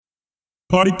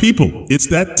Party people, it's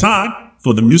that time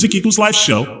for the Music Equals Life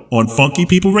show on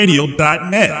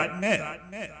funkypeopleradio.net.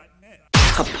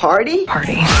 A party?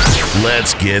 Party.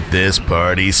 Let's get this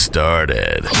party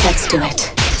started. Let's do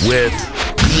it. With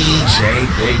DJ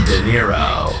Big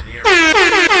Dinero.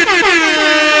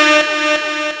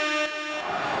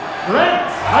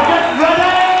 Let's get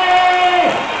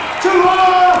ready to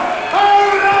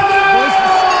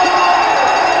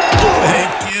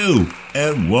Thank you,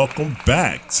 and welcome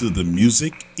back to the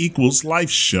Music Equals Life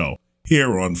show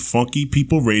here on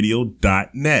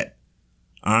funkypeopleradio.net.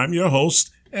 I'm your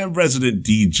host and resident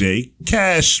DJ,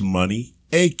 Cash Money,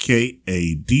 aka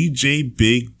DJ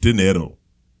Big Dinero.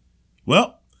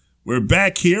 Well, we're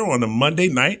back here on a Monday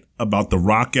night about to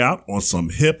rock out on some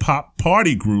hip-hop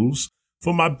party grooves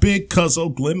for my big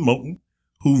cousin Glenn Moten,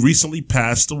 who recently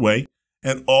passed away,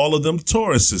 and all of them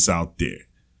Tauruses out there.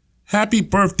 Happy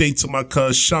birthday to my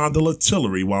cousin Shonda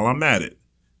Tillery while I'm at it.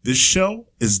 This show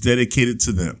is dedicated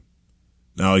to them.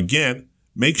 Now again,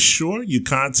 make sure you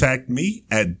contact me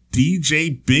at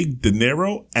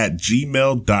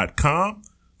djbigdinero@gmail.com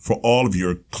for all of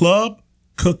your club,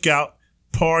 cookout,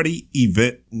 party,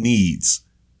 event needs.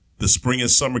 The spring and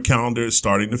summer calendar is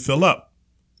starting to fill up.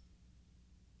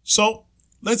 So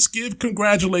let's give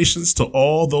congratulations to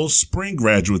all those spring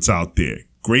graduates out there.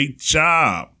 Great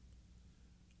job.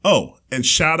 Oh, and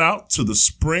shout out to the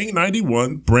Spring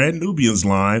 91 Brand Nubians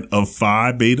line of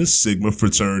Phi Beta Sigma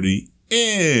Fraternity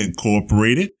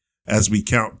Incorporated as we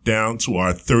count down to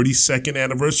our 32nd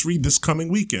anniversary this coming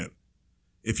weekend.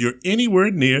 If you're anywhere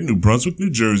near New Brunswick,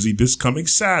 New Jersey this coming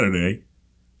Saturday,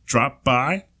 drop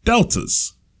by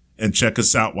Delta's and check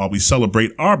us out while we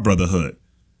celebrate our brotherhood.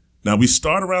 Now we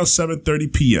start around 7:30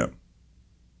 p.m.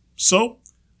 So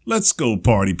let's go,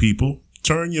 party people.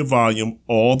 Turn your volume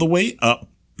all the way up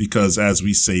because as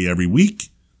we say every week,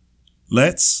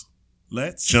 let's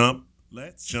jump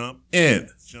in.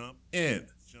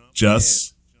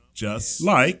 Just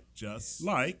like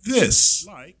this.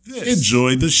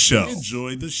 Enjoy the show.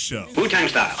 Wu-Tang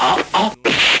style.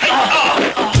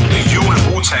 You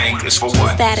and Wu-Tang is for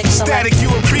what? Static, you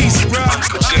a beast, bro.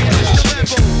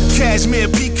 Cashmere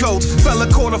peacoat, fella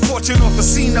caught a fortune off a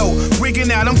casino.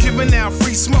 Rigging out, I'm giving out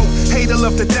free smoke. Hater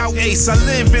love to doubt ace. I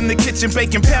live in the kitchen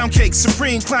baking pound cakes.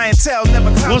 Supreme clientele,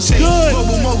 never clout What's chase. good?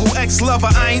 Global mogul,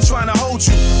 ex-lover, I ain't trying to hold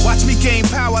you. Watch me gain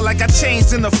power like I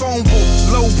changed in the phone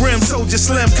booth. Low brim, soldier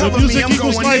slim, cover me, Music I'm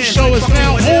Equals going Life in. show is Fucking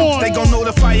now with him, on. they gon'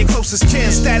 notify your closest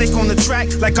kin. Static on the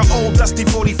track like an old dusty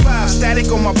 45.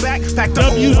 Static on my back, pack the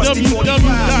old rusty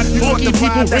 45. You caught the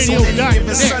vibe, that's on any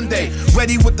given Sunday.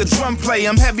 Ready with the drum play,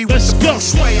 I'm heavy with the feng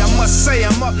shui. I must say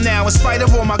I'm up now. In spite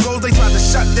of all my goals, they tried to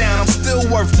shut down. I'm still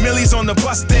worth millies on the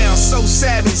bus down. So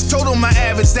savage, total my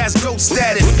average, that's goat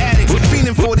status. Addict,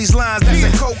 fiending for these lines, that's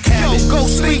a coke habit. Go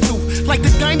lethal, like the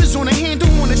diamonds on a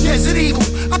handle on a Desert Eagle.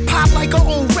 I pop like an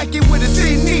old record with a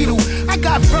thin needle. I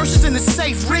got verses in the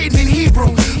safe written in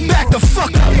Hebrew. Back the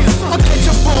fuck up, I'll catch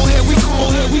a ball here. We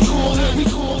call.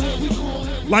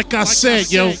 Like I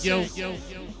said, yo,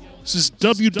 this is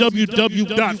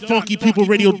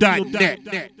www.funkypeopleradio.net.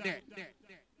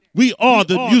 We are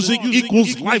the Music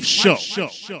Equals Life show.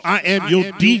 I am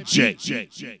your DJ,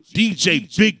 DJ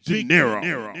Big Dinero.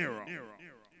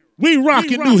 We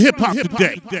rocking new hip hop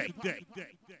today.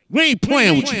 We ain't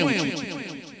playing with you.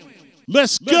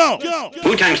 Let's go.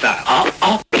 Wu-Tang style.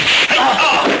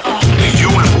 You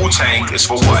and Wu-Tang is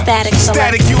for what?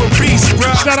 Static, you a beast,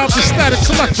 bro. Shout out to Static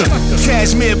Selector.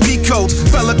 Cashmere peacoat,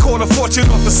 fella caught a fortune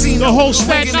off a casino. The whole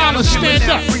Staten Island stand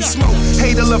up. Free smoke,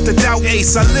 hater love to doubt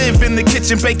ace. I live in the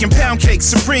kitchen baking pound cakes.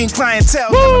 Supreme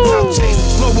clientele, never clout chase.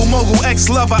 Global mogul,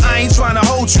 ex-lover, I ain't trying to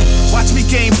hold you. Watch me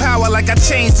gain power like I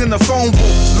changed in the phone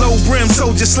booth. Low brim,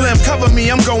 soldier slim, cover me,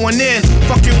 I'm going in.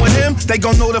 Fucking with him, they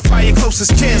gon' notify your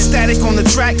closest kin. Static on the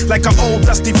track like an old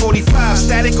dusty 45.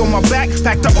 Static on my back,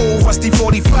 pack the old rusty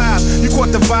 45. You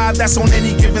caught the vibe, that's on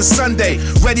any given Sunday.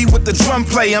 Ready with the drum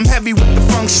play, I'm heavy with the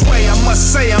feng shui. I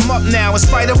must say I'm up now. In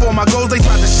spite of all my goals, they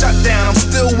tried to shut down. I'm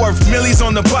still worth millies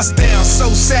on the bus down. So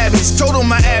savage, total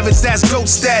my average, that's goat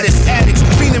status. Addicts,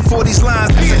 fiending for these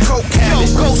lines, that's a coke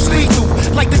habit. Go lethal,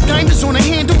 like the diamonds on a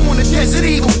handle on a Desert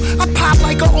Eagle. I pop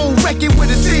like an old record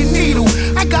with a thin needle.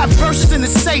 I got verses in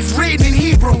the safe written in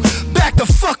Hebrew. Back the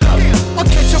fuck up, I'll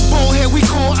catch a ball here. We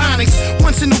call Onyx.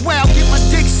 Once in a while, get my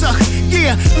dick sucked.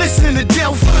 Yeah, listening to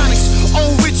Delphonics.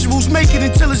 Old rituals, make it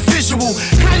until it's visual.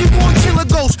 How you gonna kill a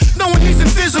ghost knowing he's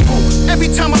invisible? Every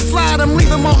time I fly, I'm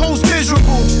leaving my hoes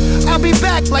miserable. I'll be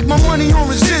back like my money on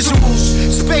residuals.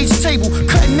 Space table,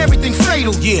 cutting everything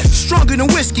fatal. Yeah, stronger than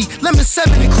whiskey, lemon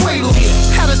 7 and cradle. Yeah.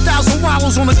 Had 1,000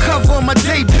 wallows on the cover of my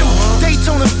debut.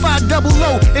 Daytona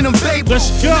 500 in a baby. Let's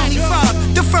go.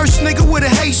 95, the first nigga with a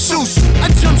Jesus. I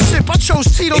jump ship, I chose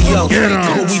Tito. Hey, yo,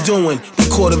 what we doing? We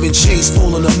caught him in chase,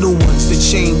 falling up new ones. The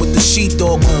chain with the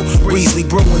sheepdog on. Breezely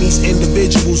brewing these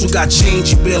individuals who got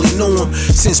change, you barely know them.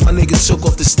 Since my niggas took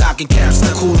off the stocking caps,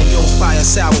 now cooling your fire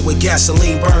sour with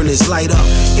gasoline burners. Light up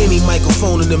any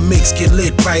microphone in the mix, get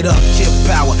lit right up. Kid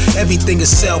power, everything is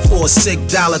sell for a sick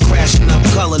dollar. Crashing up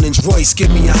Cullinan's Royce, give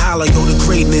me a holler, yo, the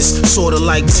greatness. Sorta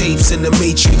like tapes in the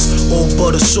Matrix. Old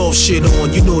butter soft shit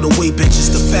on, you know the way bitches,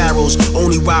 the pharaohs.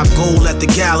 Only rock gold at the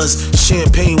galas.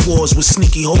 Champagne wars with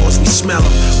sneaky whores, we smell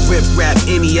them. Rip rap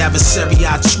any adversary,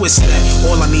 I twist that.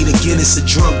 All I need again is a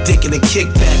drunk dick and a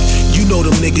kickback. You know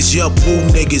them niggas, yup, woo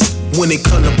niggas. When it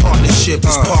come to partnership,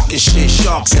 it's parking shit,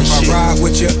 sharks and shit. If I ride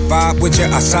with you, vibe with you,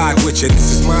 I side with you.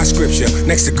 This is my scripture.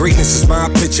 Next to greatness is my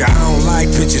picture. I don't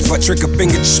like pictures, but trick a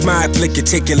finger, just smile, flick you,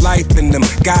 take your life in them.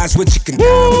 Guys with you can die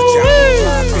with you. I don't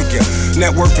lie figure.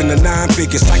 Net worth in the 9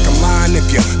 figures, like I'm lying.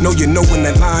 If you know when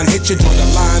that line hit you, draw the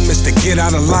line, mister. Get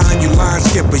out of line, you line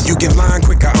skipper. You get line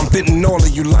quicker, I'm fitting all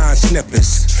of you line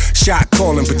snippers. Shot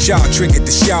calling, but y'all triggered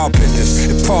the y'all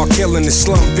business. The park killing the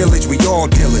slum village, we all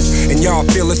dealers. And y'all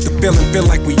feel it's the feeling, feel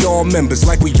like we all members,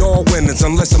 like we all winners.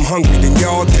 Unless I'm hungry, then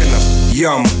y'all dinner.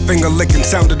 Yum, finger licking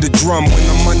sound of the drum. When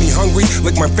I'm money hungry,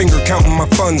 lick my finger counting my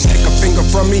funds. Take a finger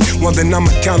from me, well then I'ma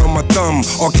count on my thumb.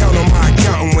 Or count on my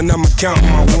accountant when I'ma count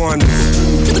my ones.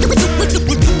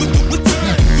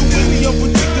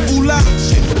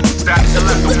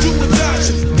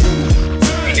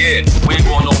 Yeah, we ain't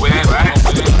going nowhere, right?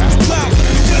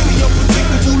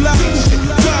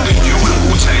 You and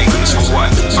Wu-Tang is for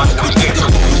what?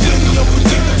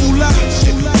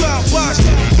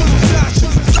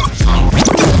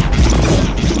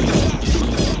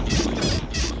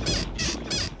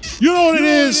 You know what it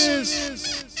is?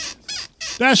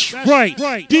 That's right.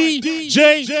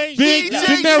 DJ Big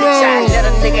Dinero. Let a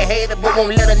nigga hate it, but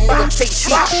won't let a nigga take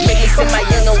shit. Make me send my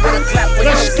youngin' with a clap with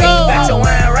no tape. Got your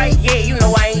wine right, yeah, you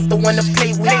know I ain't the one to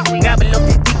play with. Gobble up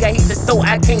the dick, I hit the throat,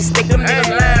 I can't stick them niggas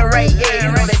line right, yeah,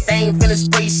 you know that thing finna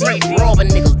spray shit. Robbing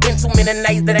niggas, been too many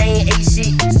nights that I ain't ate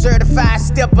shit. Certified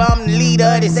stepper, I'm the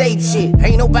leader of this ape shit.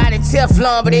 Ain't nobody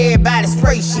Teflon, but everybody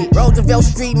spray shit. Roosevelt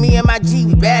Street, me and my G,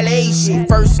 we barely ate shit.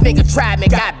 First nigga tried me,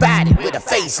 got bodied with a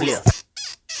facelift.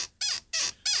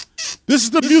 This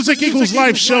is the Music Equals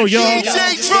Life show, y'all. Bitch,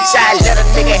 I let a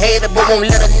nigga hate it, but won't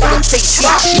let a nigga take shit.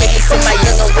 Make me send my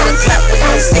youngin' with a clap with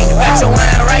no stick. Got your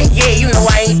wine right, yeah, you know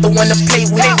I ain't the one to play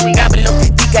with. Gobble up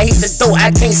the dick, I hit the throat, I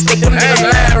can't stick them niggas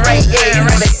line right, yeah, you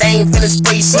know that thing finna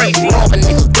spray shit. Robbing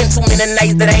niggas, been too many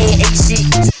nights that I ain't ate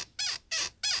shit.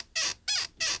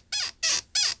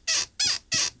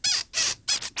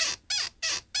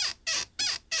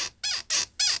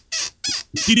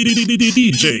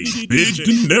 DJ Big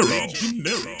Dinero.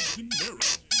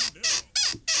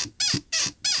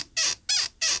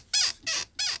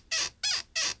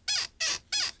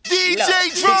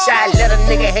 Bitch, I let a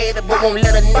nigga hate it, but won't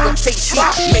let a nigga take shit.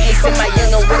 Make me send my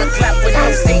youngin' with a clap with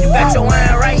no stick. Got your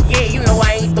wine right, yeah, you know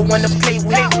I ain't the one to play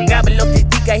with. Gobble up the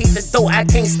dick, I hit the throat, I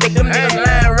can't stick them niggas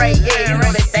line right, yeah, you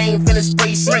know that thing finna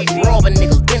spray shit. Robbing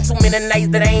niggas, been too many nights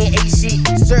that I ain't ate shit.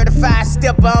 Certified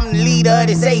stepper, I'm the leader of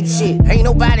this ape shit. Ain't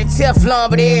nobody Teflon,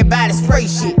 but everybody spray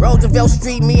shit. Roosevelt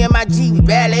Street, me and my G, we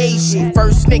barely ate shit.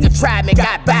 First nigga tried me,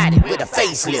 got bodied with a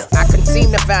facelift. I couldn't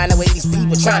seem to find the way these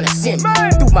people tryna send me.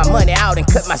 Threw my money out and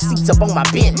cut my seats up on my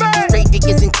bench. Straight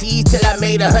dickers and tees till I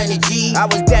made 100 G's. I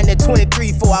was down to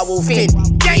 23 before I was 50.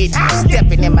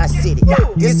 Stepping in my city.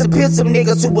 Disappeared some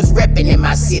niggas who was reppin' in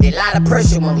my city. Lot of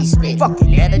pressure when we spit. Fuck it,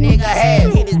 let a nigga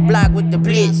have. Hit his block with the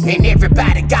blitz. And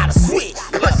everybody got a switch.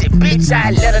 Pussy bitch,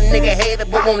 I let a nigga hate it,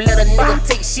 but won't let a nigga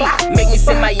take shit. Make me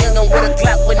send my youngin' with a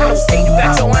clap with no stick.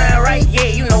 Got your wine right, yeah,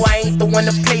 you know I ain't the one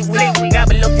to play with.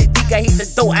 Gobble up the dick, I hit the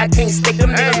throat, I can't stick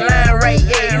them niggas line right,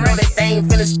 yeah, you know that thing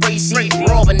finna spray shit.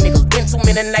 Robbing niggas, been too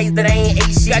many nights that I ain't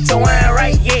ate shit. Got your wine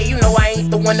right, yeah, you know I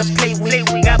ain't the one to play with.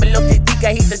 Gobble up the dick,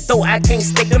 I hit the throat, I can't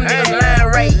stick them niggas line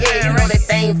right, yeah, you know that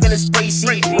thing finna spray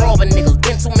shit. Robbing niggas,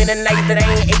 been too many nights that I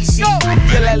ain't ate shit.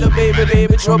 Feel like little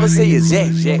baby, trouble, say it's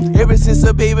Jack. Ever since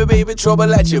a baby,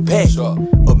 trouble at your back.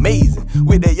 Amazing,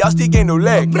 with that y'all still ain't no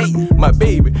lag. My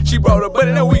baby, she brought her butt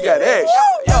and we got action.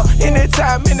 Yo, in that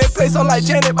time, in that place, I'm like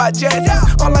Janet by Janet.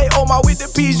 I'm like Omar with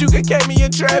the peas, you can catch me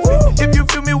in traffic. If you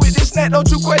feel me with this snack, don't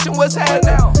you question what's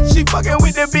happening. She fucking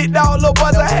with the big dog, little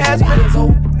boys, I has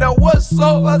been. Now what's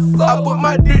up? I put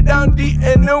my dick down deep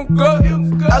and them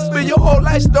good. I spill your whole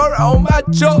life story on my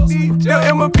jokes.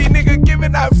 Them M&P nigga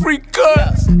giving out free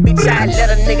cuts. Bitch, I let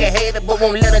a nigga hate it, but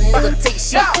won't let a nigga take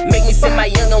shit. Make me send my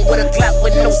youngin' with a clap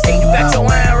with no stick. Got your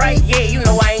wine right, yeah, you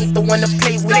know I ain't the one to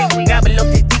play with. Gobble up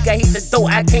the dick, I hit the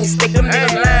throat, I can't stick them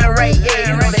niggas line right,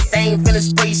 yeah, you know that thing finna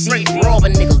spray shit. shit.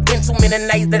 Robbing niggas, been too many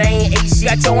nights that I ain't ate shit.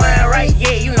 Got your wine right,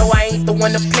 yeah, you know I ain't the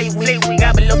one to play with.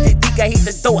 Got me look at dick, I hit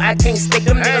the door, I can't stick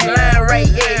them niggas lying right,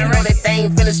 yeah, you know that thing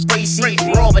finna spray shit.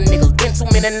 Robbing niggas, been too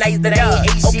many nights that I ain't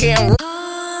ate shit. Okay, I'm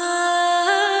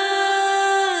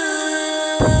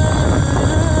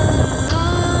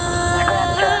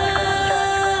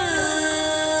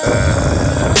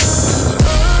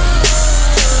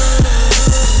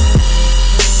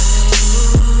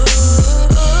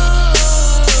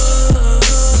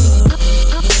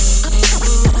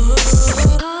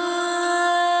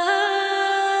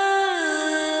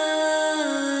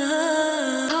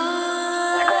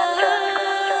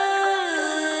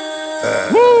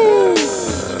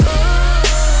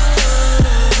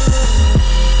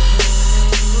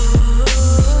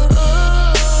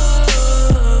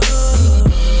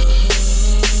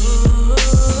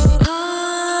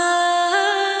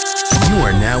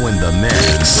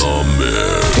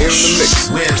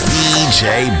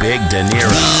Big Dinero.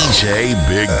 DJ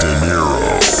Big Dinero.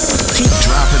 Keep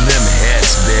dropping them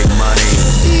hits, Big Money.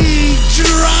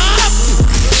 Drop.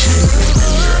 DJ Big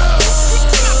Dinero.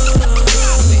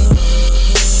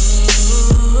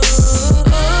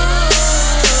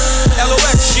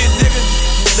 LOX shit, nigga.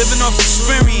 Living off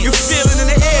experience. You feel it in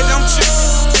the air, don't you?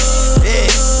 Yeah.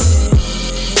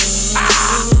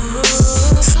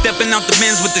 Stepping out the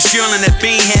bins with the Sherlin that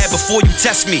Bean had before you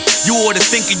test me. You ought to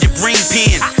think of your brain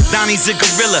pan. Donnie's a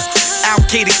gorilla.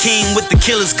 Al-Qaeda king with the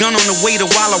killer's gun on the waiter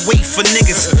while I wait for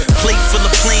niggas. Plate full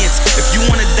of plans. If you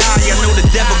wanna die, I know the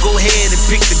devil. Go ahead and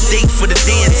pick the date for the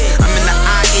dance. I'm in the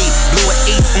I-8, blow an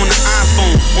 8 on the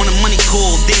iPhone. On a money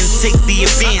call, then take the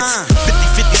advance.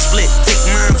 50-50 split, take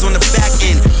mines on the back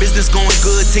end. Business going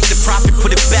good, take the profit,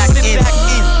 put it back in.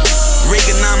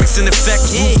 Reaganomics in effect,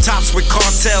 rooftops with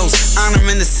cartels. Honor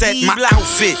in the set, my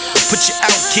outfit. Put you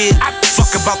out, kid.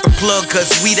 Fuck about the plug,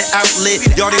 cause we the outlet.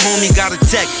 Y'all, the homie got a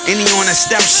tech. Any on that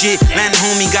stout shit. Land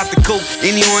homie got the coke.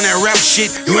 Any on that rap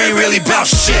shit. You ain't really about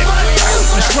shit.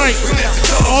 That's right.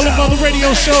 All them other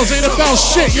radio shows ain't about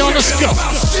shit. Y'all, let's go.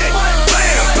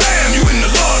 You in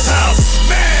the Lord's house.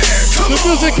 The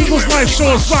Music Equals Life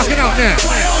show is rocking out now.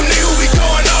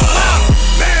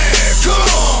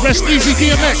 Rest easy,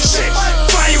 DMX.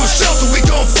 Find you a shelter, we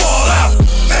gon' fall out.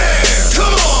 Man,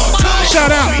 come on. Shout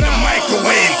out. In the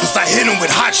microwave, cause I hit him with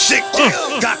hot shit.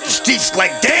 Got the streets like,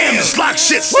 damn, this lock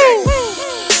shit.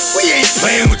 We ain't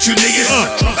playing with you niggas.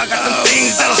 I got them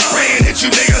things that'll spraying at you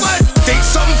niggas. Think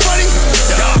something funny?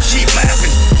 Y'all keep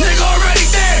laughing. Nigga already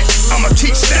dead. I'ma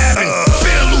keep stabbing.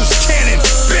 Been a loose cannon.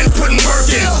 Been putting work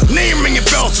in. Name ringing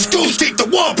bells. Schools keep the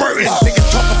wall burning. Niggas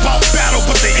talk about battle,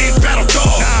 but they ain't battle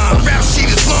dogs. A rap sheet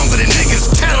is longer than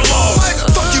niggas' catalogs.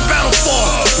 Fuck you battle for.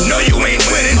 No, you ain't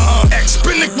winning.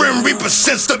 Spin the Grim Reaper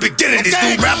since the beginning. These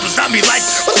new rappers got me like,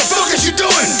 what the fuck is you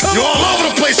doing? You're all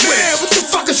over the place with it. What the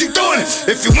fuck is you doing?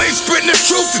 If you ain't spitting the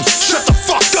truth, then shut the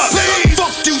fuck up.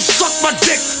 Fuck you, suck my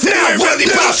dick. Now I'm really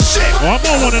about shit. Well, I'm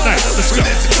on one tonight. Let's go.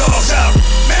 Let the dogs out.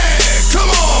 Man, come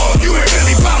on. You ain't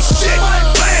really about shit.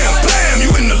 Blam, blam.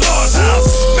 You in the Lord's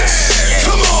house. Man,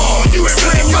 come on. You ain't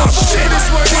really about shit.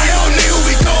 Why y'all nigga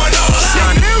we going all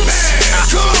out? Man,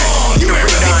 come on. You ain't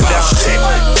really about shit.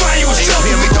 Find you a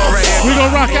shelter, we gon' fall. We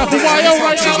gon' rock out the YO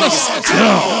right now. Let's go.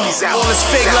 All this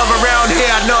fake love around here,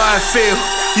 I know how I feel.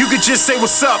 You could just say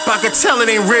what's up, I could tell it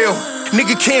ain't real.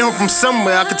 Nigga came home from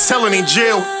somewhere, I could tell it ain't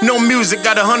jail. No music,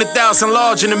 got 100,000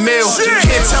 large in the mail.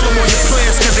 Can't tell them all your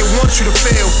plans cause they want you to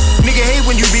fail. Nigga hate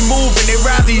when you be moving, they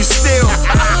rather you still.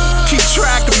 Keep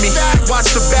track of me, watch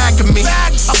the back of me.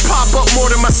 I pop up more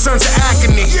than my son's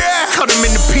acne. Cut him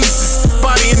into pieces,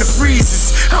 body in the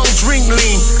freezers. I don't drink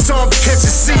lean, so I'm catching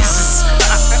Caesars.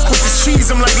 With the cheese,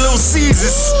 I'm like Little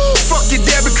Caesars. Fuck your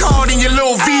debit card and your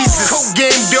little visas. Coke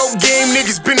game, dope game,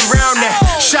 niggas been around that.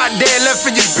 Shot dead, left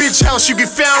in your bitch house, you get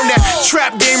found that.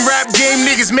 Trap game, rap game,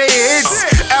 niggas made hits.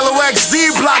 LOX,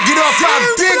 D-Block, get off our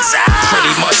dicks.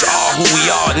 Pretty much all who we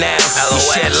are now. We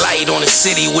shed light on the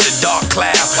city with a dark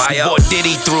cloud. Bought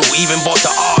Diddy through, even bought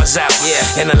the R's out.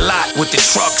 And a lot with the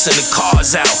trucks and the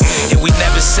cars out. And we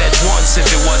never said once if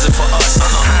it wasn't for us.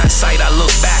 Hindsight, I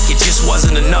look back, it just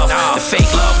wasn't enough. The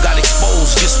fake love got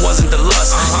exposed, just wasn't the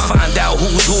lust. Find out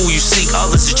who's who, you seek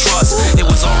others to trust. It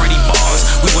was already bars,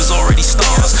 we was already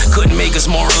stars. Couldn't make us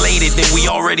more related than we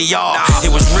already are. It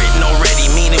was written already,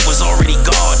 mean it was already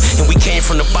God. And we came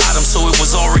from the bottom, so it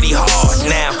was already hard.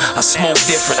 Now, I smoke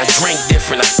different, I drink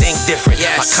different, I think different.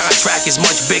 My contract is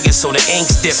much bigger, so the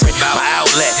ink's different. My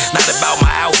outlet, not about my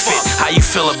outfit. How you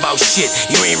feel about shit?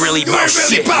 You ain't really about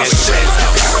shit. Come on,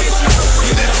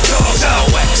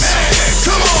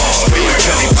 we ain't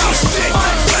really about shit.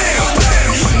 Blam,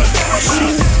 blam, you in the Lord's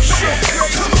house.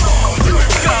 Come on, you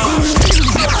ain't really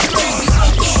about shit.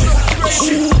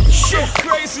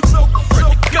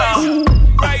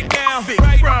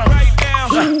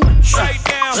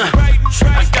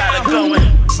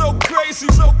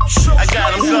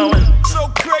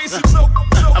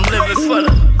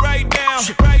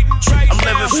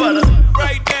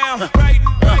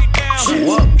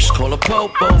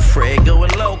 popo, Fred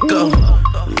going loco.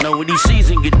 Know what he sees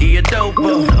and get the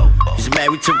adobo. He's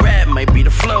married to rap, might be the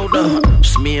flow though.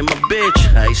 Just me and my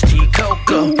bitch, iced tea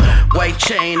cocoa. White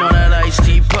chain on that iced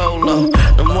tea polo.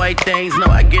 Them white things, know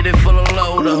I get it full of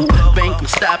low though. Bank, I'm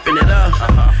stopping it up.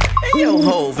 Hey yo,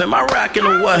 Hov, am I rocking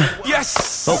or what?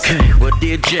 Yes. Okay, well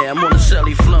dear Jay, I'm on the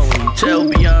celly flowing. Tell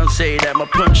Beyonce that my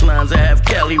punchlines I have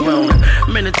Kelly rolling.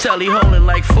 I'm in the telly holding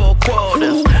like 4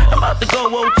 quarters. I'm about to go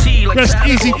OT like Rest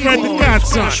easy, Fred the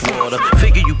Godson. Water.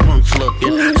 Figure you punks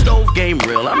looking. Stove game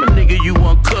real, I'm a nigga you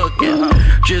want cooking.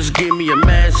 Just give me a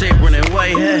mask, apron, and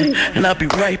white hat, and I'll be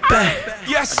right back.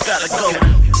 Yes. I gotta go.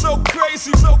 So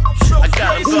crazy, so I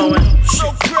got it going.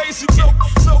 So crazy, so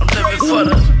I'm living for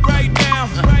the right now,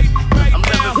 right I'm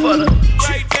living for the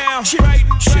right now, right.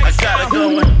 I got it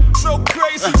going. So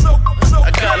crazy, so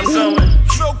I got it going.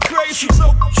 So crazy,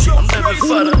 so I'm living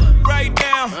for the right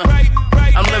now, right.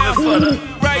 I'm living for the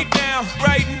right now,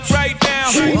 right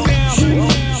now, right now.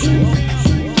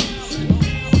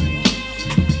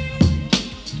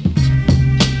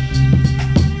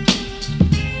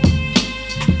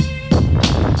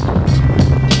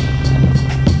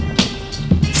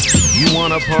 You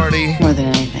want a party? More than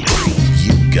anything.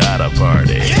 You got a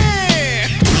party. Yeah!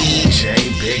 DJ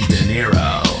Big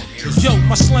Dinero. Yo,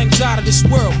 my slang's out of this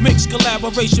world. Mixed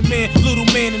collaboration, man, little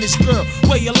man and his girl.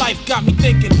 Way of life got me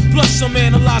thinking. Plus, I'm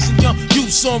analyzing young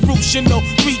youths on roofs. You know,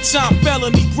 3-time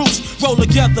felony groups roll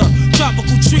together.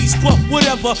 Tropical trees, but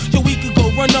whatever. Yo, we could go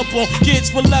run up on kids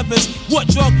for levers. What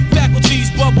drug? Faculties,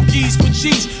 bubble keys for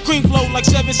cheese. Cream flow like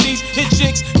 7 C's. Hit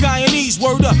chicks, Guyanese.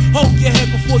 Word up. Hold your head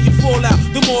before you fall out.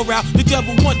 The more out, the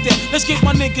devil want that. Let's get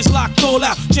my niggas locked all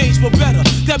out. Change for better.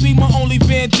 That be my only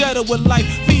vendetta with life.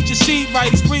 Feed your seed right.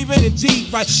 He's breathing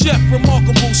indeed right. Chef,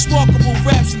 remarkable, sparkable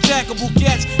raps and jackable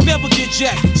cats. Never get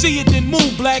jacked. See it then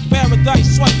move. Black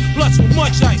paradise. Swipe. Blunts with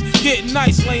much ice. Getting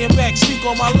nice. Laying back. Speak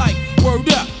on my life. Word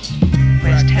up.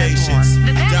 Crack patients,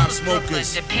 dime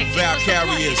smokers, vow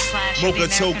carriers, mocha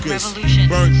tokers,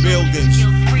 burned buildings,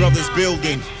 brothers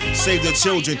building, save the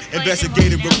children,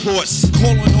 investigative reports.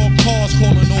 Calling all cars,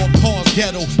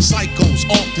 ghetto psychos,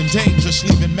 often dangerous,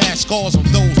 leaving mass scars on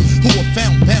those who were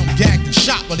found, bound, gagged, and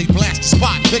shot while they blast the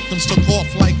spot. Victims took off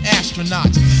like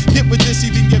astronauts. Get with this,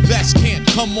 even your best can't.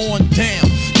 Come on down,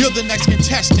 you're the next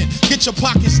contestant. Get your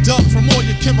pockets dug from all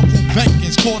your chemical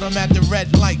bankings. Caught them at the red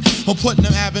light on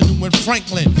Putnam Avenue in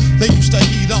Franklin. They used to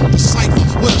heat up the cipher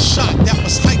with a shot that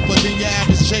was hyper than your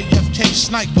average JFK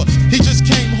sniper. He just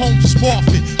came home to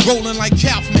Sparfit, rolling like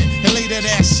Kaufman, and lay that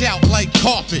ass out like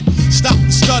carpet. Stop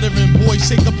the stuttering, boys,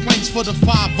 say complaints for the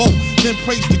 5-0, then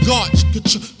praise the God.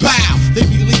 Bow, they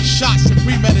release shots and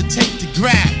premeditate to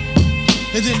grab.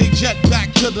 And then they jet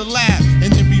back to the lab,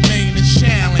 and then remain in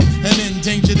Shallon, and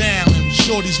endangered Allen.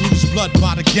 Shorties lose blood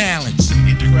by the gallons.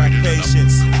 Crack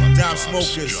patients, dime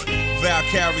smokers, vow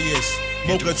carriers,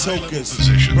 mocha tokers,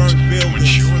 burned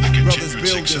buildings, brothers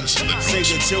buildings, save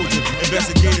the children,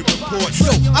 investigative reports.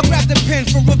 Yo, I grabbed a pen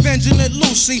for revenge and let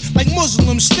Lucy, like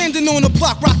Muslims standing on the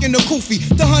block rocking the kufi.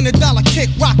 The $100 kick,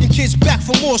 rocking kids back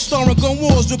for more, starring gun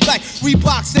wars with black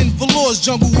Reeboks and velours.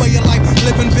 Jungle way of life,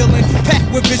 living villain, packed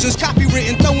with visions,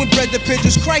 copywritten, throwing bread to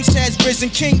pigeons. Christ has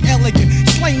risen, King elegant,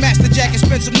 slang master jacket,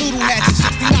 Spencer noodle hats in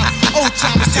 69. Old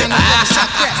time, it's time to run shot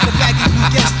cracks, the baggy blue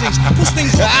guest things. Push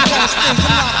things off the wall, strings,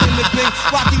 I'm locked in the bing.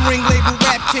 Rocky ring label,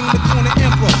 rap king, the corner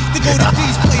emperor. The go to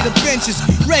D's play the benches.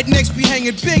 Rednecks be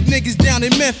hanging big niggas down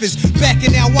in Memphis. Back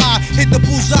in that wide, hit the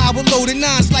bullseye with loaded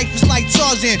nines. Life is like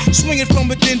Tarzan, swinging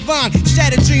from a thin vine.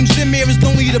 Shattered dreams and mirrors,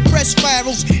 don't need the press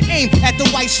spirals. Aim at the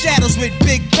white shadows with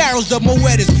big barrels of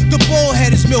Moedas. The bald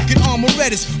headers milking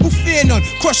armorettas, who fear none,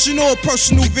 crushing all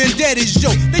personal vendettas.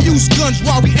 Yo, they use guns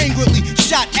while we angrily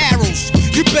shot arrows.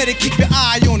 You better keep your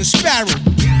eye on the sparrow.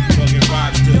 Fucking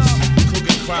rosters,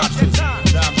 cooking cropsters,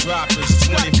 dime droppers,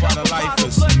 25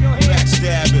 lifers,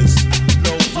 backstabbers,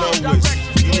 low blowers,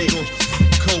 illegal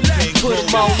cocaine. Put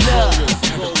them on up.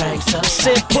 Turn the banks up.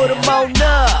 Said put them on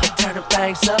up. Turn the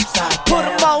banks upside down. Put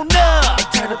them on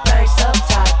up. Turn the banks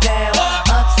upside down.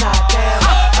 Upside down.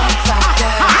 Upside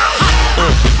down.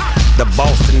 The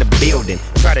boss in the building.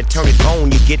 Try to turn it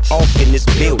on, you get off in this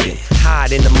building.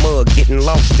 Hide in the mud, getting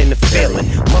lost in the feeling.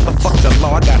 Motherfuck the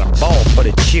law, I got a ball for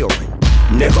the children.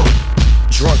 Nigga,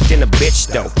 drunk in a bitch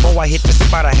though. Before I hit the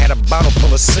spot, I had a bottle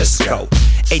full of Cisco.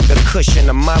 Ate the cushion,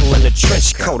 a model in a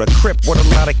trench coat. A crip with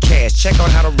a lot of cash, check out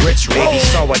how the rich roll. Baby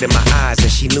saw it in my eyes and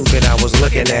she knew that I was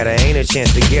looking at her. Ain't a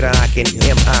chance to get her, I can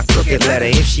M.I. crooked letter.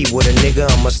 If she with a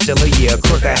nigga, I'ma still a year.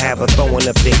 Crook, I have her throwing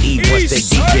up the E. Once they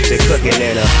deep get to cooking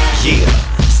in her. Yeah.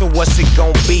 So what's it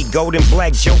gon' be? Golden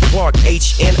Black Joe Clark,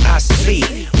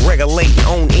 HNIC. Regulating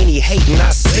on any hating I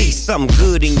see. Something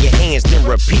good in your hands, then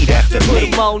repeat after me. Put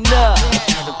 'em on up.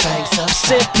 Turn the bangs up.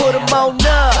 Said put 'em on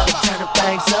up. Turn the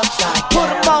bangs upside down. Put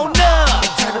 'em on up.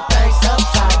 Turn the bangs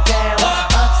upside down.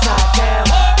 Upside down.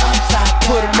 Upside.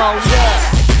 Put 'em on up.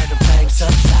 Turn the bangs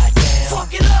upside down.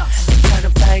 Fuck it up. Turn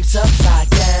the bangs upside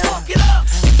down. Fuck it up.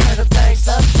 Turn the bangs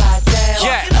upside down.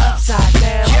 Yeah. Upside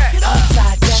down.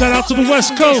 Upside down. Shout out to the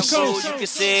West Coast. You can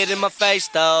see it in my face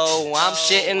though. I'm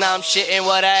shitting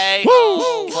what I ain't.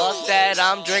 Fuck that,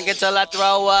 I'm drinking till I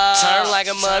throw up. Turn like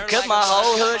a mug, cut my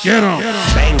whole hood. Get on.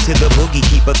 Bang to the boogie,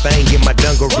 keep a thing in my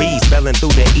dungarees. Spelling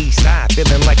through the east side,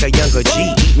 feeling like a younger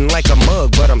G. Eating like a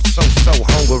mug, but I'm so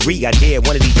hungry. I dare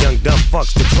one of these young dumb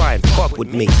fucks to try and fuck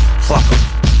with me. Fuck 'em.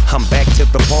 I'm back to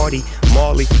the party.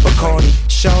 Marley, Bacardi,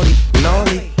 Shorty,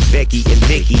 Gnarly, Becky and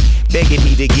Vicky begging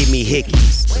me to give me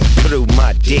hickeys through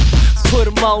my dick. Put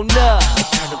 'em on up.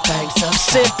 Turn the bangs up.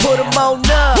 Said put 'em on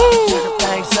up. Turn the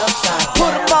bangs upside.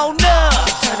 Put 'em on up.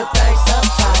 Turn the bangs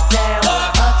upside down.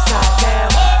 Upside down.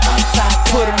 Upside.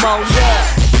 Put 'em on up.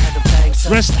 Turn the bangs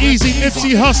up. Rest easy,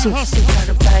 Nipsey Hussle. Turn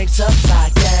the bangs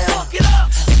upside down. Fuck it up.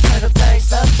 Turn the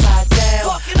bangs upside down.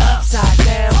 Fuck it up. Upside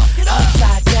down.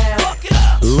 Upside down. Fuck it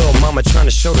up. Little mama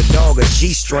tryna show the dog a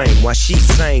G-string while she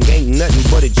sang ain't nothing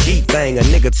but a G-thing. A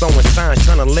nigga throwing signs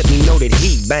tryna let me know that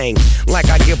he bang. Like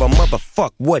I give a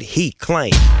motherfuck what he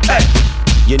claim. Hey,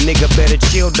 your nigga better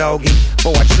chill, doggy,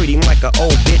 or I treat him like an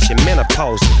old bitch in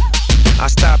menopause. I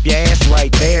stop your ass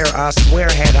right there. I swear,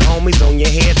 had the homies on your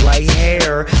head like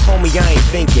hair. Homie, I ain't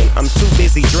thinking. I'm too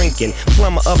busy drinking.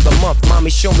 Plumber of the month, mommy,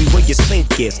 show me where your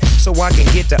sink is, so I can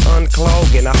get to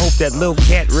unclogging. I hope that little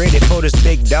cat ready for this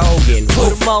big dog. And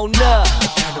put 'em on up.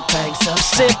 Turn the bangs up.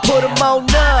 Said put 'em on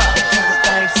up. Turn the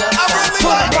bangs up.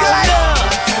 Put 'em on up.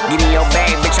 Get in your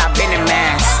bag, bitch. I been in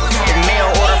mass. The mail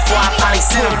order for I probably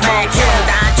sent him back. Killing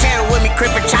down, chatting with me,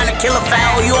 crippin', tryna kill a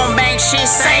foul. You on bang shit,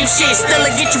 same shit, still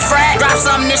get you fragged. Drop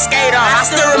something this skate on. I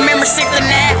still remember sick the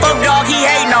nap. Fuck dog, he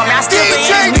hating on me. I still be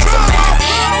in his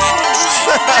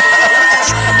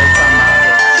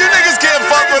You niggas can't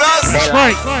fuck with us.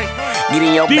 Right. Get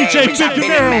in your DJ Big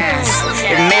Dinero.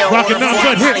 Rockin'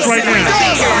 non-cut hits right now.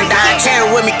 Killing down,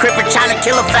 chatting with me, crippin', tryna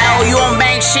kill a foul. You on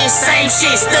bang shit, same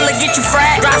shit, still get you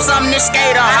fragged. Drop something this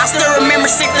skate on. I still remember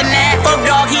sick the nap. Fuck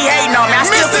dog, he hating on me. I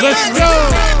still be Let's go.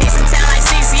 It's in town like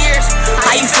 6 years.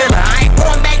 How you feelin'? I ain't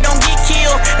going back, don't get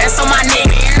killed. That's on my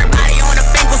nigga. Everybody on the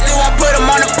finger still won't put him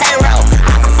on the payroll.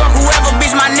 I can fuck whoever,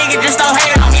 bitch, my nigga just don't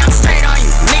hate on me. I'm straight on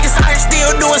you. Niggas out here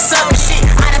still doing sucker shit.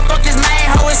 I done fucked his main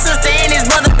hoe, his sister and his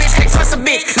brother, bitch. Can't trust a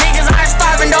bitch. Niggas out here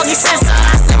starving, dog, he said something.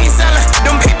 I still be sellin'.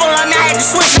 Them people on me, I had to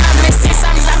switch. I'm missing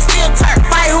something, I'm still turned.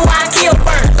 Fight who I kill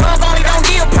first. Dog only don't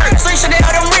deal perks. Switch to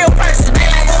them real persons. They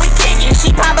like what we kickin'.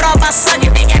 She pop it off, I suck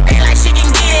it. They got paid like she can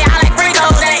get it. I like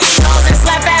Fritos that eat those and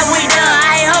slap that we done.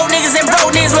 I ain't hoe niggas and bro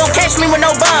niggas won't catch me with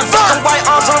no bums. Fuck white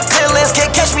arms on pillars,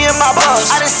 can't catch me in my bums.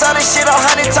 I done saw this shit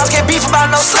 100 times, can't beef about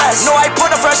no sluts. No, I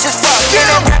put up fresh as fuck. Yeah,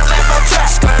 no rap like no track.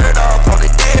 Skirt off on the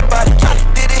dead body.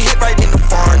 Did a hit right in the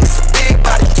foreign, it's a big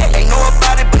body. Ain't know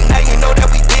about it, but now you know that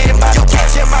we did about it. You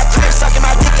catch in my crib, sucking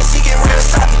my dick and she get real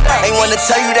socky. Ain't wanna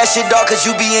tell you that shit, dog, cause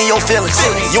you be in your feelings.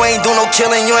 You ain't do no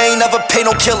killing, you ain't never pay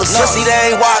no killers. Pussy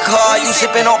that ain't walk hard, you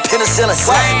sippin' on penicillin.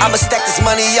 I'ma stack this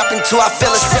money up until I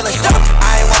feel a ceiling.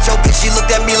 I ain't want your bitch, she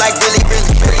looked at me like really.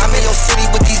 I'm in your city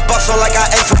with these bucks on like I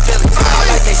ain't for Philly.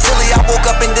 Like they silly, I woke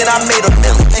up and then I made a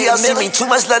million. TLC mean too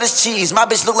much lettuce cheese, my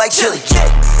bitch look like chili.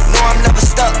 No, I'm never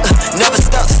stuck, never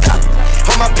stuck.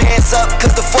 Hold my pants up,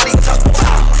 cause the 40 tuck.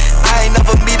 I ain't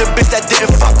never meet a bitch that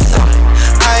didn't fuck some.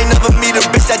 I ain't never meet a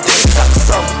bitch that didn't suck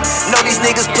some. Know these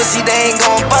niggas pussy, they ain't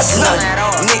gon' bust none.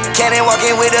 Nick Cannon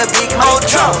walking with a big old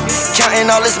drum. Counting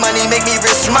all this money make me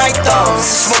risk my thumbs.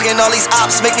 Smoking all these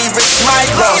ops make me risk my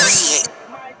lungs.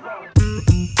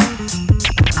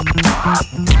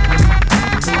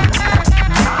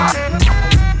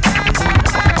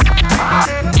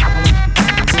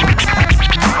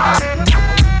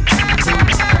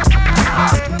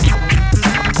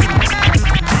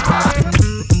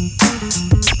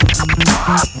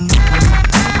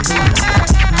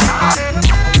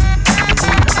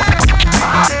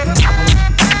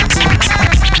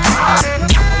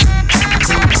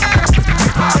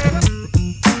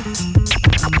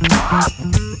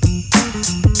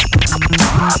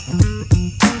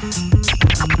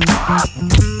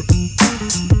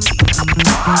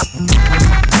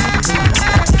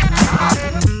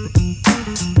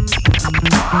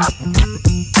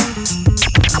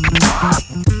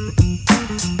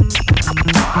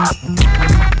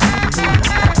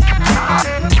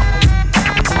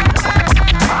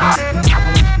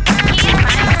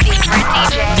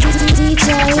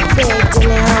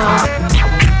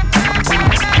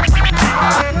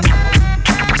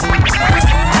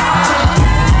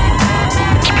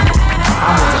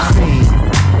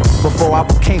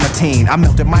 I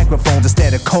melted microphones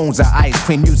instead of cones of ice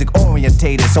cream. Music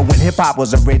orientated, so when hip-hop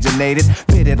was originated,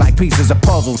 fitted like pieces of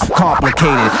puzzles,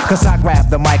 complicated. Cause I grab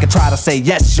the mic and try to say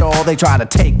yes, y'all, they try to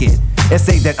take it and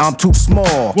say that I'm too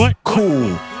small. What?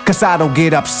 Cool. Cause I don't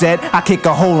get upset. I kick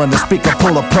a hole in the speaker,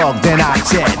 pull a plug, then I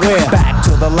jet back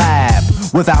to the lab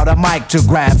without a mic to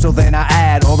grab. So then I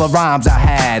add all the rhymes I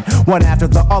had, one after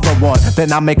the other one.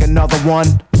 Then I make another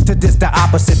one to diss the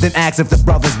opposite, then ask if the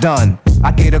brother's done.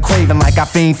 I get a craving like I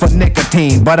fiend for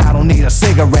nicotine, but I don't need a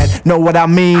cigarette, know what I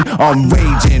mean? I'm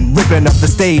raging, ripping up the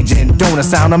stage, and don't it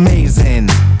sound amazing?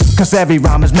 Cause every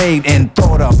rhyme is made and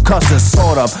thought of, cuss is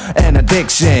sort of an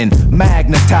addiction,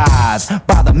 magnetized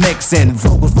by the mixing,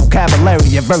 vocals,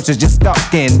 vocabulary, and verses just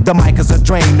stuck in. The mic is a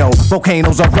Drano,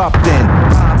 volcanoes erupting,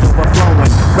 rhymes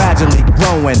overflowing, gradually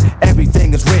growing.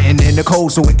 Everything is written in the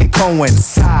code so it can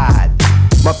coincide.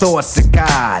 My thoughts to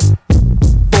God,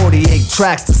 48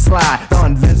 tracks to slide. The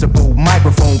invincible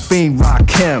microphone fiend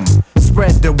Rakim.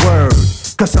 Spread the word,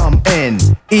 cause I'm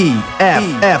N-E-F-F-E-C-T,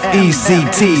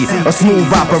 a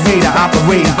smooth operator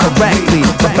operating correctly.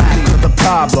 But back to the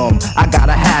problem, I got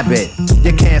a habit,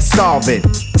 you can't solve it.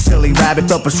 Silly rabbit,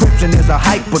 the prescription is a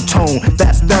hypertone.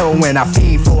 That's heroin, I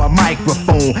fiend for a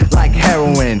microphone like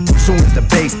heroin. Soon as the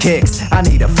bass kicks, I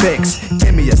need a fix.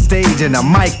 Give me a stage and a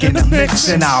mic in the mix,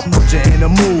 and I'll put you in a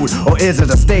mood. Or is it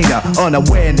a state of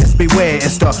unawareness? Beware,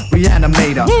 it's the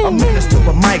reanimator. A menace to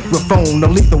a microphone, a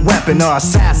lethal weapon or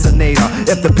assassinator.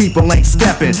 If the people ain't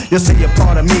stepping, you'll see a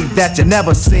part of me that you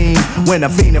never seen. When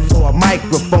I'm fiending for a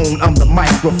microphone, I'm the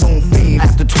microphone fiend.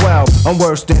 After 12, I'm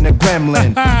worse than a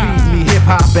gremlin. Feed me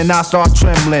hip-hop and I start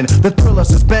trembling. The thrill of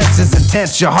suspense is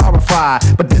intense, you're horrified.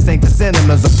 But this ain't the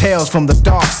cinemas of tales from the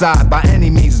dark side. By any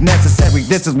means necessary,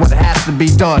 this is what has to be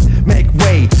done. Make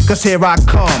way, cause here I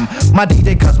come. My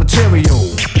DJ cuts material.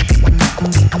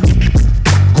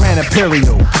 Grand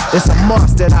Imperial, it's a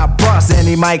must that I bust.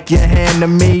 Any mic you hand to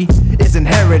me is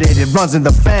inherited, it runs in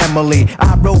the family.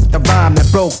 I wrote the rhyme that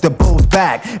broke the bull's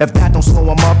back. If that don't slow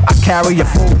him up, I carry a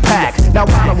full pack. Now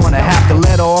I don't wanna have to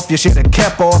let off. You should've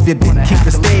kept off, you didn't keep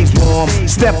the stage warm.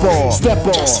 Step off, step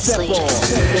off, step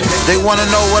off. They wanna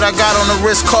know what I got on the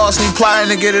wrist, cost me, plotting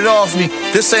to get it off me.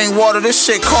 This ain't water, this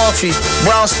shit coffee.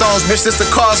 Brownstones, bitch, this the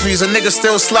Cosby's. A nigga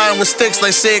still sliding with sticks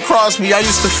like Sid Crosby. I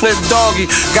used to flip doggy,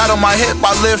 got on my hip,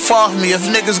 I live far from me. If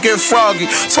niggas get froggy,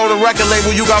 told the record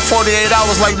label you got 48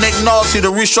 hours like Nick Nolte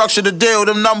to restructure the deal.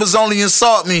 Them numbers only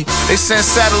insult me. They sent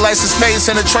satellites to space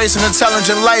and a trace of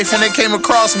intelligent life, and they came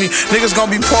across me. Niggas gonna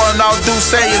be pouring out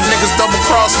Douce if niggas double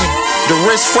cross me. The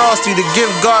wrist frosty, the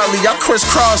gift godly, y'all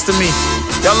crisscross to me.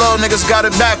 Y'all little niggas got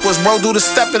it backwards, bro. Do the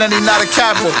steppin' and he not a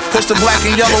capper. Push the black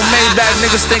and yellow Maybach,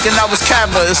 niggas thinking I was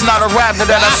Kappa. It's not a rapper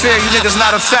that I fear, you niggas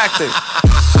not affected.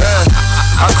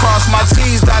 I cross my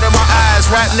T's, dotted my eyes.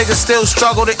 Rap niggas still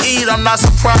struggle to eat, I'm not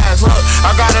surprised. Look,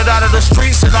 I got it out of the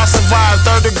streets and I survived.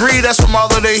 3rd degree, that's from all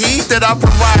of the heat that I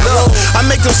provide. Look, I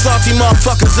make them salty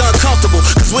motherfuckers uncomfortable.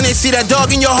 Cause when they see that dog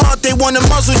in your heart, they wanna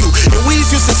muzzle you. And Weez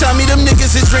used to tell me them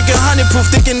niggas is drinking 100 proof,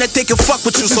 thinking that they can fuck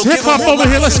with you. So give them over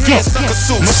here, let's go.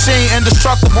 Machine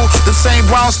indestructible. The same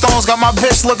brownstones got my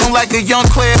bitch looking like a young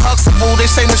Claire Huxtable. They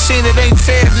say machine, it ain't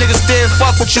fair. If niggas did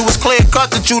fuck with you, it's clear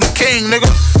cut that you the king, nigga.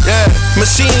 Yeah.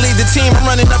 Machine lead the team, I'm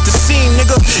running up the scene,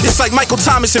 nigga. It's like Michael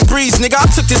Thomas and Breeze, nigga. I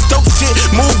took this dope shit,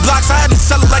 moved blocks, I had to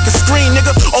sell it like a screen,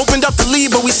 nigga. Opened up the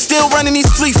lead, but we still running these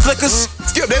flea flickers.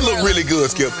 Skip, they look really good,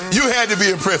 Skip. You had to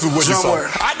be impressed with what you saw.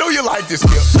 I know you like this,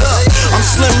 Skip. I'm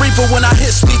Slim Reaper when I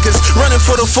hit speakers, running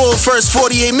for the full first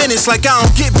 48 minutes like I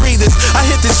don't get breathers. I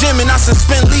hit the gym and I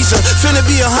suspend leisure. Finna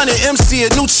be 100 MC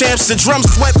at new champs, the drum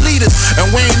sweat leaders. And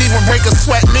we ain't even break a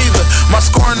sweat neither. My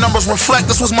scoring numbers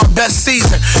reflect this was my best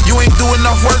season. You ain't do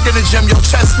enough work in the gym, your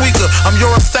chest weaker. I'm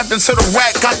your step into the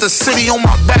rack, got the city on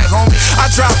my back, homie. I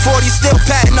drop 40, still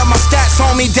patting up my stats,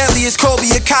 homie. Deadly as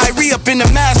Kobe or Kyrie up in the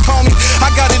mask, homie. I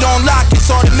got it on lock,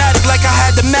 it's automatic like I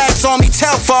had the max on me.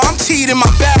 Telfar, I'm teed in my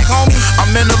bag, homie.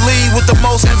 I'm in the lead with the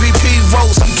most MVP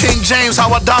votes. I'm King James, how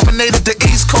I dominated the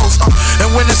East Coast. And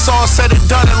when it's all said and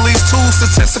done, at least 2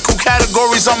 statistical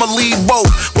categories, I'ma lead both.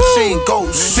 Machine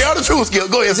goes. Tell the truth, Skip.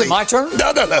 Go ahead. Is it my turn?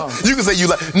 No. You can say you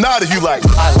like. Not if you like.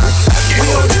 I like it. We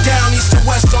hold it down east and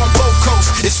west on both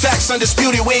coasts. It's facts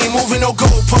undisputed, we ain't moving no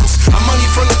goalposts. I'm money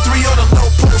from the 3 or the low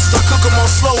post. I cook them on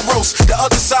slow roast. The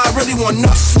other side really want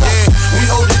no smoke. Yeah, we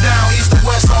hold it down east and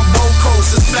west on both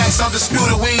coasts. It's facts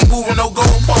undisputed, we ain't moving no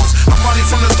goalposts. I'm money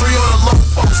from the 3 or the low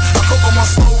post. I cook them on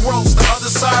slow roast. The other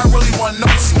side really want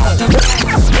no smoke.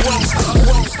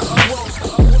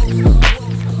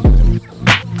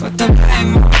 Put the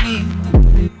blame on me.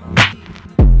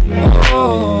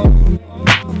 Oh,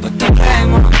 put the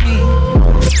blame on me.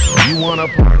 You wanna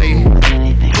party?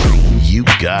 You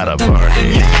gotta party.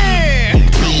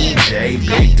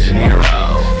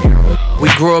 We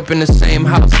grew up in the same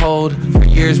household. For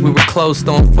years we were close,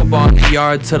 throwing football in the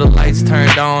yard till the lights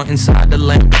turned on inside the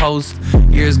lamppost.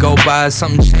 Years go by,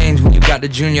 something changed when you got to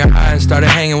junior high and started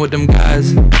hanging with them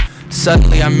guys.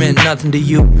 Suddenly I meant nothing to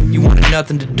you. You wanted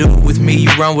nothing to do with me.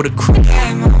 You run with a crew. Put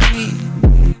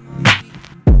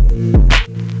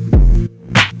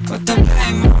the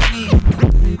blame on me.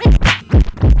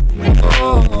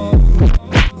 Oh,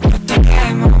 put the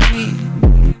blame on me.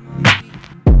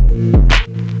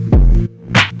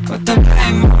 Put the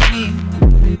blame on me.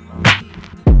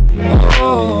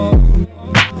 Oh,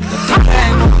 put the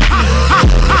blame on me.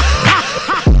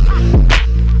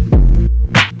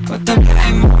 Put the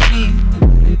blame on me.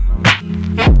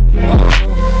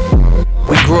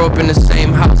 We grew up in the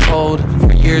same household.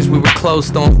 For years we were close,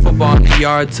 throwing football in the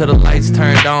yard till the lights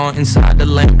turned on inside the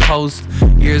lamppost.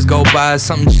 Years go by,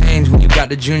 something changed when you got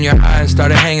to junior high and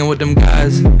started hanging with them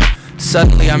guys.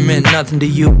 Suddenly I meant nothing to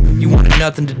you. You wanted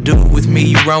nothing to do with me.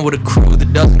 You run with a crew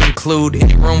that doesn't include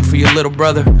any room for your little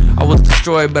brother. I was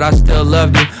destroyed, but I still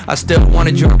loved you. I still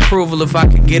wanted your approval. If I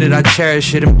could get it, I'd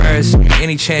cherish it. Embarrass me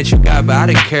any chance you got, but I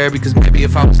didn't care, because maybe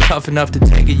if I was tough enough to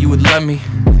take it, you would love me.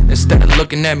 Instead of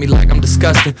looking at me like I'm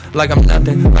disgusting, like I'm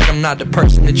nothing, like I'm not the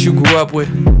person that you grew up with.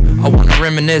 I wanna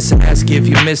reminisce and ask you if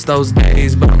you miss those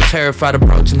days, but I'm terrified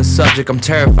approaching the subject. I'm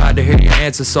terrified to hear your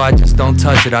answer, so I just don't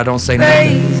touch it. I don't say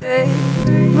nothing.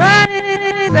 Running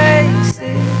in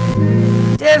places,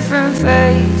 different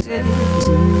faces,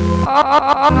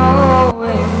 all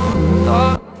nowhere.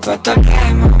 Put the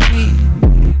blame on me.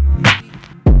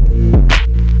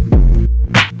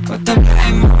 Put the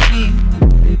blame on me.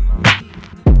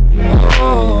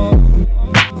 Oh,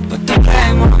 put the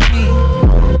blame on me.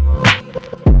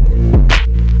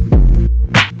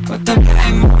 Put the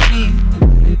blame on me.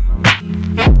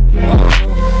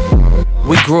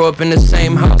 We grew up in the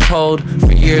same household.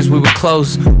 For years we were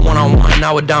close, one-on-one.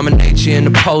 I would dominate you in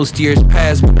the post. Years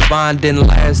passed, but the bond didn't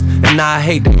last. And now I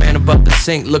hate the man above the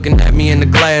sink looking at me in the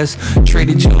glass.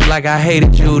 Treated you like I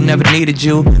hated you, never needed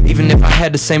you. Even if I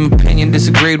had the same opinion,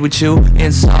 disagreed with you.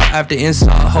 Insult after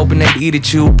insult, hoping they'd eat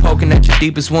at you, poking at your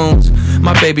deepest wounds.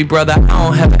 My baby brother, I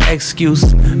don't have an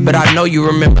excuse, but I know you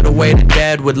remember the way that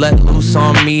dad would let loose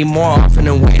on me more often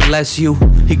and way less you.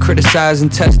 He criticized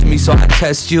and tested me, so I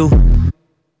test you.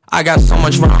 I got so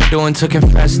much wrongdoing to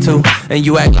confess to, and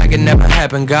you act like it never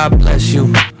happened. God bless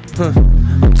you.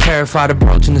 I'm terrified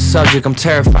approaching the subject. I'm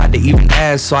terrified to even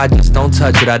ask, so I just don't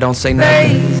touch it. I don't say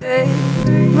nothing.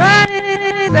 Running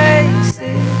in places,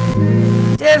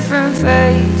 different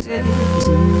faces,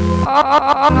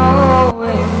 all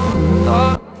nowhere.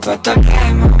 Put the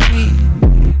blame on me.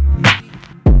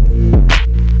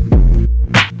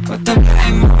 Put the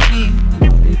blame on me.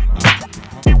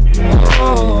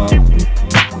 Oh,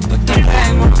 put the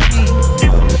blame on me.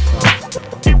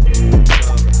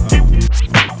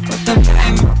 Put the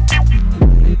blame on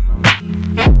me.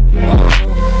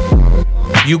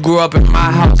 You grew up in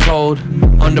my household,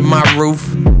 under my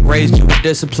roof. Raised you with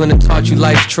discipline and taught you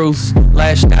life's truths.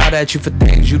 Lashed out at you for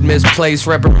things you'd misplaced,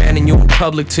 reprimanding you in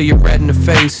public till you're red in the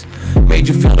face. Made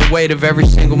you feel the weight of every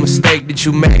single mistake that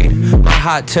you made. My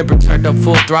hot temper turned up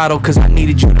full throttle, cause I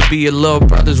needed you to be your little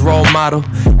brother's role model.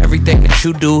 Everything that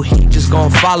you do, he just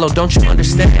gon' follow, don't you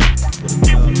understand?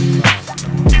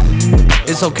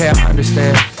 It's okay, I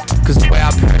understand, cause the way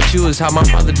I parent you is how my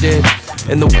mother did.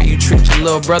 And the way you treat your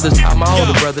little brother's how my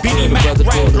older brother did.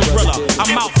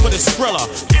 I'm out for this thriller.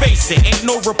 Face it, ain't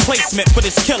no replacement for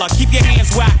this killer. Keep your hands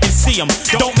where I can see them.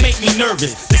 Don't make me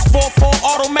nervous. This 4-4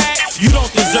 automat, you don't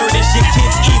deserve this. Your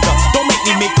kids either. Don't make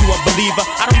me make you a believer.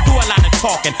 I don't do a lot of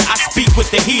talking. I speak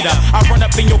with the heater. I run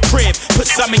up in your crib, put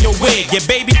some in your wig. Your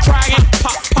baby crying,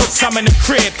 put some in the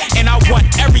crib. And I want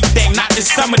everything, not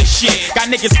just some of the shit.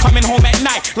 Got niggas coming home at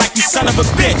night like you son of a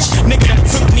bitch. Nigga that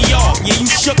took me off. Yeah, you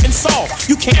shook and soft.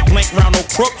 You can't blink round no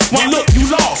crook. One look, you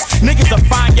lost. Niggas will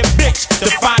find your bitch,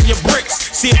 define your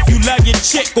bricks. See if you love your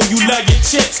chick or you love your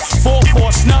chicks. 4-4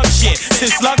 snug shit,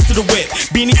 send slugs to the whip.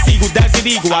 Beanie Siegel, Desert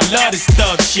Eagle, I love this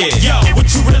thug shit. Yo,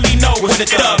 what you really know what a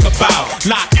thug about?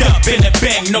 Locked up in the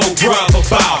bank, no grub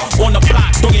about. On the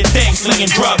block, doing your thing,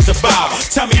 slinging drugs about.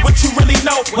 Tell me what you really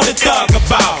know what a thug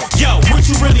about. Yo, what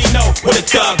you really know what a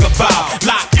thug about?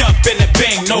 Locked up in the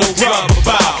bank, no grub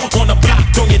about. On the block,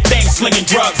 doing your thing, slinging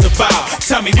drugs about.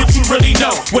 Tell me what you really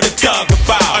know what a thug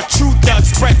about. A true thug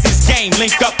spreads his game,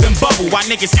 link up and bubble. Why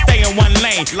niggas stay in one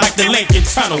lane like the Lincoln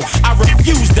Tunnel. I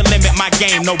refuse to limit my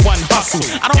game to one hustle.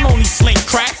 I don't only sling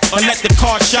crack or let the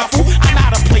car shuffle. I know how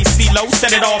how to play CeeLo,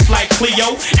 set it off like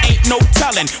Cleo. Ain't no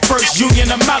telling, first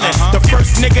Union of Melon. The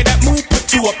first nigga that moved put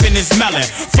two up in his melon.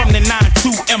 From the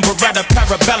 9-2 and Beretta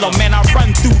Parabellum, man, I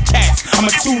run through cats. I'm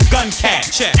a two-gun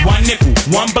cat. Check. One nickel,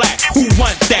 one black. Who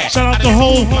want that? Shout out the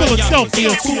whole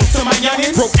Philadelphia. To my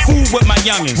youngins, broke food with my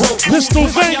youngins. Pistol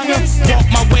Vegas. Walk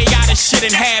my way out of shit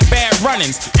and had bad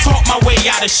run-ins. Talk my way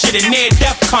out of shit and near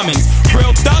death comings.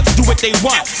 Real thugs do what they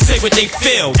want, say what they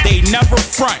feel. They never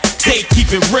front, they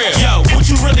keep it real. Yo, would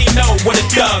you really know what a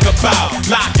thug about?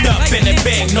 Locked up in a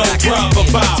bag, no grub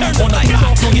about. On the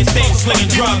block, on your thing, slinging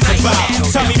drugs about.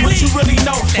 Tell me what you really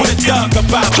know what a thug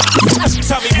about.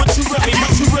 Tell me what you really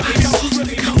know.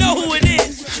 You know who it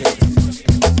is?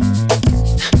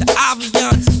 The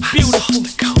Aviance, beautiful,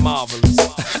 marvelous.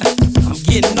 I'm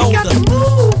getting older. You got to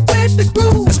move with the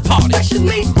groove. Let's party.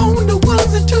 Especially on the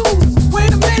ones and twos.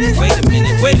 Wait a minute.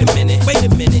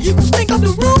 You can think of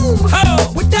the room.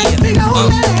 Oh, with that big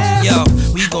old ass. Yo,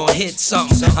 we gon' hit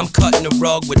something. I'm cutting the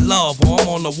rug with love, or I'm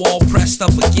on the wall pressed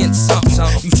up against something.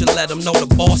 You should let them know the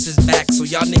boss is back. So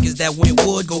y'all niggas that went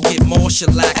wood, go get more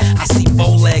shellac. I see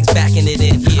bow legs backing it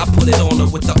in. I put it on her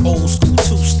with the old school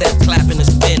two-step, clapping a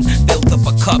spin. Built up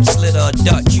a cup, slid her a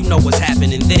Dutch. You know what's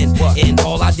happening then. And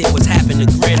all I did was happen to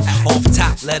grin. Off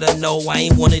top, let her know I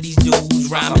ain't one of these dudes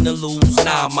rhyming to lose.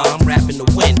 Nah, ma, I'm rapping to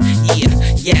win. Yeah,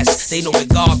 yes, they know the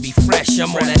guard be fresh.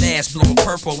 I'm on that ass blowing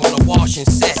purple on the washing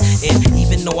set. And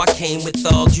even though I came with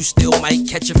thugs, you still might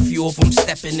catch a few of them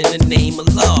stepping in the name of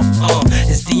love.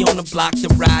 It's D on the block, the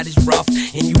ride is rough,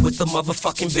 and you with the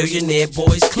motherfucking Billionaire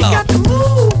Boys Club. You got to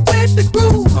move with the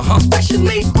groove,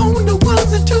 especially on the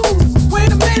ones and twos.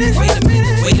 Wait a minute.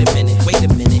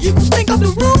 You can think of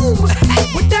the room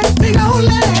with that big old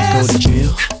ass. Go to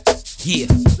jail? Yeah.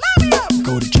 Let me up.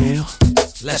 Go to jail?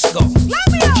 Let's go. Let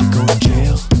me up. You go to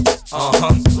jail?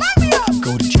 Let me up.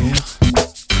 Go to jail?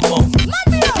 Come on. Let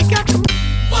me up. You got to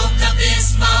woke up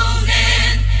this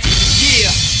morning.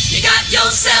 Yeah. You got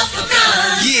yourself a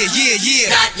gun. Yeah.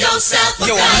 Got yourself a gun.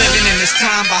 Yo, I'm living in this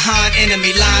time behind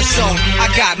enemy lines, so I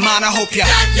got mine, I hope ya.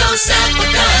 Got yourself a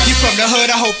gun. You from the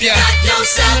hood, I hope ya. Got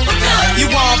yourself a gun. You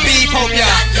want beef, hope ya.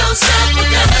 Got yourself a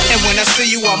gun. And when I see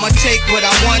you, I'ma take what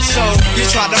I want, so you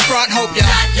try to front, hope ya.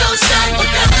 Got yourself a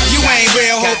gun. You ain't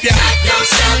real, hope ya. Got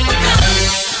yourself a gun.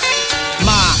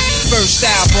 My first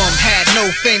album had no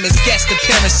famous guest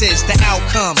appearances. The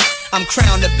outcome, I'm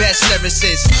crowned the best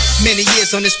lyricist. Many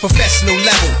years on this professional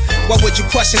level. Why would you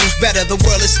question who's better? The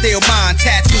world is still mine.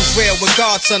 Tattoos real with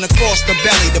Godson across the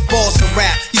belly. The balls of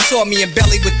rap. You saw me in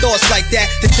belly with thoughts like that.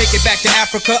 To take it back to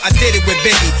Africa, I did it with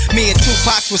Biggie. Me and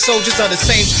Tupac were soldiers of the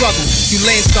same struggle. You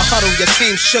lanes to huddle, your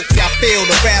team shook. Y'all feel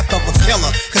the wrath of a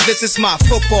killer. Cause this is my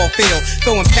football field.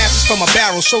 Throwing passes from a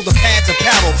barrel, shoulder pads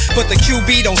apparel. But the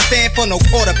QB don't stand for no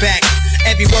quarterback.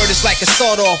 Every word is like a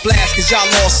sawed-off blast, cause y'all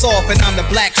all soft, and I'm the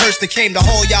black hearse that came to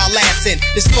haul y'all ass in.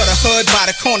 This for the hood by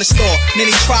the corner store.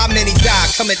 Many try, many die.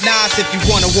 Come at nines if you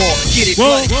wanna war. Get it,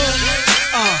 bloody.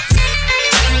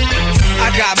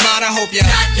 I got mine, I hope ya.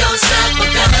 Got yourself a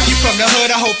gun. You from the hood,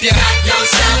 I hope ya. Got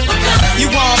yourself a gun. You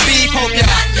want beef, hope ya.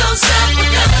 Got yourself a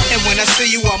gun. And when I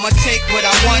see you, I'ma take what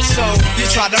I want, so you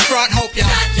try to front, hope ya.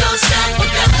 Got yourself a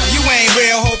gun. You ain't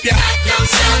real, hope ya. Got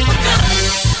yourself a gun.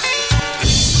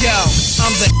 Yo,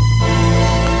 I'm the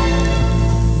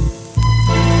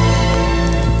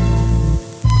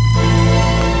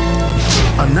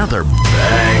Another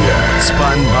banger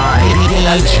spun by Then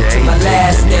I live to my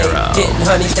last day, Dinero. getting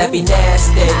honeys that be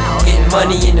nasty, getting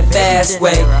money in the fast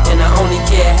way, and I only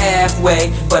care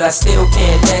halfway, but I still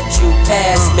can't let you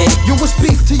pass me. Yo, what's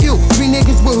beef to you? Three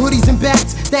niggas with hoodies and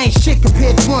bats, they ain't shit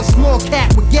compared to one small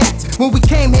cat with gats. When we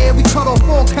came here, we cut off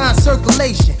all kinds of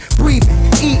circulation, breathing,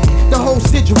 eating, the whole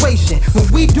situation. When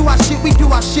we do our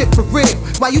shit for real.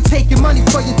 While you taking money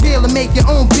for your deal and make your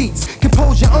own beats,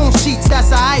 compose your own sheets,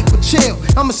 that's alright, but chill.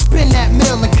 I'ma spin that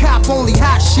mill and cop only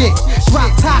hot shit.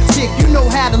 Drop toxic, you know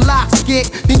how the locks get.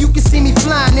 Then you can see me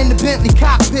flying in the Bentley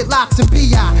cockpit, locks and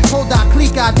BI. Hold our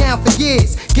clique down for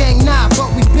years. Gang nah,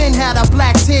 but we been had our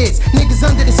black tears. Niggas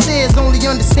under the stairs only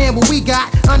understand what we got.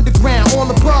 Underground, all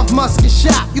above must get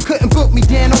shot. You couldn't book me,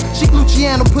 Dano. Chic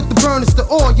Luciano put the burners to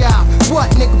all y'all. What,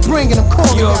 nigga, bringing them,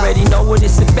 calling You y'all. already know what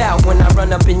it's about when I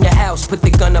run up in your house, put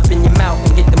the gun up in your mouth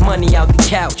and get the money out the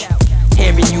couch.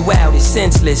 Hearing you out is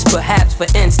senseless. Perhaps, for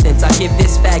instance, I give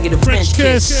this faggot a French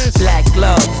kiss. Black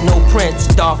gloves, no prints,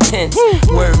 dark tints.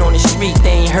 Word on the street,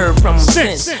 they ain't heard from him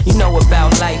since. You know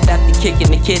about life after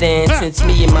kicking the kid in. Since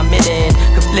me and my mid-end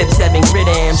could flip 7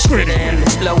 grid-ams.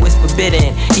 The flow is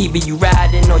forbidden. Either you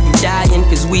riding or you dying,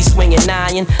 cause we swinging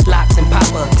iron. Locks and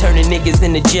popper, turning niggas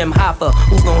in the gym hopper.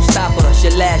 Who gon' stop us?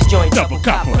 Your last joint double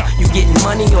copper. You getting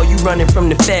money or you running from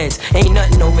the feds? Ain't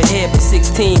nothing over here but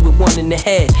 16 with one in the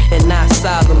head. And I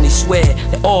solemnly swear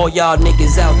that all y'all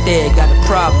niggas out there got a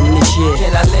problem this year.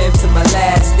 Can I live to my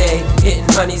last day? Hitting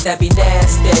honeys that be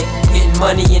nasty. Getting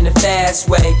money in the fast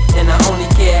way. And I only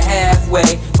care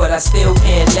halfway, but I still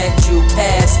can't let you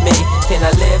pass me. Can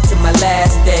I live to my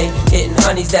last day? Hitting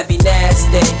honeys that be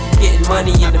nasty. Getting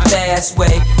money in the fast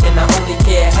way. And I only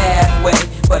care halfway,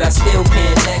 but I still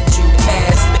can't let you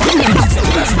pass me.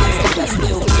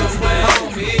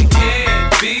 Homie, it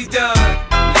can't be done.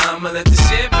 Now I'ma let the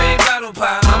champagne bottle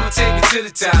pop. I'ma take it to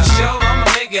the top. Show, I'ma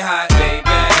make it hot, baby.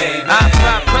 I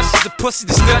apply pressure to pussy,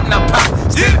 the stud and I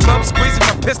pop. Still club squeezing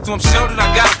my pistol, I'm sure that I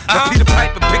got. I Peter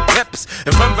Piper, big peppers,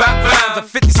 and run rock rhymes. I'm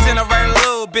 50 Cent, I write a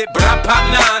little bit, but I pop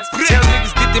 9s. Tell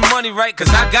niggas get their money right, cause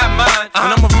I got mine.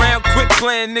 When I'm around quick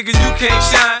playing, niggas, you can't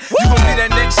shine. You gon' be that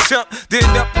next chump, then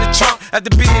end up in the trunk after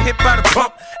being hit by the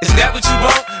pump. Is that what you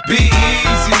want? Be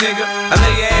easy, nigga. I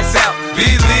lay your ass out.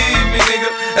 Believe me, nigga.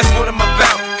 That's what I'm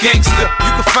about. Gangsta.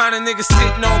 You can find a nigga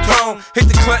sitting on throne. Hit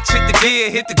the clutch, hit the gear,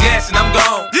 hit the gas, and I'm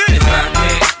gone. If I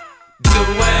can't do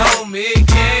it, homie, it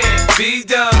can't be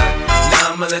done.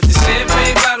 Now I'ma let the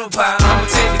champagne bottle pop. I'ma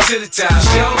take it to the top.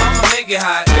 Show, I'ma make it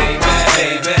hot,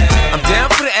 baby. I'm down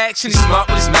for the action, he's smart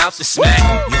with his mouth to smack.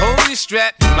 You holding your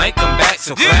strap, you might come back,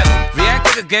 so clap. React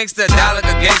like a gangster, die like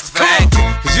a gangster for acting.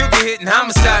 Cause you'll get hit in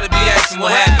homicide to be asking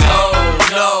what happened. Oh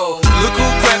no, look who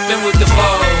crept with the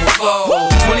foe.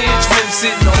 20-inch rim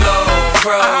sitting on low,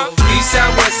 bro. East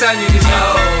side, west side, niggas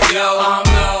know, yo, I'm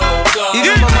no go.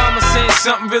 Even my mama saying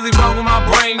something really wrong with my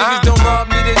brain. Niggas don't rob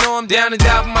me, they know I'm down to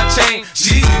die for my chain.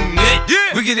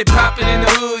 G-Unit, we get it poppin' in the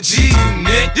hood.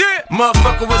 G-Unit,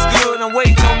 motherfucker, what's good? I'm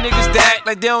waiting on niggas to act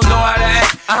like they don't know how to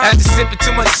act. After sipping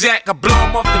too much Jack, I blow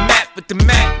them off the map with the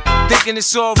Mac. Thinking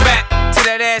it's all rap, till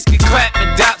that ass get clapped.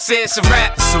 And Doc said it's a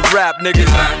rap. It's a rap, nigga. If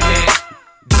I can't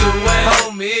do it,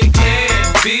 homie, it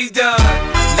can't be done.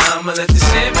 Now I'ma let the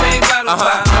champagne bottle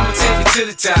pop. I'ma take it to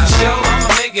the top. Show, I'ma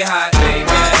make it hot,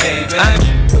 baby.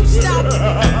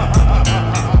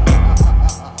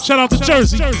 Shout out to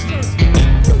Jersey,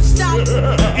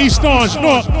 East Orange,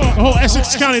 North, the whole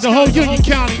Essex County, the whole Union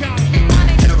County,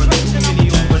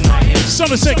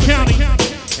 Somerset County,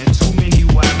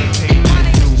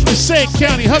 Passaic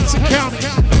County, Hudson County,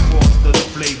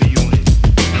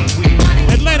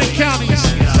 Atlantic counties,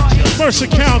 Mercer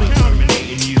County.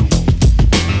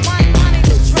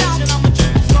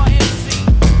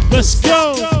 Let's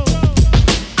go.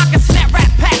 I can snap, rap,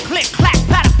 pack, click, clack,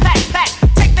 patter, pack, pack.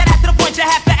 Take that ass to the point you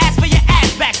have to ask for your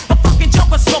ass back. A fucking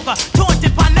joker smoker,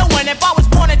 taunted by no one. If I was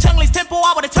born in Chun-Li's temple,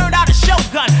 I would've turned out a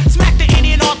shogun. Smack the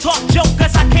Indian all talk joke,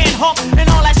 cause I can't hawk. And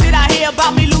all that shit I hear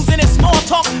about me losing is small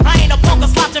talk. I ain't a punk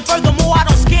or slouching, furthermore, I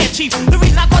don't scare chief. The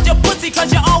reason I called you pussy,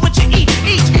 cause you're all what you eat.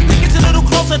 Each gets a little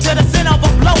closer to the center of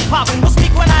a blow pop. Don't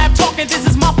speak when I am talking, this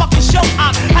is my fucking show.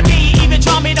 How dare you even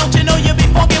try me, don't you know you be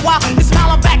fucking wild? You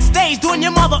smiling backstage, doing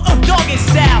your mother doggy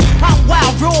style. I'm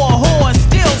wild, raw, whore,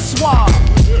 still suave.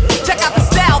 Check out the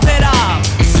style that I'm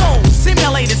soul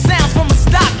simulated sounds from a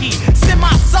stocky,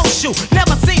 semi-social.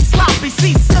 Never seen sloppy,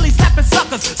 see silly slapping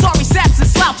suckers. Sorry saps and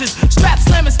slouches, strap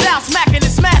slamming style, smacking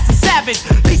and smashing savage.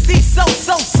 DC so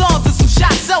songs and some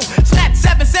shots so. Snatch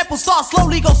 7 samples, start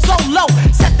slowly go so low.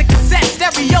 Set the cassette,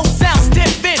 stereo sound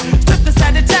stiff in. Strip the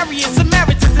Sagittarius,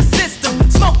 Samaritans the system.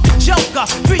 Smoke the Joker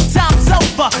 3 times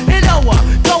over and over.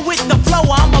 Go with the flow,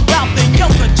 I'm about the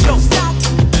yoga joke. Stop.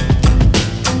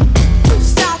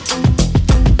 Stop.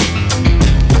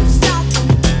 Stop.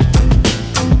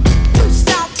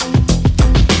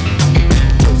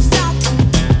 Stop.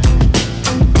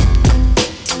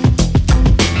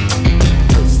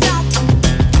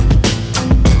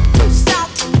 Stop.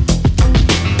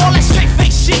 All that straight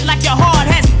face shit like your heart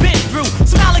has been through.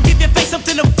 Smile and give your face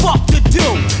something to fuck to do.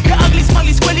 Your ugly,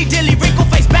 smugly, squilly, dilly, wrinkle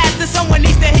face bastard. Someone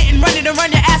needs to hit and run it and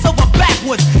run your ass over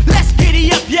backwards. Let's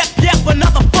giddy up, yep,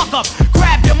 another fuck up.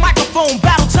 Grab your microphone,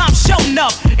 battle time showing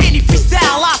up. Any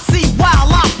freestyle I see while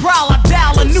I prowl, I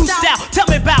dial a new style. Tell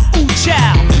me about ooh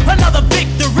child. Another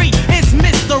victory is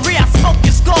mystery. I smoke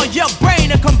your skull, your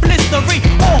brain, and come blistery.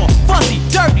 Or fuzzy,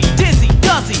 dirty, dizzy,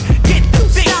 duzzy. Get the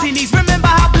fix he needs. Remember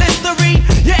how blistery?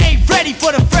 You ain't ready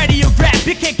for the Freddy of rap.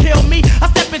 You can't kill me. I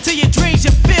step into your dreams,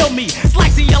 you feel me.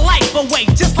 Slicing your life away,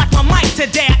 just like my mic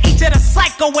today. I eat to the side.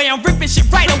 psycho way. I'm ripping shit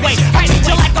right away. I treat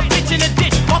you like a bitch in a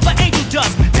ditch, while the angel does.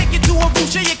 Take you to a room,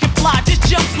 sure you can fly. Just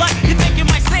jump slut. You think you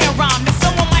might say a rhyme that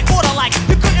someone might order like.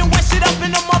 You couldn't wash it up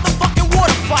in a motherfucking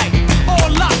water fight. All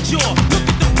lockjaw, look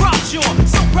at the brochure.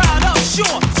 So proud of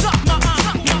sure. Suck my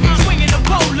swinging the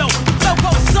bolo. The flow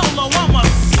goes solo. I'ma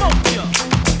smoke ya.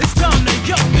 It's time to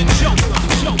yuck the joker.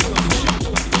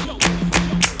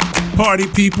 Party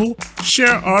people,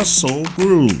 share our soul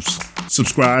grooves.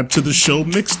 Subscribe to the show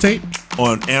mixtape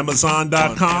on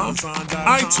Amazon.com,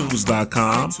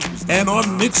 iTunes.com, and on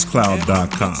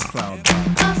Mixcloud.com.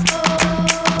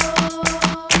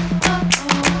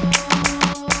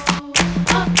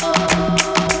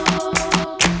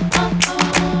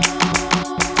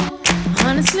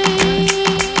 Honestly,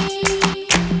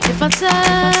 if I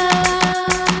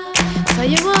tell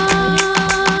you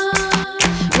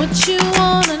what you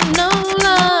wanna know,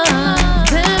 love,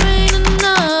 there ain't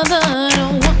another.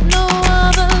 Don't want no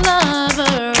other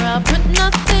lover. I put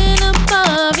nothing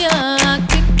above ya. I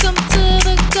kick 'em to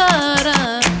the gutter.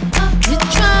 You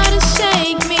try to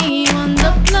shake me, wound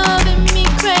up loving me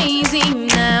crazy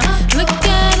now. Look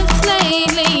at us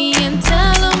lately and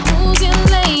tell 'em who's your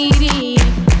lady.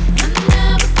 I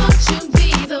never thought you'd be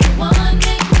the one,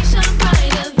 make me shine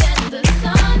brighter than the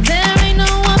sun. There ain't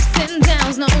no ups and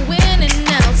downs, no winning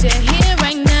outs. You're here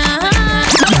right now.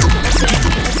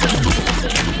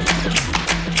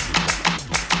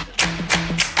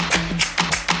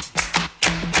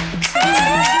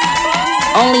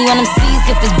 Only on them seas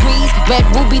if it's breeze. Red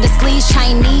ruby the sleeves,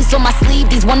 Chinese on my sleeve.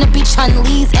 These wanna be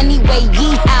Chun-Lees anyway,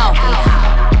 yee-how.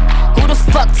 Who the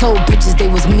fuck told bitches they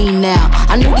was me now?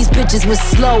 I knew these bitches was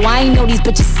slow, I ain't know these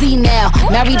bitches see now.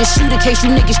 Married a shooter case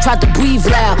you niggas tried to breathe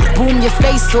loud. Boom your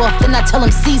face off, then I tell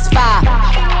them ceasefire.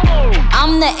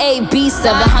 I'm the AB,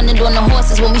 700 on the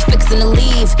horses when we fixin' to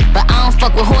leave. But I don't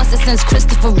fuck with horses since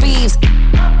Christopher Reeves.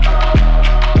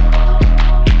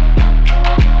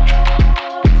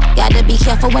 Gotta be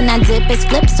careful when I dip, it's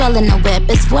flips all in the whip.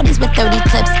 It's 40s with 30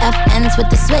 clips, FNs with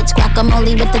the switch,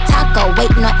 guacamole with the taco,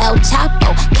 waiting on El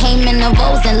Chapo. Came in the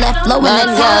rolls and left low in the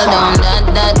Tahoe. Da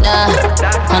da da,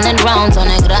 100 rounds on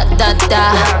a grat-da-da.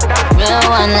 Real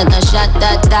one like a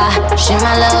shot-da-da. She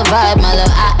my little vibe, my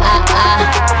little ah-ah-ah.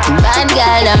 Bad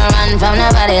girl don't run from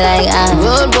nobody like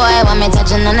rude boy want me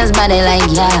touching on his body like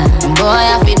yeah. Boy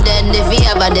I feel dead if he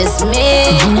ever diss me.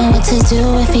 You know what to do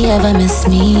if he ever miss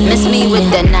me. Miss me with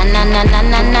the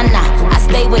na-na-na-na-na-na-na. I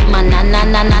stay with my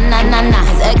na-na-na-na-na-na-na.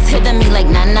 His ex hitting me like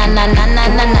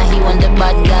na-na-na-na-na-na-na. He want the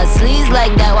butt got sleeves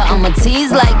like that, well I'ma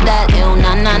tease like that. Ew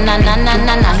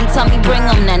na-na-na-na-na-na-na. He tell me bring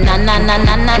him that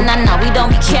na-na-na-na-na-na-na. We don't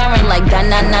be caring like that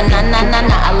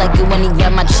na-na-na-na-na-na. I like it when he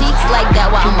grab my cheeks like that,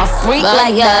 well I'm a freak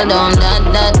like that. Don't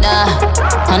da-da-da.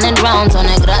 100 rounds on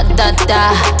a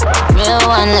grat-da-da. Real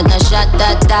one like a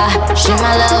shot-da-da. She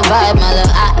my little vibe, my little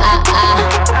ah-ah-ah.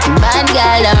 Bad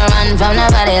girl don't run from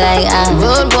nobody like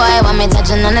rude boy want me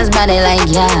touching on his body like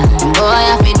yeah. Boy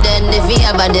I feel dead if he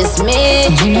ever diss me.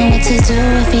 You know what to do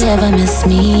if he ever miss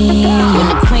me. When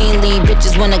the queen leave,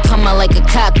 bitches wanna come out like a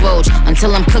cockroach.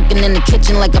 Until I'm cooking in the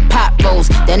kitchen like a pot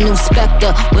roast. That new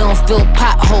Spectre, we don't fill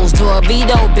potholes.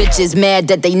 Dorito bitches mad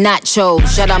that they nachos.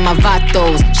 Shout out my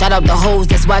vatos, shout out the hoes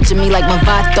that's watching me like my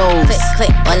vatos. Click,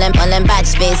 click, all them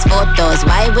batch face photos.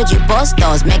 Why would you post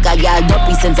those? Make I got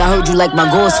dopey since I heard you like my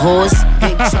ghost horse.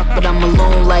 Big truck but I'm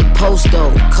alone like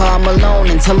Posto. Call Malone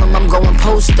and tell him I'm going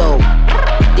Posto.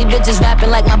 These bitches rapping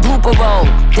like my blooper roll.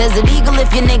 Desert Eagle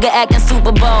if your nigga acting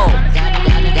Super Bowl.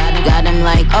 Got him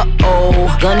like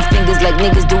uh-oh. Gun fingers like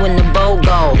niggas doing the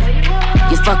BOGO.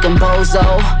 You fucking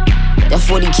bozo. That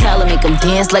 40 cal make him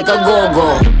dance like a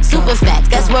go-go. Super facts,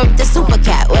 that's worth the super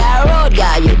cat. Where I road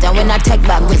got you, then when I tech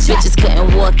back, which bitches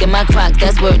couldn't walk in my Crocs,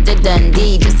 that's worth the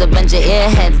Dundee. Just a bunch of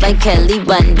airheads like Kelly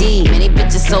Bundy. Many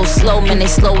bitches so slow, man, they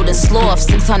slower than sloth.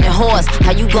 600 horse,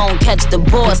 how you gon' catch the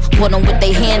boss? Put them with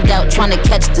they hand out, trying to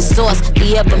catch the sauce.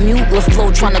 The Bermuda flow,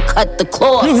 trying to cut the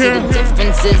cloth. See the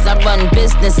differences, I run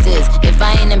businesses. If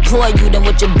I ain't employ you, then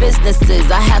what your business is?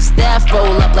 I have staff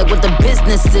roll up like what the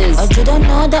business is. But you don't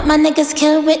know that my niggas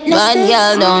kill witnesses. Bad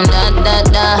girl don't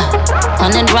da-da-da.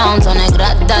 100 rounds on a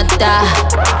grat-da-da.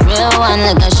 Real one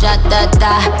like a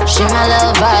shot-da-da. She my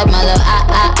little vibe, my little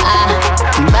ah-ah-ah.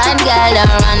 Bad girl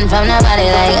don't run from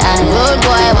nobody like rude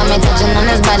boy want me touching on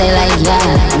his body like yeah.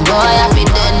 Boy I feel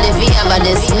dead if he ever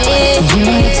diss me. You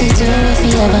know what to do if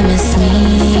he ever miss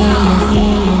me.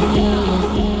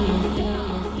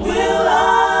 Will I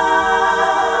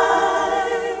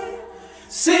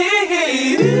see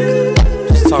you?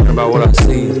 Talking about what I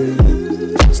see.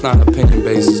 It's not opinion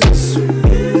based, it's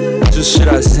just shit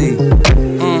I see. The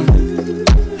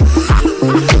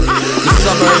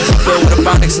suburbs are filled with a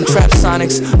bonic sonics and trap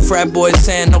sonics. Frat boys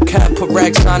saying no cap, put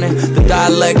racks on it. The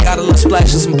dialect got a little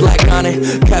splash of some black on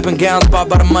it. Cap and gowns bought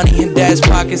by the money in dad's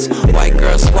pockets. White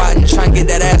girls squatting, trying to get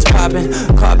that ass popping.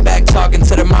 Caught back talking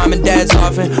to their mom and dads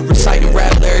often. Reciting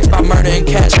rap lyrics about murder and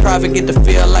cash profit. Get to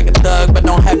feel like a thug, but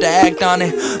don't have to act on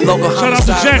it. Local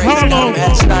homicide rates got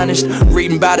them astonished.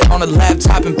 Reading about it on a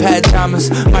laptop in pajamas.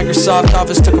 Microsoft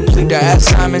Office to complete their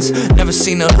assignments. Never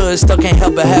seen the hood, still can't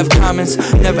help but have comments.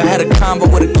 Never had a combo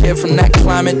with a kid from that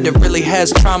climate that really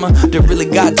has trauma, that really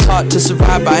got taught to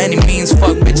survive by any means.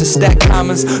 Fuck bitches, stack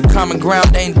commas. Common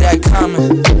ground ain't that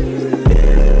common.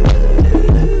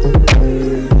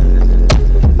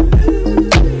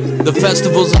 The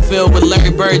festivals are filled with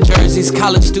Larry Bird jerseys.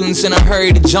 College students in a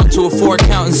hurry to jump to a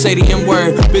 4-count and say the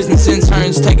N-word. Business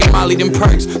interns taking Molly them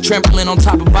perks. Trampling on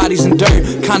top of bodies and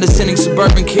dirt. Condescending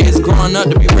suburban kids growing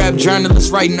up to be rap journalists,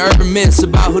 writing urban myths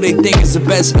about who they think is the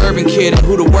best urban kid and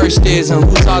who the worst is, and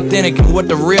who's authentic and what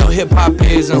the real hip-hop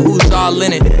is, and who's all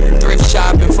in it. Thrift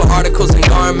shopping for articles and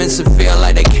garments that feel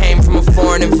like they came from a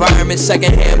foreign environment.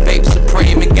 Secondhand Babe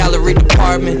Supreme and gallery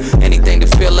department. Anything to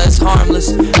feel less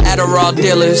harmless. Adderall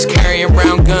dealers carrying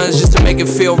around guns just to make it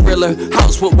feel realer.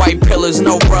 House with white pillars,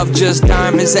 no rough, just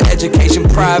diamonds. The education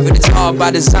private, it's all by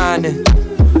design. And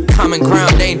common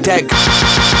ground ain't that.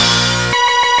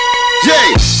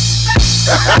 Yeah.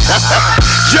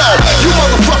 Yo, you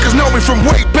motherfuckers know me from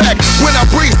way back. When I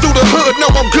breeze through the hood, know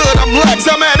I'm good, I'm lax.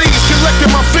 I'm at ease,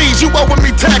 collecting my fees, you owing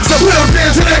me tax. I'm real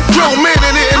dancing that grown man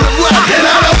in it in the black.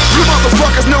 You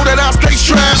motherfuckers know that I stay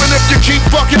strapped, and if you keep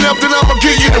fucking up, then I'ma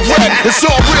give you the rap. It's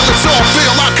all real, it's all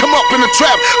real. I come up in the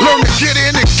trap, learn to get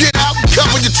in and get out and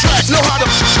cover your tracks. Know how to.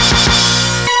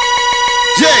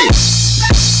 Yeah.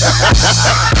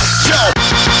 Yo.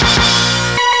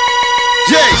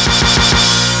 Yeah.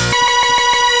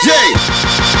 Yeah.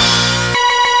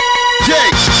 Yeah.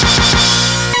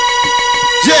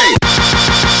 Yeah.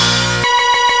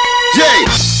 Yeah.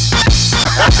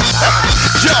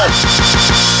 Yo.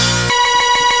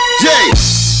 Yeah.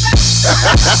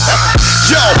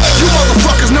 Yo, you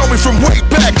motherfuckers know me from way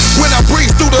back. When I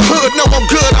breeze through the hood, know I'm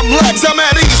good, I'm lax. I'm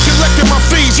at ease, collecting my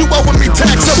fees, you owing me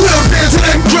tax. I'm real dancing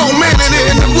that grown man in it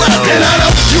in the black.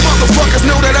 You motherfuckers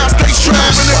know that I stay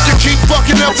strapped, and if you keep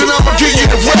fucking up, then I'ma give you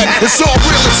the rap. It's all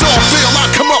real, it's all real. I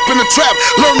come up in the trap,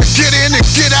 learn to get in and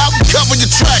get out and cover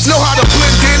your tracks. Know how to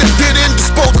blend in and fit in,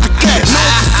 dispose of the cat. Know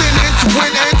to sin in, to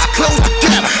win and to close the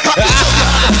gap. I can show you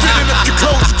how to fit in if you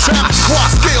close the trap.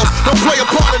 Cross skills, don't play a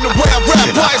part in the way I rap.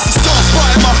 Bias the soft spot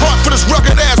in my heart for this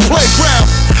rugged ass playground.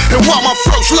 And why my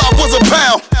first love was a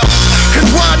pound. And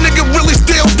why a nigga really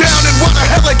still down. And why the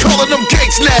hell they calling them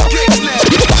gates now.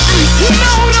 You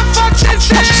know who the fuck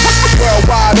this is?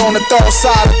 Worldwide on the third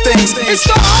side of things. It's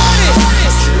the artist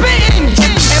spitting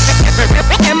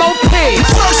M.O.P.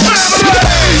 First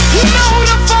family. You know who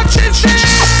the fuck this is?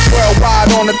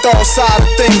 Worldwide on the third side of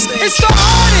things. It's the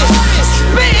artist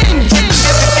spitting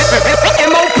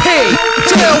M.O.P.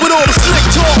 Tell with all the slick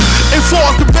talk and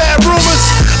false the bad rumors.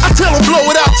 I tell them blow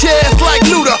it out your ass like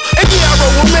Luda. And yeah, I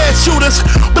roll with mad shooters,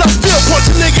 but I still punch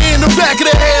a nigga in the back of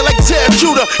the head like Tab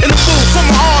Judah. In the booth from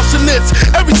my arsonist.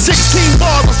 Every 16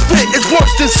 bars I spit is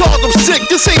worse than Saws. I'm sick.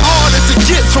 This ain't hard as it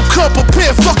gets, so come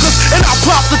prepared fuckers. And I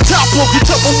pop the top off your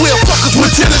Tupperware fuckers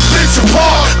with tennis bitch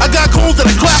apart. I got goons that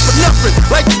I clap for nothing,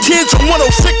 like the kids from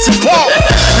 106 and Park.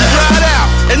 We ride out,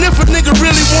 and if a nigga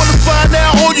really wanna find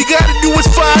out, all you gotta do is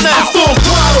find out. Full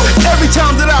throttle every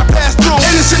time that I pass through.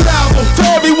 Innocent album for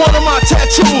every one of my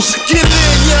tattoos. Get it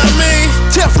in, you know what I mean?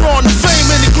 Teflon, the fame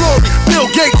and the glory. Bill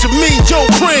Gates and me, Joe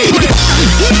Cream.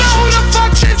 You know who the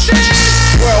fuck this is?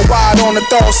 Worldwide on the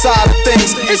third side of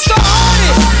things. It's the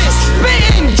artist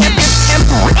spitting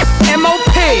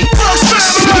M.O.P. First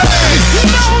family. You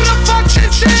know who the fuck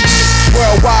this is?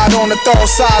 Worldwide on the third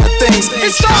side of things.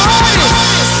 It's the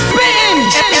artist spitting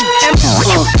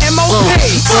M.O.P.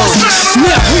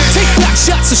 Now we take back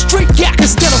shots, a straight yak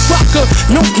instead of rocker.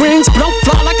 No rings, but I'm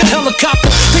fly like a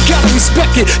helicopter. They gotta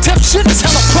respect it. Tap shit is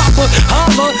hella proper.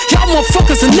 Holla, y'all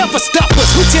motherfuckers will never stop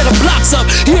us. We tear the blocks up.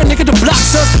 Here, nigga, the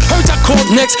blocks us. Heard y'all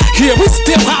called next. Here, we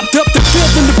still hopped up the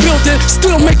field in the building.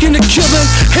 Still making a killing.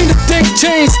 Ain't a thing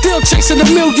changed. Still chasing the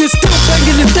millions. Still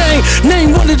banging the thing.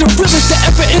 Name one of the realest to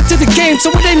ever enter the game.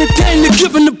 So it ain't a thing to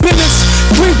giving the business.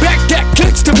 Bring back that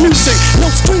gangsta music.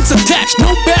 No strings attached.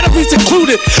 No batteries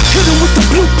included. Hit 'em with the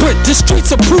blueprint. The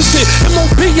streets approved it.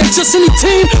 M.O.P. ain't just any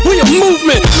team. We a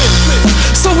movement.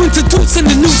 So introducing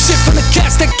the new shit from the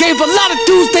cats that gave a lot of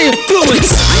dudes their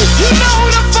influence. You know who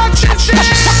the fuck this is?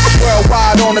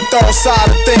 Worldwide on the third side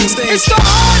of things. It's the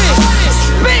artist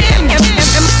spitting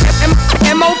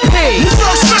M.O.P.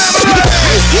 First family.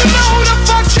 You know who the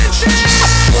fuck this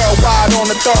is? worldwide on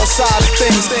the third side of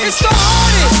things. It's the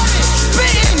hardest.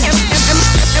 Spitting.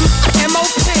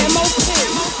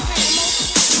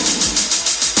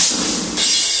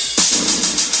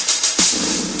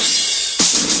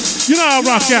 You know I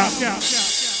rock out.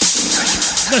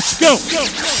 Let's go.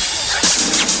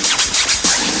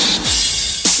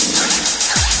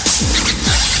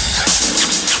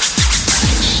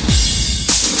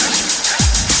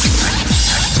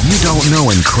 You don't know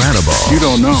incredible. You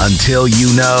don't know. Until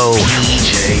you know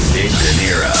DJ Big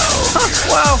Dinero.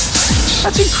 Wow,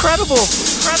 that's incredible.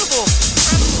 Incredible.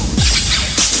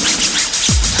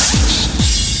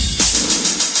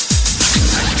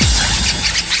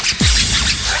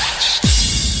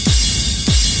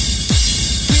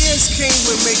 Came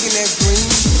with making that green.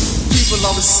 People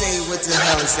always say, what the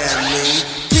hell does that mean?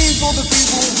 Being for the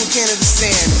people who can't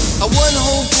understand. A one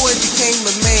homeboy became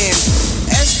a man.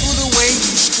 As for the way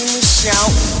you scream and shout,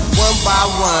 one by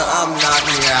one I'm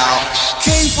knocking you out.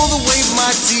 Came for the way my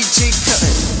DJ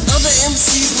cutting. Other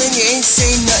MCs, man, you ain't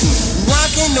saying nothing.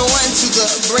 Rocking on to the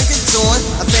break of dawn.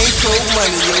 I think cold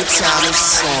money, your time is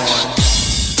on.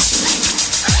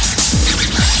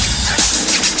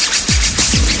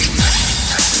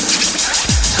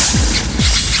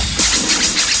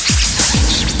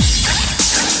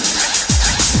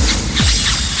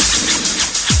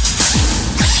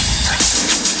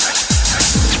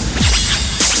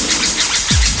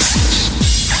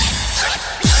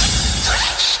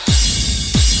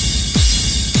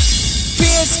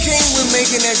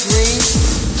 Making that green.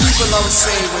 People always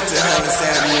say, what the hell does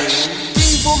that mean?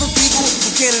 Being for the people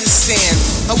who can't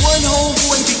understand. A one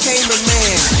homeboy became a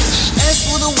man. As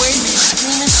for the way you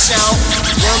scream and shout,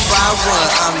 one by one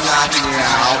I'm knocking you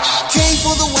out. Came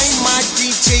for the way my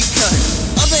DJ cut.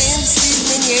 Other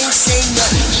MCs, man, you ain't saying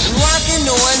nothing. Rocking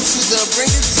on to the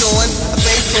brink of dawn. I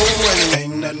think cold money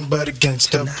ain't nothing but a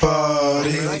gangsta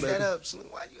party. Like that up,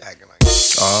 why you acting like that?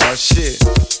 Oh shit.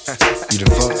 You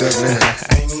done fucked up, man.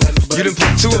 You done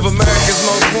put two of America's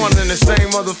most wanted in the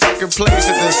same motherfucking place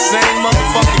at the same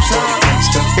motherfucking time.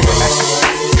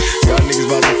 Y'all niggas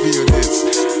about to feel this.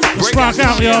 Let's rock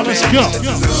out, y'all. Let's go.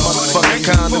 Motherfucking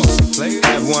condoms.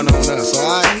 Have one on us,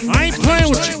 alright? I ain't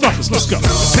playing with you fuckers. Let's go.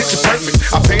 Picture perfect.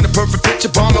 I paint a perfect picture.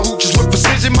 Bomber hooches with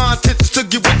precision. My intentions to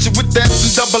get with you with that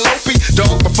and double OP.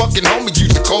 Dog, my fucking homie.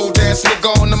 Use a cold ass nigga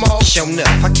on them all. Showing up.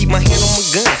 I keep my hand on my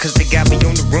gun, cause they got me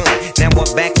on the run. Now I'm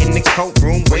back in the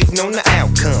courtroom, waiting on the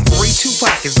outcome. Free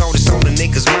Tupac is all that's on the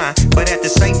niggas' mind. But at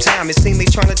the same time, it seems they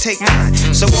trying to take mine.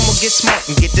 So I'ma get smart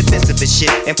and get defensive and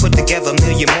shit. And put together a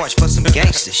million march for some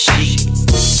gangster shit.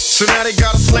 So now they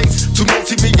got a slate. Two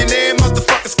multi-millionaire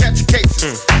motherfuckers catching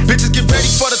cases. Bitches get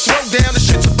ready for the throwdown. The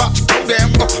shit's about to go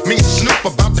down. Me and Snoop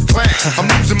about to clown. I'm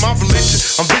losing my religion.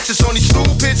 I'm vicious on these stool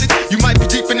pigeons. You might be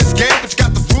deep in this game, but you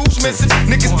got the rules missing.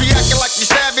 Niggas be acting like you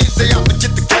savage. They out to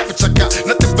get the cabbage. I got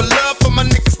nothing but love for my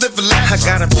niggas living lavish. I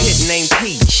got a pit named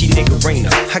P, she niggerina.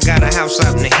 I got a house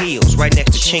out in the hills, right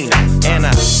next to Chino. And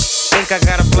I think I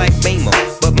got a black Beamer,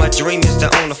 but my dream is to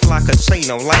own a fly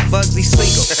casino like Bugsy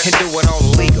Siegel and do it all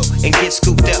illegal and get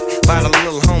scooped up by the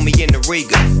little homie in the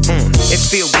Riga. It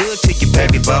feel good to you,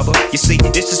 baby bubba. You see,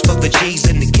 this is for the G's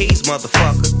and the keys,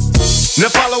 motherfucker. Now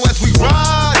follow as we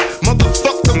ride,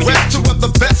 motherfuck the rest. Two of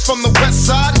the best from the west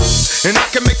side, and I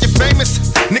can make you famous.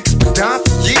 Niggas been down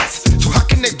for years, so how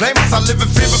can they blame us? I live in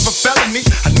fear of a felony.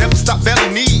 I never stop belly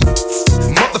needs,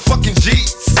 motherfucking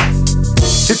G's.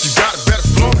 If you got it, better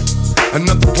flaunt it.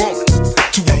 Another woman,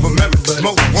 two of America's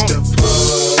most wanted.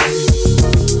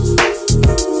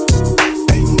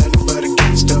 Ain't nothing but a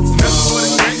gangsta party.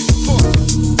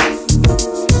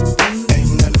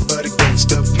 Ain't nothing but a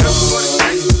gangsta party.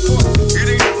 It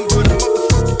ain't nothing but a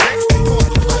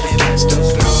motherfucking gangsta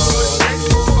party.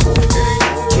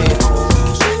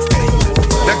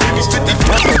 Now give me 50.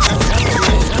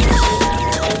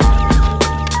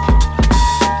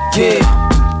 Yeah.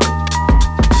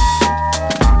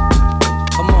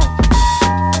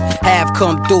 Have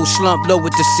come through, slump low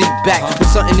with the seat back. With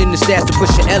something in the stash to push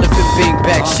your elephant being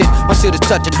back. Shit, my shit is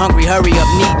touching, hungry, hurry up,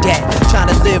 need that. Trying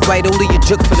to live right, only a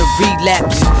jerk for the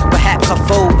relapse. Perhaps I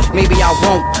fold, maybe I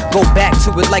won't. Go back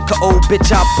to it like an old bitch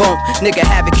I bump. Nigga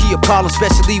havoc, he a problem,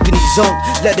 especially when he's on.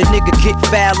 Let a nigga get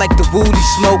foul like the woolly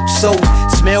smoke. So,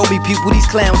 smell me people, these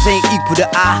clowns ain't equal to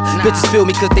I. Bitches feel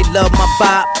me cause they love my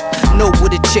vibe. Know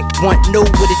what a chick want, know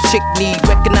what a chick need.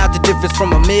 Recognize the difference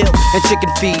from a meal and chicken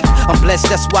feed. I'm blessed,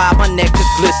 that's why my neck is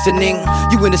glistening.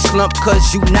 You in a slump cause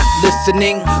you not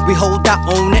listening. We hold our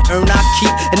own and earn our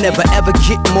keep, and never ever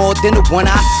get more than the one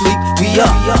I sleep. We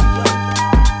up.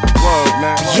 Word,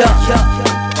 man.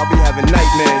 Yeah. I'll be having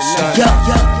nightmares, son. Yeah.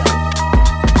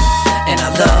 And I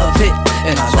love it.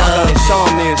 and I So I got love it.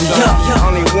 insomnia, son. I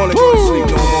don't even wanna go to sleep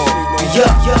no more. I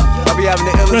be having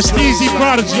the illest That's easy,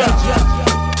 Prodigy.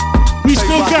 We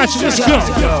still got you. Let's go.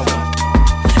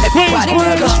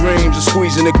 Dreams of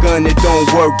squeezing a gun that don't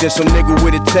work. There's some nigga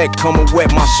with a tech come and wet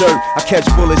my shirt. I catch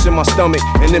bullets in my stomach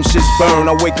and them shits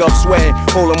burn. I wake up sweating,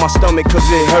 holding my stomach cause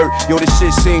it hurt. Yo, this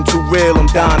shit seem too real,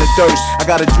 I'm dying of thirst. I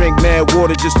gotta drink mad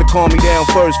water just to calm me down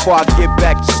first before I get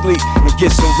back to sleep and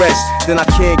get some rest. Then I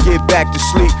can't get back to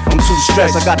sleep, I'm too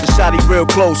stressed. I got the shotty real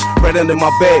close, right under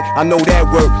my bed. I know that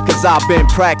work cause I've been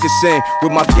practicing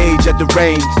with my gauge at the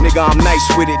range. Nigga, I'm nice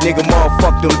with it, nigga,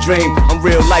 motherfuck them dream. I'm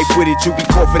real life with it, you be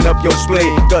coughing up your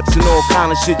spleen. Guts and all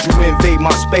kind of shit, you invade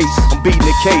my space. I'm beating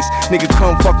the case, nigga,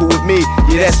 come fucking with me.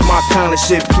 Yeah, that's my kind of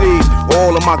shit, please.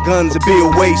 All of my guns will be a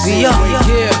waste. Yeah, I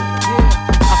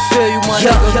feel you, my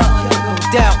nigga. No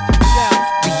doubt.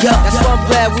 That's why I'm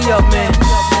glad we up, man.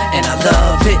 And I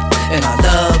love it, and I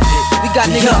love it. We got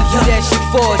niggas to do that shit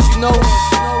for us, you know.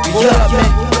 We up, man.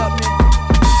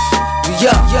 We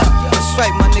up. That's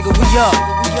right, my nigga. We up.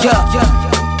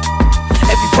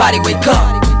 Everybody wake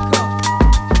up.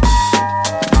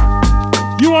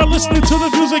 You are listening to the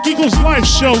Music Equals Life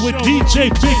show with DJ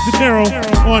Big Dinero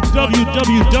on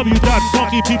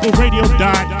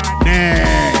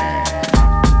www.funkypeopleradio.net.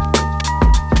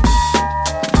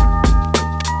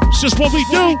 It's just what we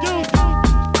do.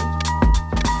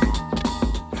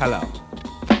 Hello.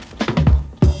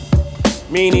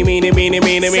 Meanie.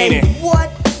 Say what?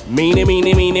 Meanie.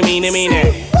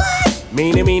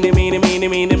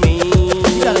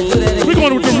 We're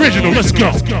going with the original. Let's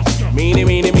go.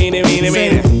 Meanie.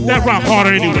 That rock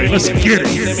harder anyway. Let's get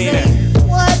it.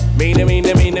 What? Meanie.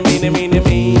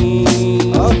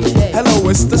 Okay. Hello,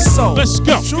 it's the soul. Let's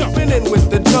go. Trooping in with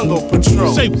the jungle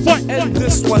patrol. Say what? And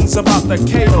this one's about the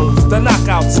KOs, the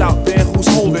knockouts out there who's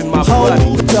holding my blood.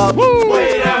 Hold up.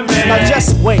 Wait a minute. Now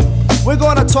just wait. We're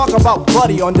gonna talk about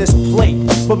Buddy on this plate.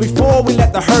 But before we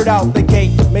let the herd out the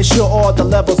gate, make sure all the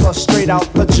levels are straight out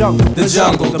the jungle. The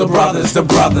jungle, the brothers.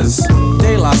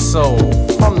 De La Soul,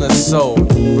 from the soul.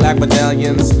 Black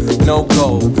medallions, no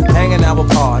gold. Hanging out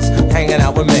with Pars, hanging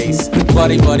out with Mace.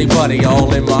 Buddy,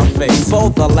 all in my face.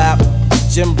 Both a lap.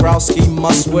 Jim Browski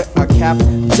must wear a cap,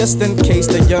 just in case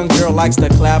the young girl likes to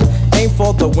clap. Ain't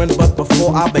for the win, but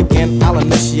before I begin, I'll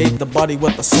initiate the buddy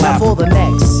with a slap. Now for the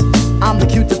next, I'm the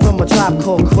cutie from a tribe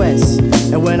called Quest.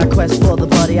 And when I quest for the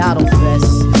buddy, I don't fess.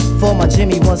 For my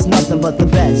Jimmy wants nothing but the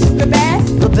best. The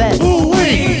best? The best.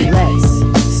 Ooh-wee. Let's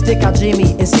stick out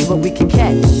Jimmy and see what we can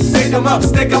catch. Stick 'em up,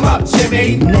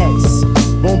 Jimmy. Next,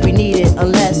 won't be needed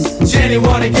unless Jenny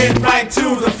wanna get right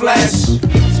to the flesh.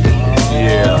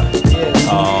 Yeah.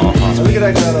 Look at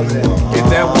that girl over there. Get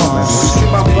that woman. See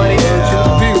my buddy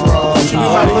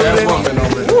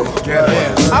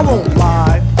I won't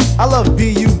lie, I love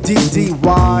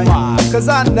B-U-D-D-Y. Cause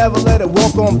I never let it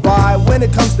walk on by. When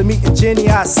it comes to meeting Jenny,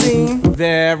 I seem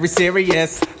very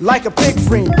serious. like a pig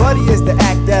friend. Buddy is the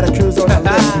act that accrues on the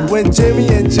list. When Jimmy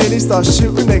and Jenny start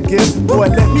shooting a gift, boy,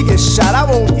 let me get shot, I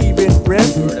won't even rip.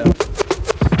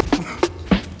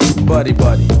 Buddy,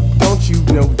 don't you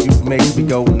know you make me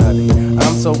go nutty?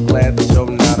 I'm so glad that you're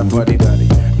not a fuddy-duddy.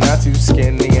 Not too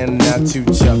skinny and not too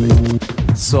chubby.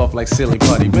 Soft like silly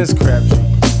putty. Miss Crabtree,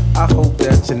 I hope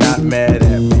that you're not mad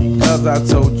at me, cause I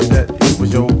told you that it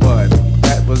was your buddy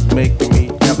that was making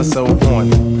me ever so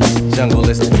horny.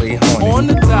 Jungleistically horny. On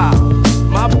the dial,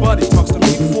 my buddy talks to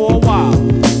me for a while.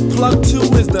 Plug 2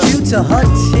 is the Q to her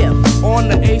tip. On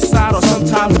the A side or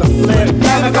sometimes the flip.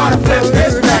 Never gonna flip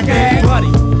this record. Buddy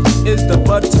is the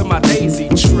bud to my daisy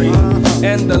tree,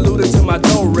 and the looter to my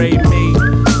do-re me,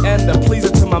 and the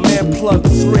pleaser to my man Plug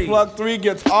 3. Plug 3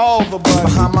 gets all the buddy.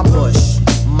 Behind my bush,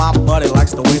 my buddy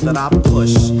likes the way that I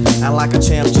push. Act like a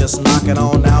champ, just knock it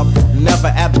on out. Never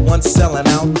at once selling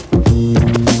out.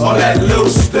 Or let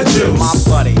loose the juice. My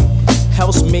buddy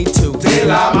helps me to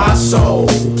delight my soul.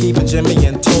 Keeping Jimmy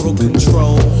in total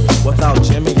control. Without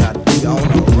Jimmy, I'd be on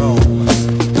the road.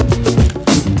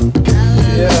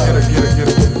 Yeah, this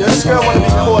girl wanna be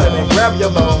caught, man. Grab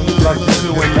your bone. Like you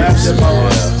do when you your bone.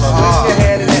 Place your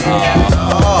hand in the air.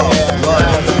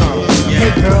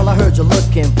 Hey girl, I heard you're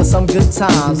looking for some good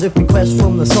times. If we quest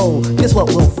from the soul, guess what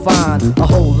we'll find? A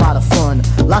whole lot of fun.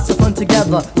 Lots of fun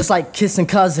together, just like kissing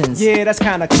cousins. Yeah, that's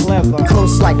kinda clever.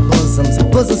 Close like bosoms.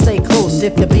 Bosoms stay close.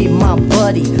 If you be my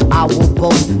buddy, I will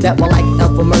boast that we're like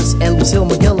Ethel Merce and Lucille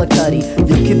McGillicuddy.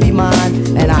 You can be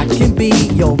mine, and I can be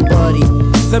your buddy.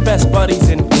 The best buddies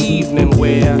in evening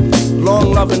wear.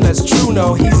 Long loving that's true,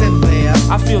 no, he's in there.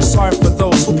 I feel sorry for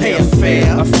those who pay a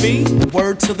fare. A fee?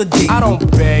 Word to the D. I don't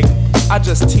beg, I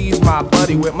just tease my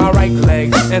buddy with my right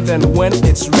leg, and then when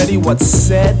it's ready, what's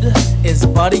said is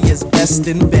buddy is best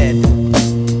in bed.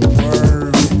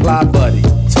 Word. Fly buddy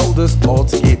told us all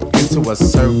to get into a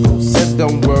circle. Said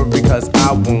don't worry cause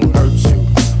I won't hurt you.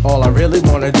 All I really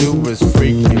wanna do is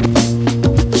freak you.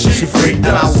 She freaked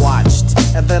and I watched,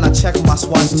 and then I checked my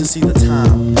swatch to see the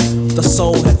time. The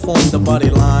soul had formed a buddy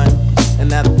line, and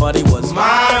that buddy was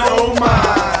mine, oh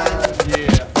mine.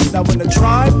 Yeah. Now when the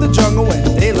tribe, the jungle,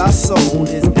 and De La Soul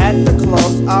is at the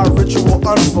clubs, our ritual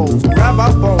unfolds. Grab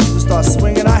our bones and start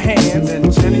swinging our hands,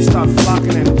 and Jenny start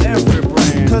flocking in every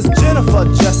brand. Cause Jennifer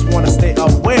just wanna stay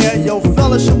aware. Yo,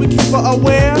 fella, should we keep her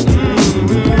aware?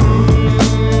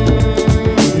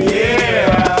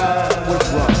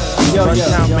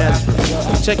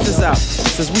 Check this out.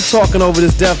 Since we talking over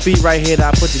this deaf beat right here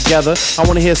that I put together, I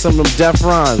want to hear some of them deaf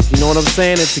rhymes. You know what I'm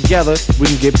saying? And together we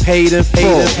can get paid in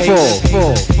full.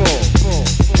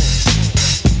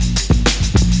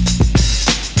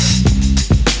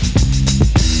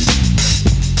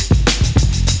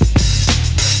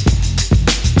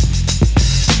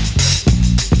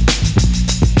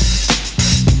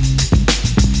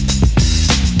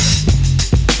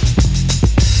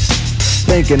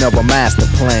 Thinking of a master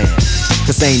plan,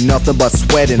 cause ain't nothing but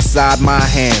sweat inside my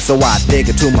hands. So I dig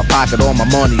into my pocket, all my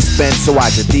money spent. So I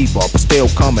get deeper, but still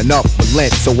coming up with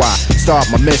lint. So I start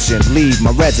my mission, leave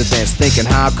my residence, thinking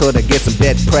how could I get some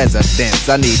dead presidents.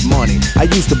 I need money, I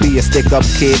used to be a stick-up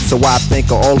kid, so I think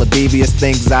of all the devious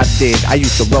things I did. I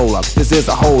used to roll up, this is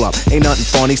a hole up, ain't nothing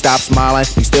funny, stop smiling,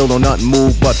 you still don't nothing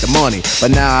move but the money.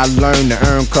 But now I learn to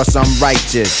earn cause I'm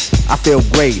righteous. I feel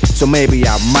great, so maybe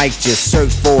I might just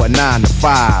search for a 9 to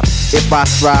 5. If I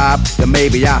strive, then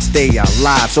maybe I'll stay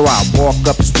alive. So I walk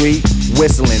up the street,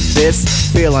 whistling this,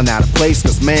 feeling out of place,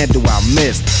 cause man do I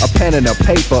miss a pen and a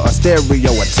paper, a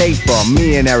stereo, a taper.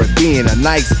 Me and Eric being a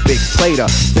nice big plate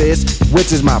of fish,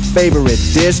 which is my favorite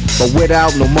dish. But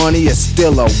without no money, it's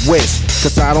still a wish,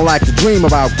 cause I don't like to dream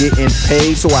about getting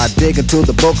paid. So I dig into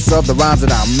the books of the rhymes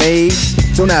that I made.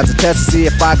 So now's a test to see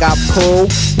if I got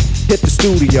pulled. Hit the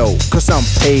studio, cause I'm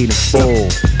paid in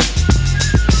full.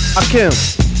 Akim,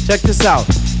 check this out.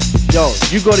 Yo,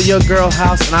 you go to your girl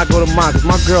house and I go to mine, cause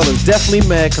my girl is definitely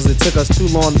mad cause it took us too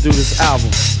long to do this album.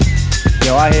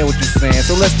 Yo, I hear what you're saying,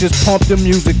 so let's just pump the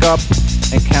music up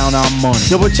and count our money.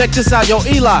 Yo, but check this out. Yo,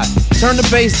 Eli, turn the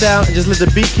bass down and just let the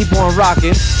beat keep on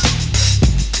rocking.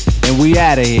 And we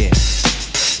outta here.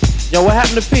 Yo, what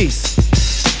happened to peace?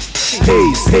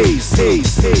 Peace, peace,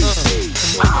 peace, peace.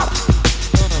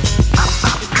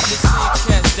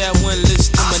 That one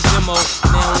list to my demo.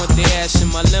 Now I want the ass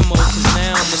in my limo, cause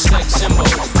now I'm a sex symbol.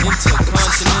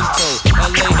 Intercontinental,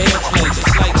 LA airplay, just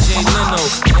like Jay Leno.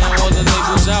 Now all the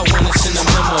labels out wanna send a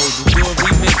memo to do a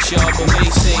remix, y'all, but may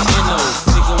say no.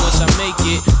 Figure once I make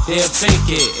it, they'll fake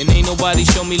it. And ain't nobody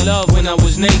show me love when I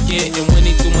was naked. And when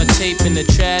they threw my tape in the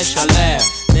trash, I laugh.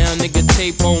 Now nigga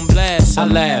tape on blast, I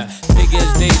laugh. Big as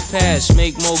days pass,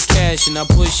 make more cash, and I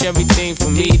push everything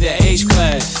from E to H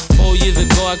class. 4 years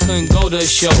ago I couldn't go to a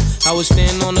show. I was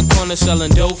standing on the corner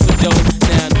selling dope for dope.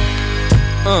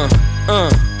 Now,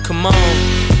 come on,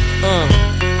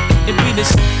 it be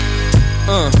this,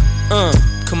 come on,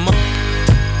 come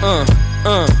on,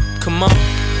 come on,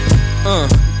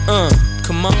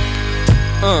 come on,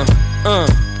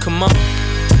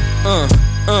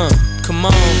 come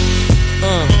on,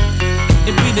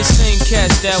 it be the same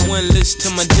cats that went list to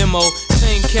my demo.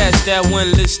 Same cats that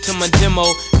went list to my demo.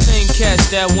 Same cats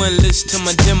that went list to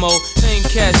my demo. Same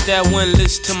cats that went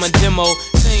list to my demo.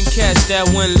 Same cats that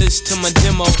went list to my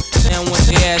demo. Now I want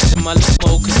the ass in my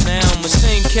limo, cause now I'm a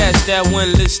same cats that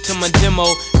went list to my demo.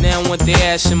 Now I want the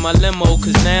ass in my limo,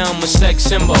 cause now I'm a sex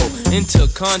symbol.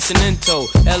 Intercontinental,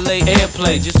 LA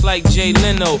airplay, just like Jay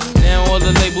Leno. Now all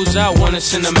the labels out wanna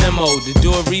send a memo to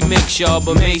do a remix, y'all,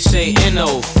 but may say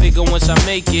no. Figure once I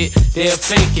make it, they'll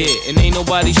fake it. And ain't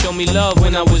nobody show me love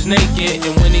when I was naked.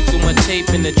 And when they threw my tape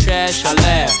in the trash, I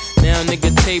laugh. Now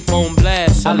nigga tape on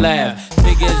blast, I laugh.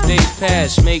 Big as days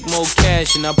pass, make more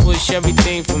cash, and I push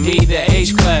everything from E to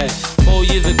H class. 4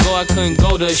 years ago I couldn't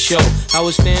go to a show. I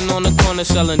was standing on the corner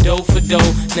selling dope for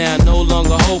dough. Now I no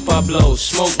longer hope I blow.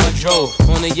 Smoke my dro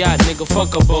on a yacht, nigga,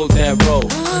 fuck a boat that roll.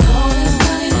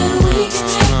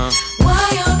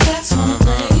 Why y'all got so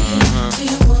many? Do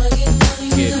you wanna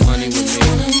get money with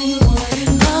me?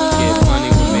 Get money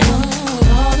with me.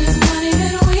 All this money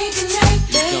that we can make.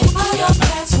 Why y'all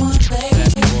got so many?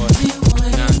 Do you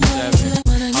wanna get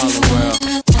money? All the world,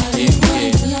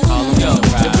 yeah, all the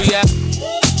world.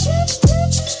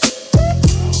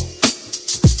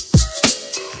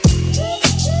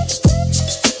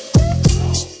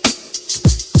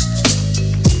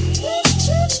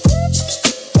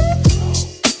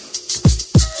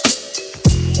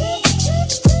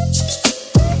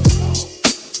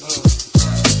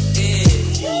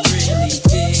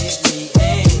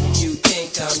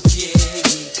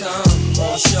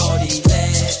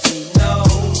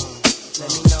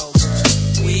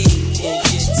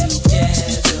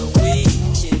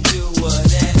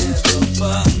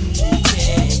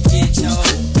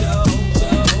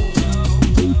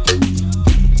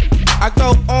 I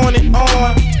go on and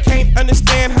on, can't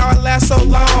understand how I last so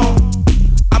long.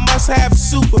 I must have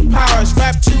superpowers,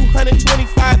 rap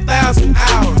 225,000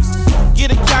 hours.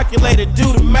 Get a calculator,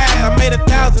 do the math. I made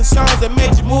 1,000 songs that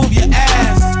made you move your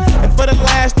ass. And for the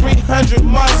last 300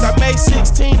 months, I made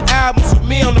 16 albums with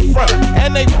me on the front,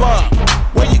 and they bump.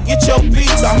 Where you get your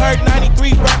beats? I heard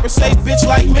 93 rappers say bitch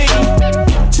like me.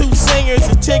 2 singers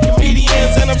and 10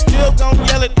 comedians, and I'm still gon'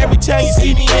 yell it every time you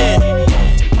see me in.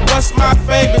 What's my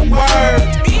favorite word?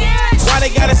 Why they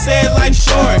gotta say it like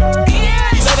short?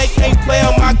 You know they can't play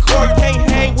on my court, can't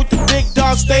hang with the big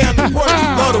dogs, stay on the porch.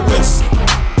 Blow the whistle.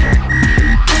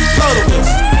 Blow the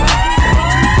whistle.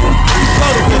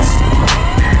 Blow the whistle.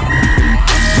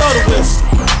 Blow the whistle.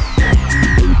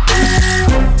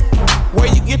 Where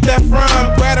you get that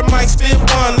from? Grab a mic, spit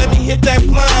one, let me hit that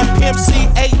plum. Pimp C,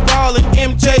 8 Ball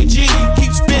and MJG.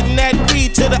 Keep spitting that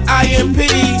weed to the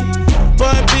IMP.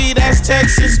 Bun B, that's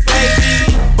Texas,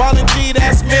 baby. Ballin' G,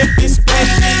 that's Memphis,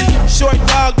 baby. Short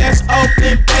Dog, that's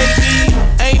Oakland, baby.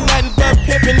 Ain't nothing but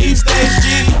pimpin' these days,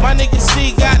 G. My nigga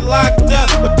C got locked up,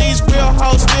 but these real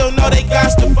hoes still know they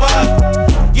got to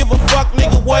fuck. Give a fuck,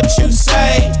 nigga, what you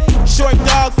say. Short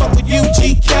Dog, fuck with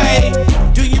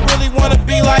UGK. Do you really wanna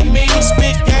be like me?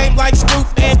 Spit game like Snoop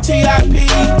and T.I.P.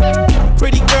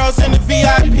 Pretty girls in the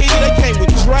VIP, they came with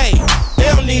Dre. They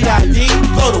don't need ID.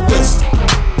 Blow the whistle.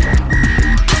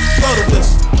 Blow the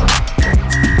whistle.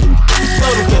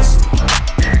 Blow the whistle.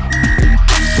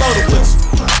 Blow the whistle.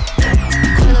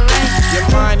 Your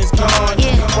mind is gone,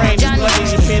 your brain is bloody,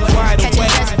 your pen wide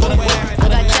awake. I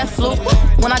got jet flu.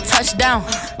 When I touch down,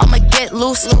 I'ma get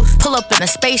loose. Pull up in a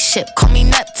spaceship, call me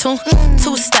Neptune.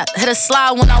 2-step, hit a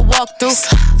slide when I walk through.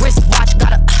 Wristwatch,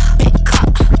 got a big cup.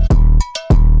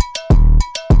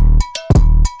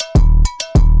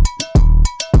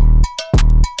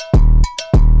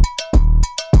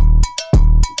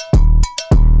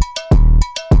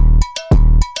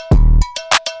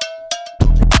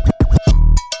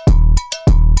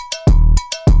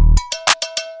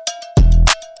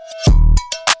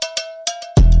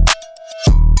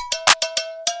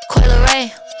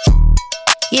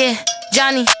 Yeah,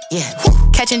 Johnny, yeah,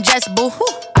 catching jets, boo.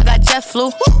 I got jet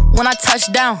flu. When I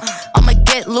touch down, I'ma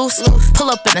get loose. Pull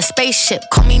up in a spaceship,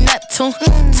 call me Neptune.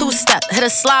 2-step, hit a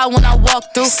slide when I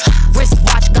walk through.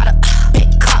 Wristwatch, got a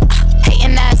big cup.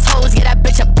 Hating assholes, get that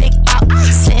bitch a big up.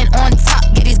 Sitting on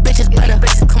top, get these bitches better.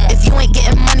 Come on. If you ain't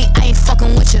getting money, I ain't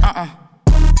fucking with you.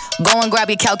 Go and grab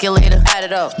your calculator, add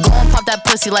it up. Go and pop that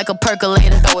pussy like a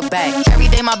percolator. Throw it back. Every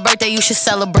day my birthday, you should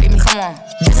celebrate me. Come on.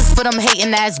 This is for them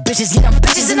hating ass bitches. Get them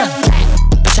bitches in the back.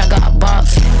 Bitch, I got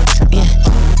box. Yeah.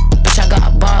 Bitch, I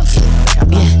got box.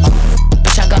 Yeah.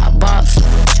 Bitch, I got box.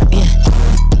 Yeah.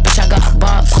 Bitch, I got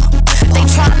box. They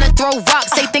tryna throw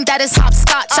rocks. They think that is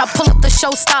hopscotch. I pull up the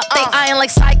show stop. They eyeing like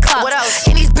Cyclops. What else?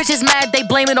 And these bitches mad. They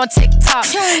blame it on TikTok.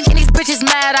 And these bitches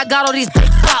mad. I got all these big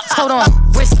bops. Hold on.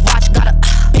 Wristwatch, got a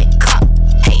big cup.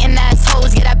 Hating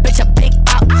assholes, get that bitch a big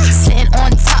up. Sitting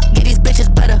on top, get these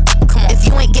bitches better. Come on. If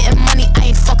you ain't getting money,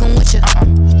 I ain't fucking with you.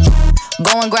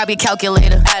 Go and grab your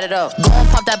calculator, add it up. Go and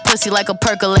pop that pussy like a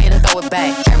percolator. Throw it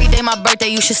back. Every day my birthday,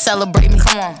 you should celebrate me.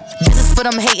 Come on. This is for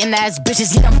them hating ass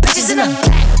bitches. Get them bitches in the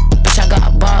back. Bitch, I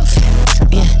got box.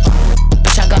 Yeah.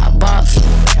 Bitch, I got box.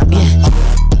 Yeah.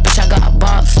 Bitch, I got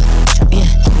box. Yeah.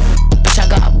 Bitch, I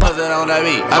got box.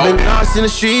 I've been lost in the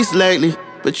streets lately,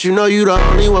 but you know you the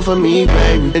only one for me,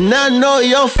 baby. And I know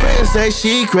your friends say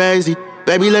she crazy.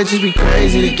 Baby, let's just be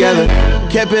crazy together.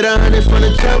 Kept it 100 from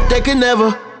the jump, they could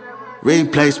never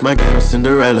replace my girl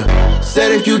Cinderella.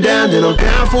 Said if you down, then I'm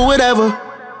down for whatever.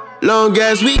 Long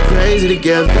as we crazy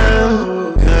together.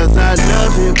 Cause I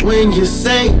love it when you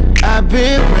say I've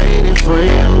been waiting for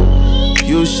you.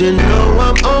 You should know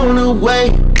I'm on the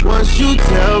way once you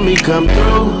tell me come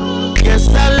through. Yes,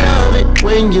 I love it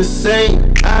when you say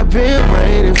I've been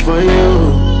waiting for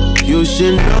you. You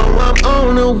should know I'm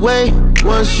on the way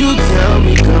once you tell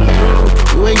me come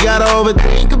through. You ain't gotta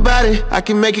overthink about it. I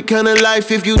can make it come to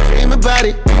life if you dream about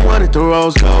it. You wanted the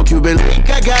rose gold Cuban link,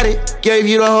 I got it. Gave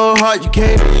you the whole heart, you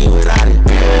can't leave without it.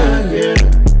 Yeah, yeah.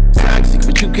 Toxic,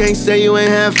 but you can't say you ain't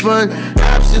have fun.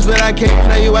 Options, but I can't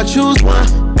play you, I choose one.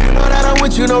 You know that I'm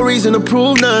with you, no reason to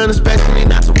prove none. Especially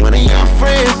not to one of your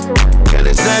friends. Girl,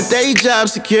 it's not their job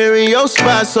securing your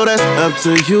spot, so that's up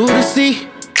to you to see.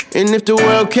 And if the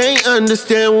world can't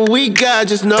understand what we got,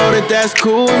 just know that that's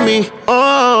cool with me.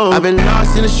 Oh, I've been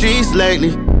lost in the streets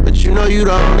lately, but you know you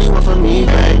the only one for me,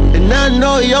 baby. And I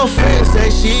know your friends say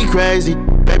she crazy.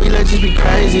 Baby, let's just be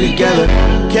crazy together.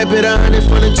 Kept it 100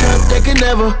 from the jump, they could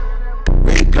never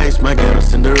replace my girl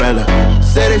Cinderella.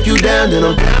 Said if you down, then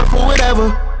I'm down for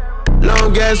whatever.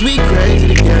 Long as we crazy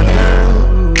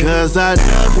together. Cause I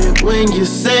love it when you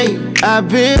say I've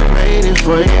been waiting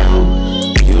for you.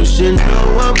 You should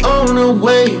know I'm on the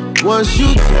way once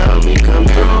you tell me come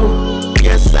through.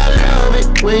 Yes, I love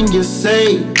it when you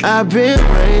say I've been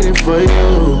waiting for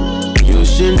you. You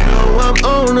should know I'm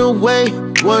on the way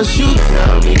once you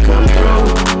tell me come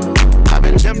through. I've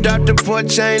been jumped out the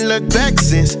porch, I ain't looked back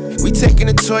since. We taking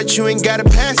the torch, you ain't gotta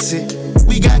pass it.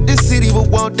 We got the city, but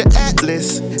want the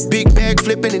Atlas. Big bag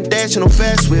flipping and dashing on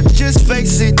fast whip. Just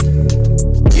face it,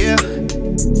 yeah.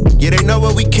 Yeah, they know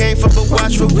where we came from, but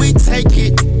watch where we take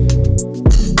it.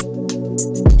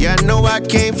 Yeah, I know I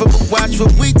came from, but watch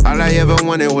what we. All I ever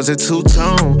wanted was a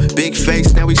two-tone. Big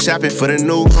face, now we shopping for the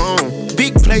new home.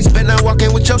 Big place, better not walk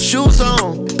in with your shoes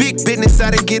on. Big business,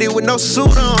 I done get it with no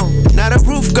suit on. Now the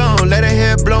roof gone, let her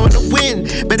hair blow in the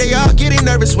wind. But they all getting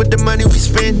nervous with the money we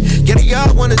spend. Yeah, they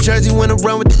all want a jersey, wanna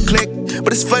run with the click.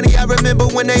 But it's funny, I remember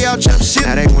when they all jump shit.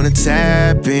 Now they wanna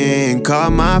tap in, call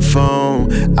my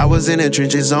phone. I was in the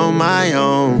trenches on my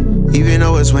own, even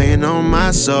though it's weighing on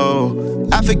my soul.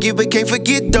 I forgive but can't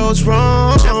forget those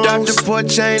wrongs. Jumped off the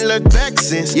porch, I ain't looked back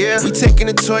since. Yeah, we taking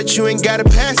the torch, you ain't gotta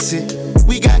pass it.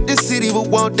 We got the city, but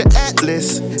want the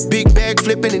Atlas. Big bag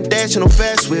flipping and dashing on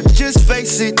fast whip. Just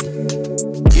face it,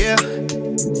 yeah.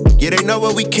 Yeah, they know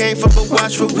where we came from, but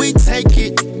watch where we take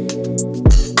it.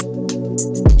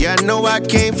 Yeah, I know I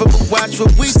came from, but watch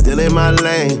what we. Still in my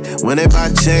lane, whenever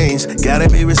I change. Gotta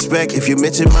be respect if you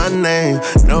mention my name.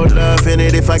 No love in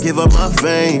it if I give up my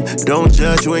fame. Don't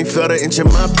judge, you ain't felt an inch of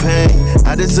my pain.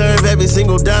 I deserve every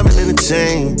single diamond in the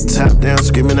chain. Top down,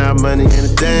 screaming out money in a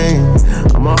thing.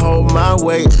 I'ma hold my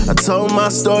weight. I told my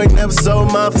story, never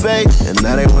sold my faith. And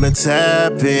now they wanna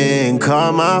tap in,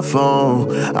 call my phone.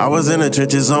 I was in the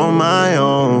trenches on my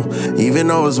own, even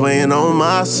though it's weighing on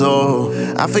my soul.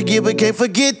 I forgive but can't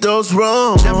forget those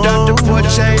wrongs. Jumped out the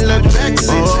porch, I ain't looked back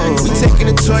since. We taking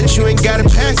the torch, you ain't gotta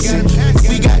pass it.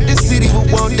 We got the city,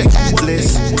 but want the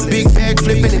Atlas. Big bag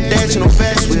flipping and dashing on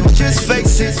fast whip. Just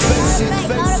face it.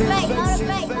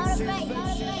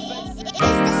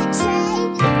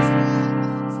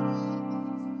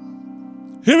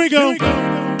 Here we go.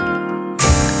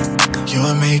 You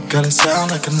and me, girl, it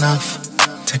sound like enough.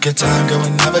 Take your time, girl, we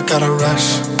never gotta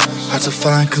rush. Hard to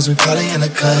find, cause we probably in the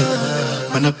cut.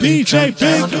 When the beat drop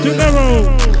down, do it up.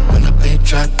 When the beat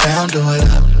drop down, do it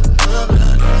up.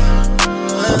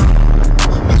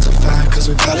 Hard to find, cause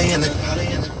we probably in the.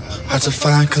 Hard to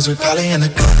find, cause we probably in the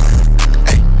cut.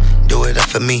 Hey, do it up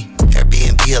for me.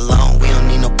 Airbnb alone, we don't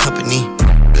need no company.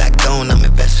 Black Dawn, I'm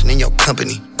investing in your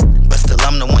company. But still,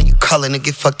 I'm the one you calling to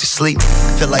get fucked to sleep.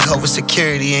 Feel like over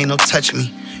security, ain't no touch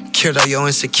me. Cured all your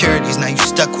insecurities, now you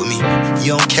stuck with me.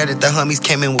 You don't care that the homies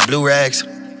came in with blue rags.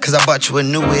 Cause I bought you a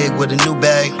new wig with a new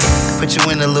bag. Put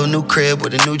you in a little new crib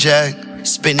with a new jag.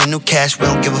 Spending new cash, we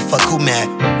don't give a fuck who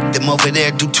mad. Them over there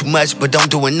do too much, but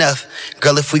don't do enough.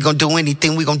 Girl, if we gon' do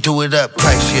anything, we gon' do it up.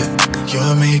 Price, yeah. You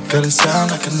and me, girl, it sound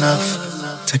like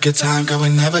enough. Take your time, girl, we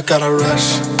never gotta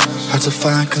rush. Hard to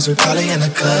find, cause we probably in the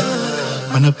cut.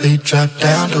 When the beat drop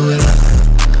down, do it up.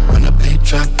 When the beat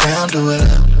drop down, do it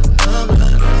up.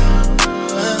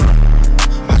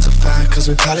 Hard to find, cause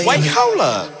we probably Wait, in the hold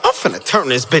up. I'm finna turn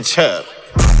this bitch up.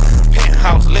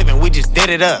 Penthouse living, we just did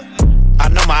it up. I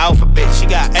know my alphabet, she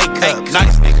got A cups.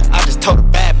 Nice nigga, I just told a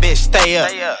bad bitch, stay up.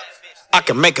 I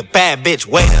can make a bad bitch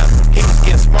wait up. He was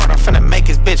getting smart, I'm finna make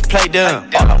his bitch play dumb.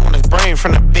 All I want is brain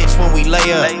from the bitch when we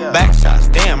lay up. Back shots,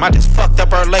 damn, I just fucked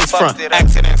up her lace front.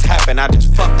 Accidents happen, I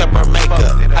just fucked up her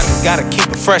makeup. I just gotta keep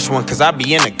a fresh one, cause I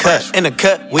be in the cut. In the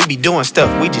cut, we be doing stuff,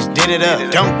 we just did it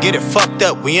up. Don't get it fucked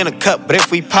up, we in the cut. But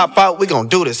if we pop out, we gon'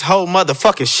 do this whole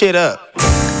motherfucking shit up.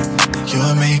 You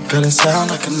and me, girl, it sound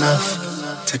like enough.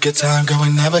 Take your time, girl, we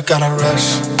never gotta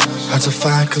rush. Hard to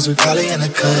find, cause we probably in the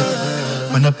cut.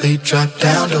 When the beat drop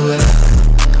down, do it up.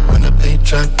 When the beat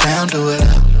drop down, do it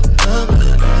up.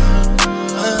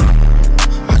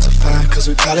 Hard to find, cause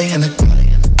we probably in the.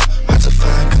 Hard to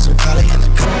find, cause we probably in the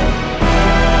cut.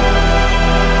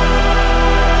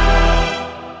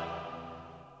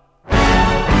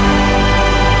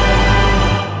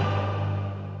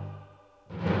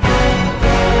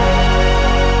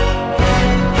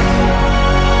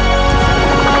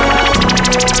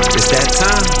 It's that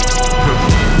time.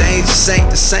 They just ain't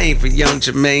the same for young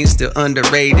Jermaine, still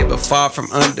underrated, but far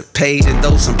from underpaid. And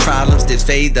though some problems did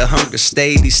fade, the hunger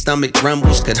stayed. These stomach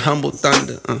rumbles could humble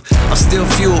thunder. I'm still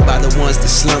fueled by the ones that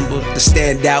slumber, to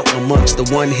stand out amongst the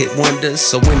one-hit wonders.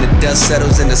 So when the dust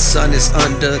settles and the sun is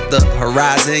under the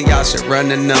horizon, y'all should run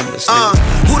the numbers.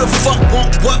 Who the fuck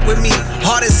want what with me?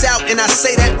 Heart is out and I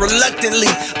say that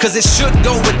reluctantly, cause it should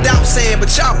go without saying,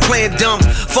 but y'all playing dumb.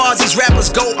 Far as these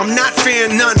rappers go, I'm not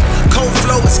fearing none. Cold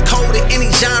flow is cold in any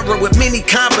genre with many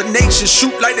combinations.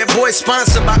 Shoot like that boy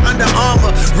sponsored by Under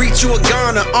Armour. Reach you a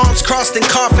Ghana, arms crossed and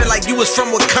coughing like you was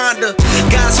from Wakanda.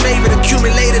 God's favorite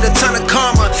accumulated a ton of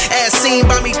karma. As seen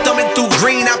by me thumbing through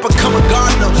green, I become a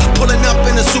gardener. Pulling up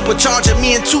in a supercharger,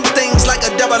 me and two things like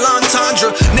a double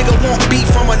entendre. Nigga won't beat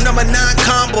from a number 9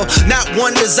 combo. Not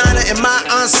one designer in my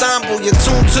ensemble. You're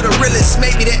tuned to the realest,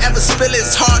 maybe to ever spill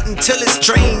his heart until it's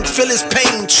drained. Feel his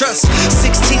pain, trust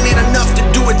 16 ain't enough to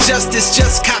do it justice.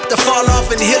 Just cop the fall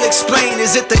off and he'll explain.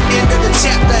 Is it the end of the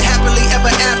chapter? Happily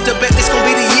ever after. Bet this gon'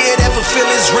 be the year that fulfill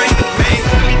his reign, man.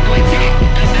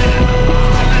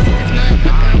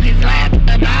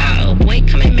 Boy,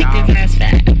 come and make this ass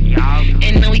fat.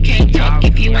 And no, we can't talk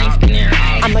if you ain't spinning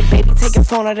right. I'm like, baby, take your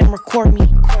phone out and record me.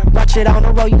 Watch it on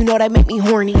the road, you know that make me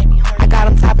horny. I got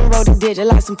him top and roll the digit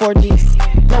like some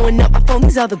 4Gs. Blowing up my phone,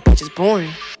 these other bitches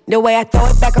boring. The way I throw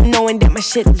it back, I'm knowing that my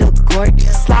shit look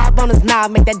gorgeous. Slide on his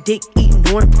knob, make that dick eat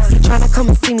enormous. Tryna come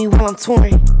and see me while I'm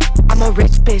touring. I'm a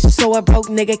rich bitch, so a broke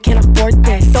nigga can't afford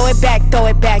that. Throw it back,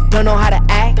 don't know how to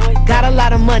act. Got a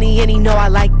lot of money and he know I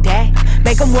like that.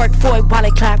 Make him work for it while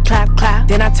they clap, clap, clap.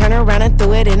 Then I turn around and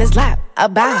threw it in his lap.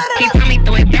 About. He told me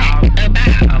throw it back,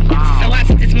 about. So I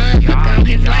sit this motherfucker on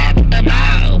his lap,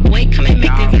 about. Boy, come and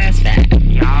make this ass fat.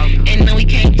 And no, we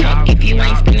can't talk if you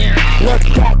ain't spinning right.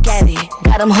 Look back at it,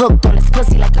 got him hooked on his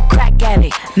pussy like a crack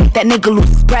addict. Make that nigga lose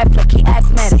his breath like he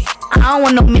asthmatic. I don't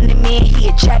want no minute man, he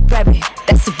a jackrabbit.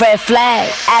 That's a red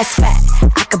flag, ass fat.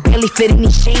 I could barely fit in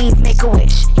these jeans, make a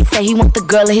wish. He say he want the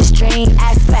girl of his dreams,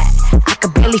 ass fat. I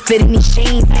could barely fit in these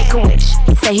jeans, make a wish.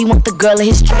 He say he want the girl of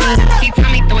his dreams. He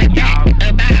told me throw it back,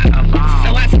 about.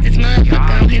 So I sit this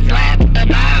motherfucker on his lap,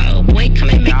 about. Boy, come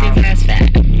and make this ass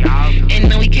fat. And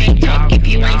no, we can't talk if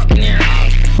you ain't spinning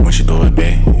right. When she throw it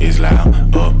back, it's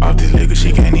loud. Up off this liquor,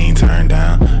 she can't even turn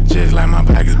down. Just like my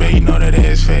pockets, babe, you know that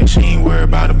ass fat. She ain't worried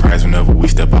about the price whenever we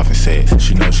step off in sex.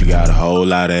 She know she got a whole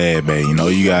lot of ass, babe. You know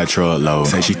you got a truckload.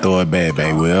 Say she throw it back,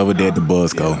 babe. Wherever that the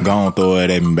bus go, gon' throw it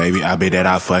at me, baby. I bet that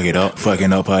I fuck it up.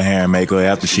 Fucking up her hair and makeup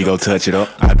after she go touch it up.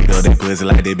 I beat up that pussy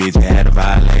like that bitch had a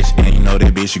violation. And you know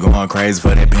that bitch, she going crazy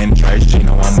for that penetration. She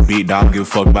know I'm a big dog, give a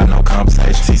fuck about no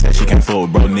conversation. She said she can't fuck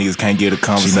with bro niggas, can't get a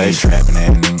conversation. She trapping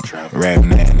that nigga, rapping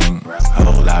that nigga.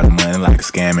 Whole lot of money like a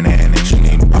scamming that nigga. She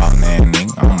need a ball that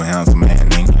nigga. I'm a handsome man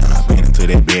nigga. And I spin into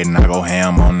that bed and I go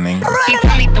ham on the nigga. He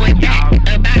told me throw it back,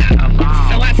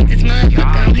 about. So I sit this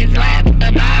motherfucker on his lap,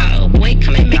 about. Boy,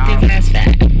 come and make this ass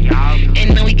fat.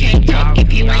 And no, we can't talk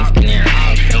if you ain't spinning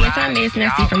right. So yes, I miss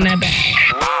messy from that bag.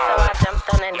 So I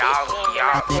jumped on that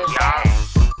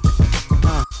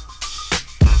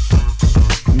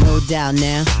No doubt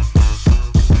now.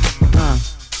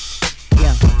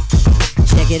 Yeah.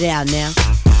 Check it out now.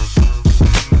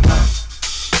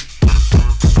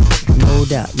 No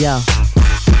doubt, yo.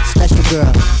 Special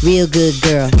girl, real good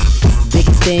girl.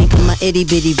 Biggest thing in my itty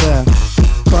bitty world.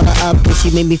 Call her up and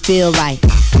she made me feel right.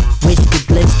 Wish the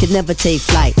bliss could never take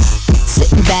flight.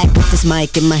 Sitting back with this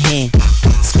mic in my hand.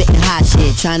 Spitting hot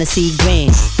shit, trying to see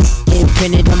grand.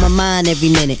 Imprinted on my mind every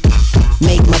minute.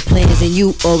 Make my plans and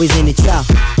you always in it, yo.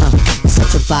 It's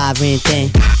such a vibrant thing.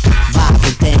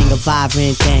 Vibrant thing, a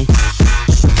vibrant thing.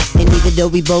 And even though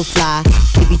we both fly,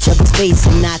 give each other space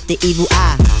and not the evil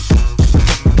eye.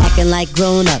 Acting like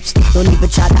grown-ups, don't even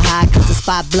try to hide cause the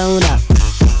spot blown up.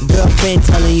 Girlfriend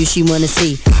telling you she wanna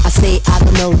see. I say I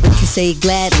don't know, but you say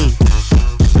gladly.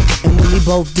 And when we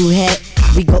both do head,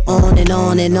 we go on and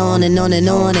on and on and on and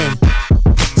on and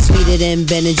sweeter than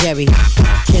Ben and Jerry.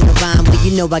 Can I rhyme? Well,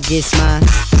 you know I get mine.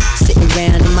 Sitting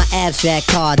around in my abstract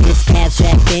car. This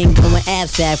abstract thing going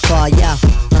abstract far, yeah.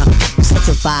 Such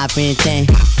a vibrant thing.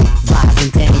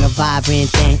 Vibrant thing, a vibrant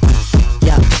thing.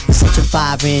 Yeah, such a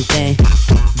vibrant thing.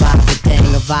 Vibrant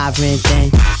thing, a vibrant thing.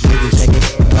 Look at, check it,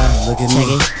 look at check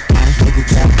me. Look at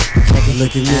that, check it,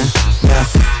 look at me.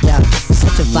 Yeah,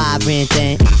 such a vibrant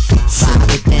thing.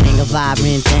 Vibrant thing, a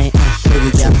vibrant thing. Look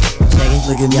at that, check it,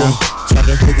 look at me. Check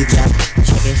it, look at that,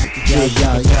 check it.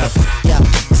 Yeah,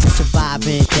 such a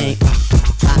vibrant thing.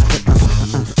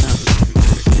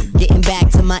 Getting back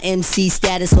to my MC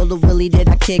status, all the willy that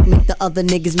I kick make the other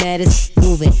niggas maddest.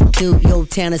 Moving through your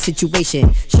town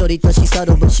situation. Shorty thought she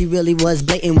subtle, but she really was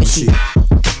blatant when she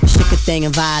shook a thing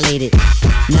and violated.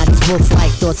 Now these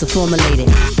wolf-like thoughts are formulated.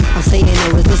 I'm saying,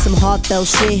 oh, is this some heartfelt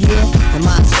shit here? Am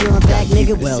I obscure back,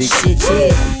 nigga? Well, shit,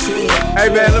 yeah. Hey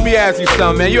man, let me ask you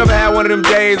something, man. You ever had one of them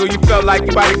days where you felt like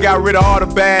you might have got rid of all the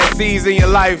bad seeds in your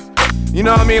life? You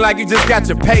know what I mean? Like you just got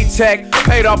your paycheck,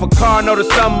 paid off a car note or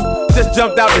something, just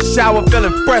jumped out the shower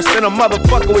feeling fresh than a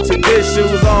motherfucker with your dish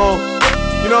shoes on.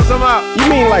 You know what I'm talking about? You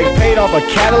mean like paid off a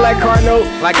Cadillac car note?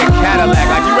 Like a Cadillac,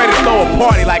 like you ready to throw a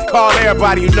party, like call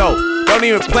everybody you know. Don't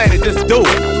even plan it, just do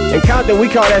it. In Compton, we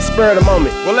call that spur of the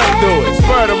moment. Well, let's do it.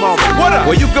 Spur of the moment. What up?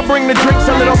 Well, you can bring the drinks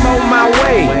a little more my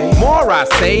way. More, I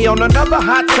say, on another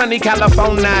hot, sunny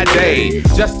California day.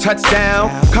 Just touched down,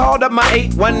 called up my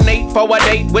 818 for a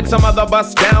date with some other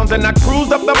bus downs, and I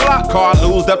cruised up the block, car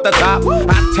loosed up the top.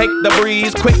 I take the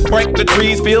breeze, quick break the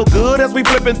trees, feel good as we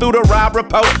flipping through the Rob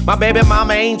report. My baby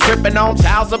mama ain't tripping on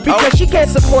child support. Because she can't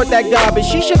support that garbage,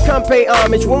 she should come pay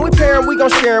homage. When we pair 'em, we gon'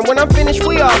 share 'em. When I'm finished,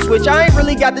 we all switch. I ain't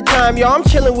really got the time, y'all. I'm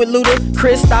chillin' with Luda.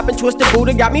 Chris, Stop and Twisted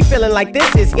Buddha got me feeling like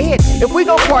this is it. If we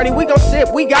gon' party, we gon'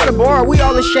 sip. We got a bar, we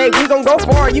all in shape. We gon' go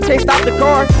far, you can't stop the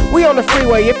car. We on the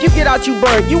freeway, if you get out, you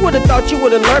burn. You would've thought you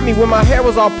would've learned me when my hair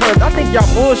was all permed. I think y'all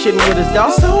bullshitting with us, dawg.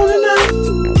 It's on tonight,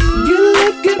 you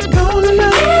look good, go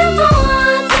tonight. If for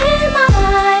once in my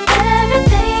life,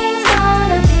 everything's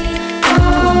gonna be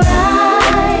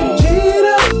alright. Cheat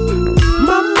up,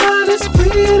 my mind is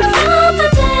freed up. From the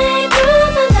day through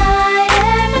the night,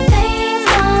 everything's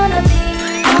gonna be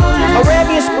alright.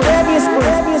 Arabian Spring.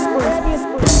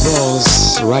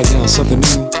 Balls, right now something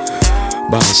new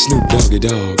by Snoop Doggy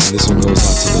Dogg, and this one goes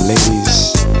out to the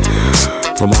ladies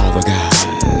from all the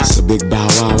guys. A big bow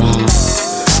wow wow,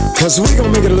 cause we gonna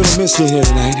make it a little misty here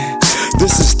tonight.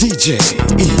 This is DJ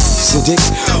Easy Dick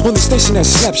on the station that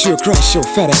slaps you across your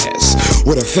fat ass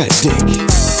with a fat dick.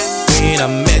 When I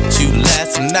met you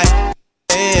last night,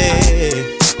 hey,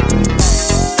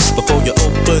 before you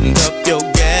opened up your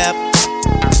gap,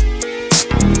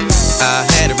 I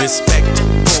had a respect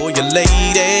for your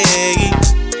lady,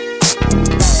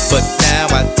 but now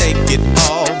I take it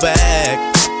all back,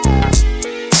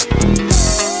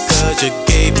 'cause you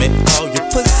gave me all your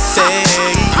pussy,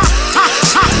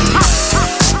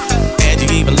 and you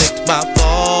even licked my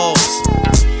balls.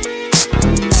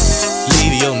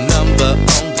 Leave your number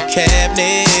on the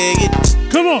cabinet.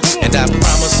 Come on. And I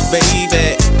promise,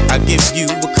 baby, I'll give you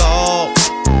a call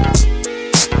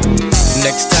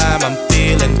next time I'm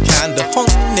feeling kinda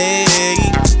horny.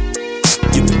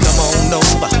 You can come on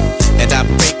over and I'll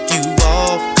break you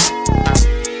off.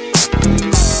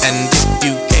 And if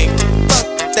you can't fuck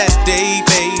that day,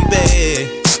 baby,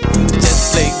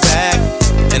 just lay back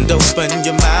and open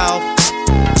your mouth,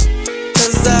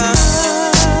 'cause I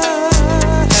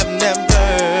have never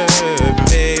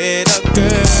met a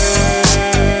girl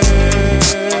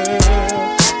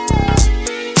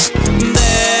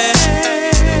that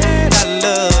I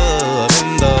love in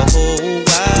the whole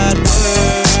wide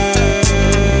world.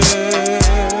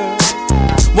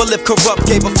 Well, if corrupt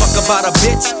gave a fuck about a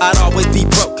bitch, I'd always be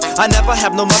broke. I never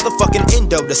have no motherfucking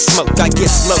endo to smoke. I get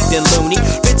smoked and loony.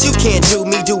 Bitch, you can't do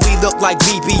me. Do we look like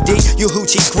BBD? You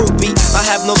hoochie groupie. I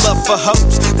have no love for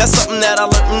hoes. That's something that I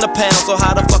learned in the pound. So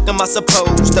how the fuck am I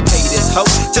supposed to pay this hoe?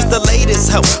 Just the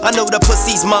latest hoe. I know the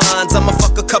pussy's mine. I'ma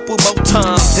fuck a couple more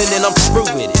times and then I'm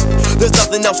through with it. There's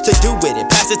nothing else to do with it.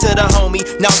 Pass it to the homie.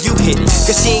 Now you hit it.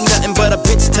 'Cause she ain't nothing but a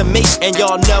bitch to me. And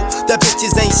y'all know that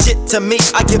bitches ain't shit to me.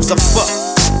 I gives a fuck.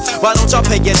 Why don't y'all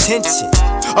pay attention?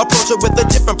 Approach her with a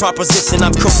different proposition.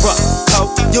 I'm corrupt, ho.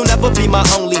 You'll never be my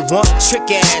only one.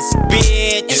 Trick ass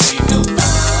bitch.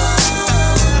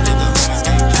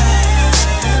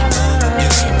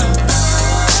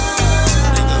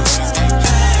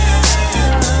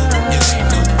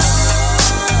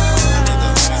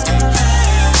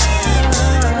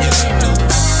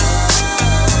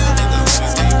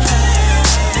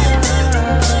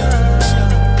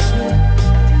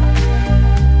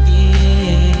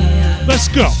 Let's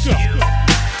go.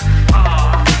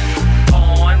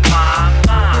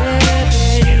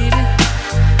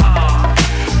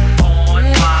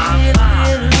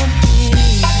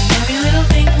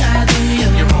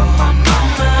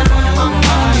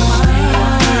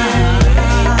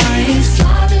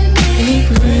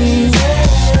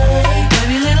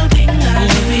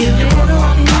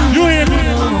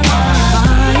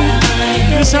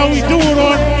 That's how we do it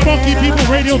on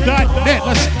FunkyPeopleRadio.net.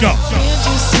 Let's go.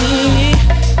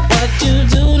 What you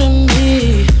do to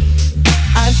me,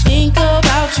 I think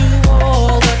about you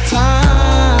all the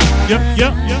time.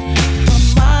 Yep.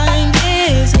 My mind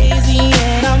is hazy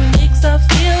and I'm mixed up,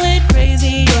 feeling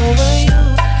crazy over you.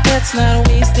 Let's not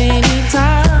waste any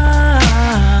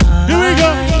time. Here we go.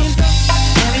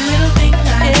 Every little thing I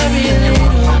do.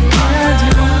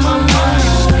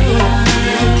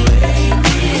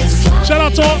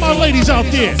 out to all my ladies out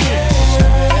there.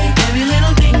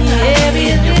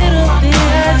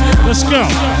 Let's go.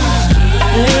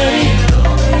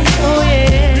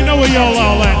 You know where y'all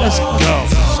all at. Let's go.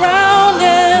 Round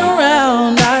and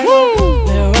round,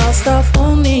 where I'll stop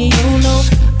only you know.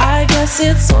 I guess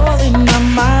it's all in my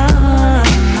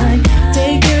mind.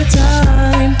 Take your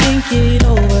time, think it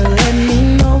over. Let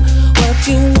me know what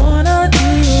you wanna do.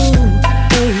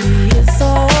 Baby, it's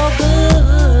all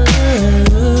good.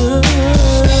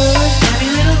 Every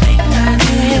little thing I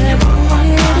do, you're on my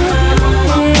mind.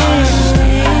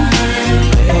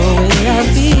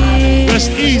 That's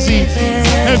easy.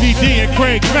 Heavy D and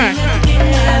Craig Mack.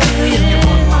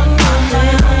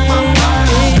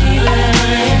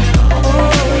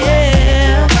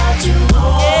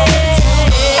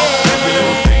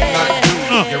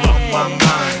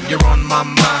 You're on my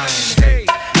mind. Hey,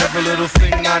 every little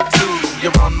thing I do,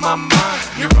 you're on my mind.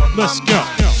 You're on Let's my go.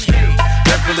 mind. Hey,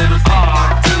 every little thing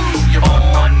I do, you're on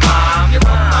my mind. You're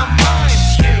on my mind.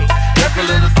 Hey, every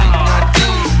little thing I do,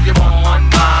 you're on my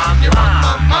mind. You're on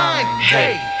my mind.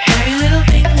 Hey, every little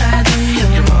thing I do,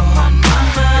 you're on my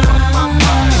mind. You're on my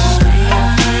mind.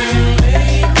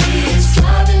 Baby, it's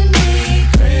driving me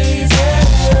crazy.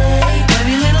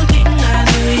 Every little thing I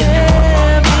do, you're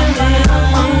on my mind.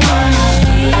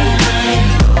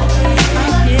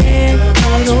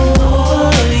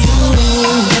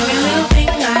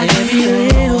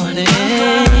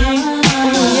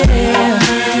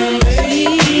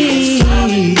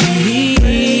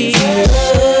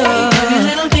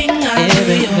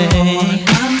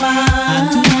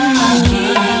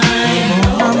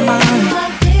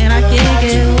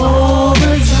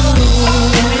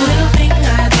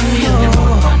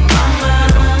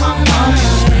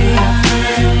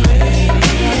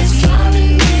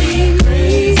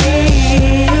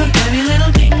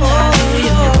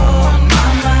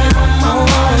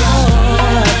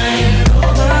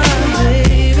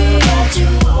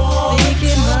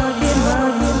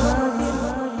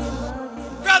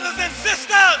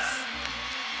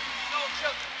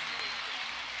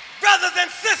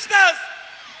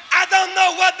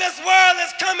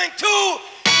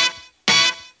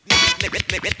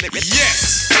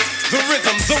 Yes, the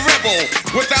rhythm's a rebel.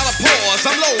 Without a pause,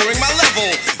 I'm lowering my level.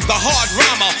 The hard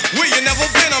rhymer, where you never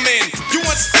been, I'm in. You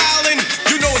want styling?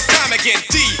 You know it's time again.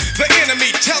 D, the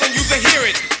enemy, telling you to hear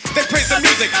it. They praise the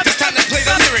music, it's time to play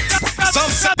the lyrics. Some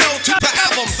say no to the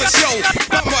album, the show,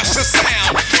 but rush the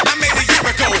sound. I made a year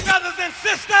ago. Brothers and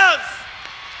sisters,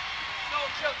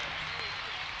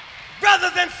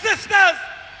 brothers and sisters,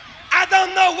 I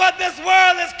don't know what this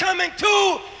world is coming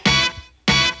to.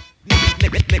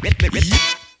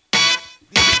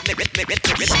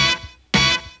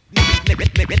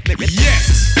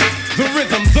 Yes,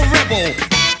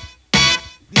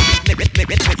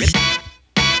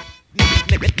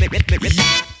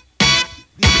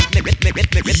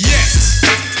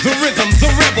 the rhythm's a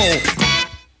rebel.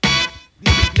 Yes, the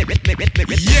rhythm's a rebel.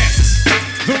 Yes,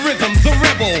 the rhythm's a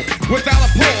rebel. Without a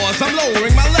pause, I'm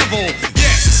lowering my level.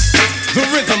 Yes, the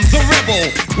rhythm's a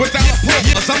rebel. Without a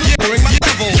pause, I'm lowering my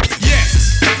level.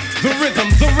 Yes, the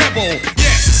rhythm's a rebel.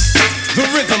 Yes, the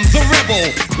rhythm's a rebel.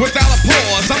 Without a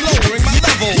pause, I'm lowering my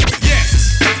level.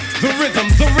 Yes, the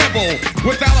rhythm's a rebel.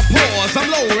 Without a pause, I'm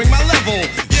lowering my level.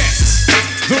 Yes,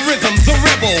 the rhythm's a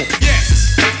rebel.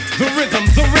 Yes, the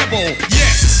rhythm's a rebel.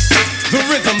 Yes, the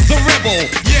rhythm's a rebel.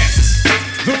 Yes,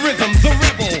 the rhythm's a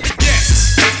rebel.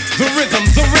 Yes, the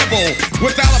rhythm's a rebel.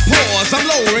 Without a pause, I'm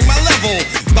lowering my level.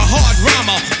 The hard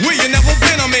rhymer, where you never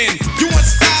been, I'm in. You want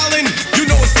styling? You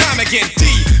know it's time again. D,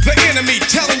 the enemy,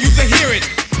 telling you to hear it.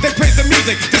 They praise the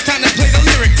music, it's time to play the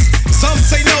lyrics. Some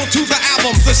say no to the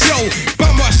album, the show,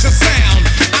 bum rush the sound.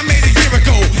 I made a year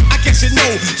ago, I guess you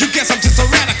know. You guess I'm just a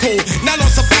radical, not on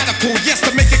sabbatical. Yes,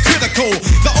 to make it critical.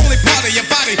 The only part of your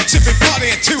body should be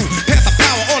partying too. Pass the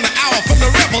power on the hour from the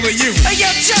rebel to you. Hey yo,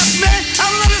 Chuck, man, I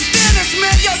don't understand this,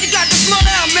 man. Yo, you got this slow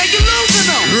down, man. You're losing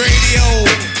them. Radio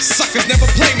suckers never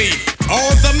play me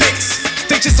on the mix.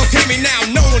 They just okay me now,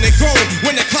 known and grown.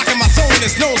 When they're clocking my zone,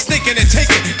 there's no sneaking and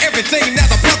taking everything that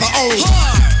the brother owns.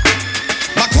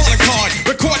 My calling card,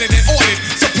 recorded and ordered.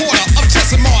 Supporter of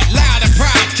Jesse Mart, loud and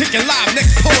proud. Kicking live,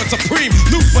 next poet supreme.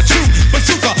 Loop for true,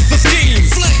 bazooka, the scheme.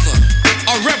 Flavor,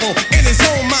 a rebel in his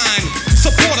own mind.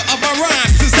 Supporter of my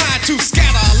rhyme, designed to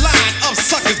scatter a line of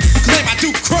suckers who claim I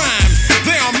do crime.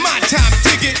 They on my time,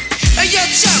 dig it. Hey yo,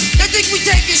 Chuck, I think we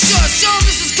taking short. Show them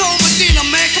this is Cole Medina,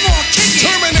 man. Come on, kick it.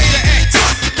 Terminator X.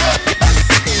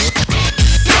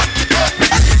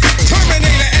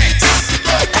 Terminator X.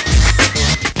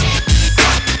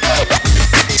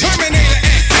 Terminator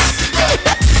X.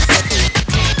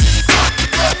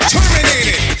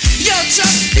 Terminated. Yo, Chuck.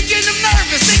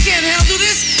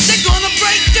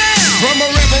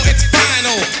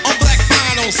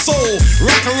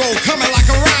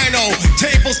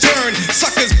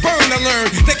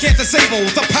 They can't disable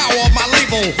the power of my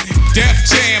label. Def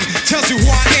Jam tells you who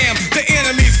I am. The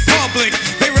enemy's public,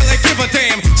 they really give a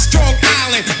damn. Strong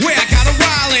Island, where I got a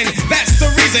wildin'. That's the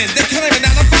reason they claiming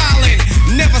that I'm violent.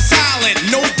 Never silent,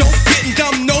 no dope, getting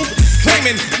dumb, no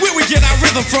claiming where we get our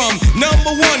rhythm from.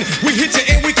 Number one, we hit you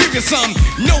and we give you some.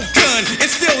 No gun, and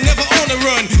still never on the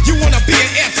run. You wanna be an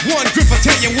S1 gripper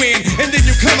till you win, and then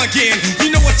you come again.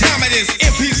 You know what time it is,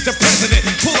 impeach the president.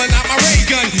 Pulling out my ray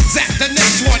gun, zap the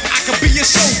next one, I could be your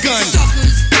shogun.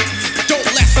 Suckers, don't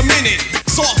last a minute,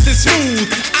 soft and smooth,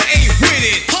 I ain't with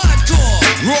it. Hardcore,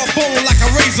 raw bone like a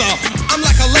razor, I'm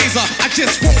like a laser, I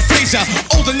just won't phase ya.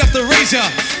 Old enough to raise ya,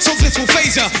 so this will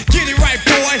phase ya. Get it right,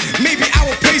 boy, maybe I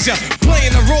will praise ya.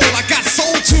 Playing the role I got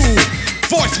soul to,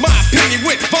 voice my opinion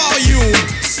with volume.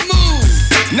 Smooth,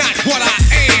 not what I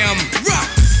am. Rock,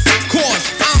 cause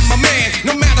I'm a man,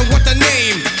 no matter what the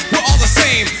name. We're all the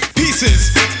same,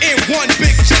 pieces in one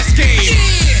big chess game.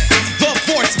 The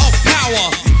voice of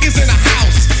power is in the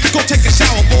house. Go take a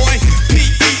shower, boy.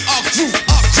 P.E. our crew,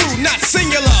 not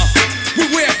singular. We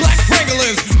wear black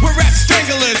Wranglers, we're rap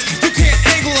stranglers. You can't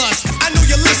angle us, I know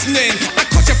you're listening. I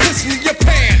caught you pissing in your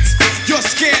pants. You're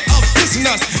scared of dissing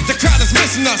us, the crowd is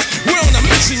missing us. We're on a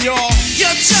mission, y'all.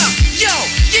 Yo, Chuck, yo,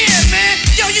 yeah, man.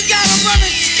 Yo, you got 'em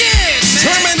running scared, man.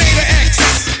 Terminator X.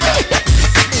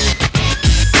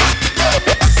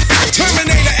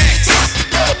 Terminator X.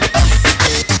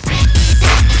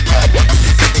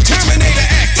 Terminator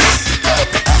X.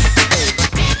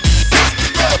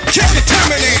 Kick the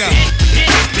Terminator.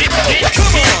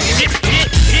 Come on.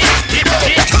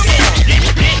 Come on.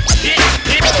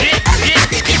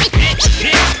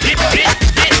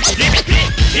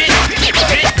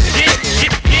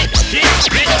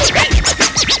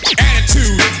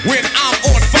 Attitude when I'm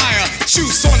on fire.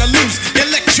 Shoes on the loose,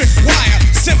 electric wire.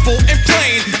 Simple and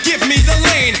plain, give me the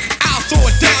lane. I'll throw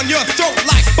it down your throat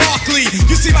like Barkley.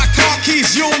 You see my car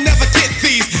keys, you'll never get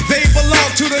these. They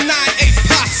belong to the 9-8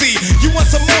 posse. You want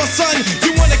some more, son?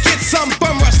 You wanna get some?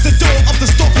 Bum rush the door of the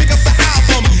store, pick up the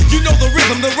album. You know the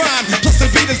rhythm, the rhyme, plus the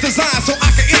beat is designed so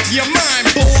I can enter your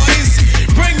mind, boys.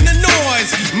 Bring the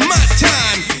noise, my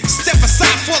time. Step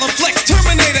aside for the flex,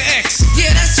 Terminator X.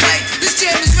 Yeah, that's right. This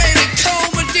jam is rated Cole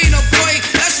Medina, boy.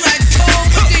 That's right, Cole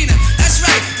Medina. That's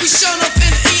right. We showing up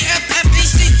in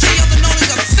EFFECT, other known as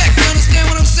Effect. You understand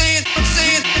what I'm saying?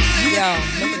 Yo,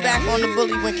 look back on the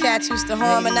bully when cats used to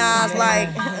harmonize like.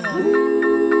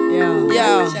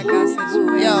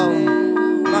 Yo,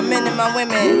 my men and my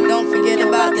women, don't forget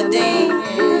about the dean.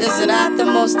 This is not the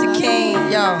most the king.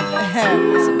 Yo,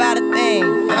 it's about a thing.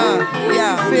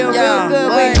 Feel real good,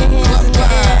 wave your hands in the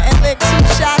air and lick 2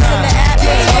 shots in the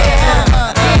atmosphere.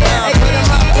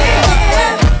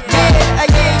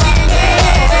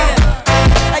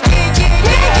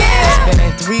 It's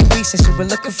been 3 weeks since you were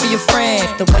looking for your friend,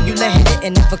 the one you let hit it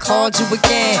and never called you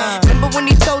again. Remember when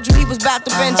he told you he was about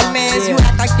to Benjamins? You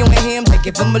act like you and him, they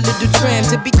give him a little trim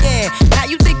to begin. Now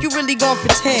you think you really gon'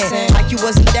 pretend like you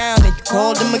wasn't down and you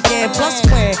called him again. Plus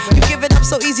when you give it up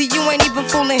so easy, you ain't even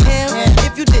fooling him.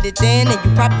 If you did it then you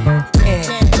probably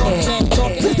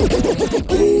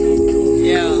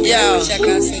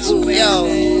Yo,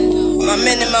 my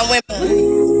men and my women.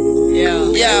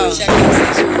 Yo,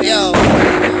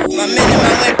 my men and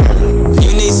my women.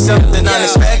 You need something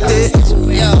unexpected.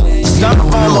 Some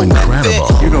form of method.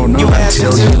 You have to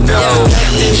know.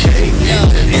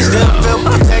 You still feel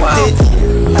protected.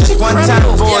 Just one time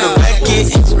for the record.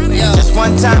 Just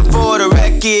one time for the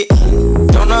record.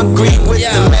 Don't agree with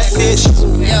the message.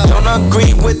 Don't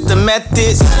agree with the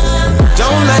methods.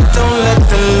 Don't let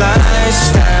the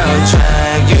lifestyle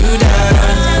drag you down.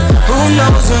 Who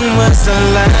knows when was the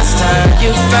last time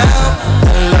you found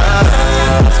the love?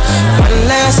 One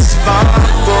last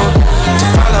sparkle to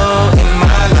follow in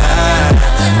my life.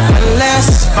 One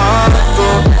last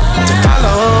sparkle to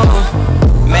follow.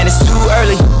 Man, it's too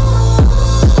early.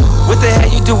 What the hell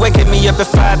you do waking me up at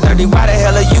 5:30? Why the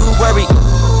hell are you worried?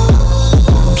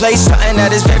 Play something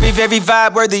that is very, very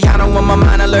vibe worthy. I don't want my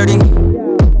mind alerting.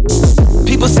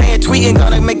 People saying tweeting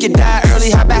gonna make you die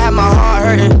early. How about have my heart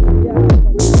hurting?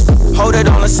 Hold it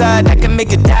on the side, that can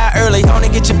make it die early. Only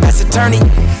get your best attorney.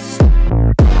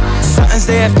 Something's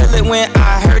there, feel it when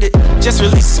I heard it. Just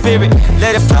release the spirit,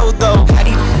 let it flow though. How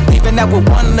do you even out with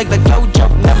one leg like Flojo?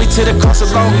 Love me to the cross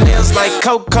of long nails like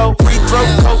Coco. Free throw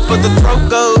coat for the throat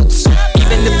goats.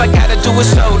 Even if I gotta do it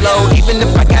solo, even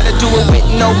if I gotta do it with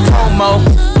no promo.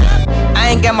 I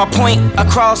ain't got my point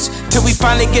across till we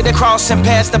finally get across and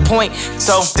pass the point.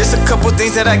 So there's a couple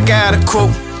things that I gotta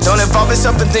quote. Don't involve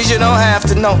yourself in things you don't have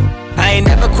to know. I ain't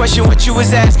never question what you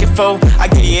was asking for. I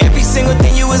gave you every single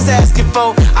thing you was asking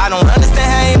for. I don't understand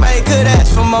how anybody could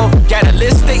ask for more. Got a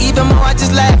list of even more, I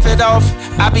just laugh it off.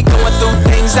 I be going through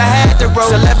things I had to roll.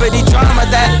 Celebrity drama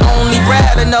that only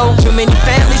Brad to know. Too many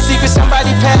family secrets, somebody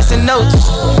passing notes.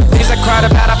 Things I cried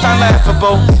about, I found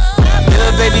laughable.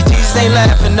 Little baby Jesus ain't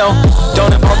laughing, no.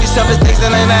 Don't involve yourself in things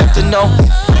that ain't have to know.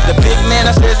 The big man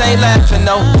upstairs ain't laughing,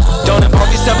 no. Don't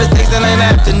involve yourself in things that ain't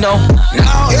have to know.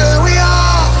 Now here we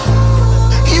are.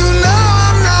 You know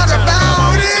I'm not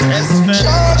about it.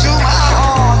 Showed you my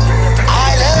heart.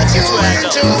 I let you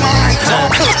into my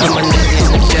heart. I'm a nigga in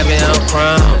the Chevy on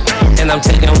Crown, and I'm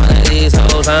taking one of these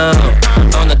hoes home.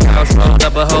 On the couch, rolled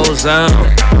up a whole zone.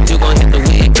 You gon' hit the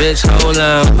weed, bitch, hold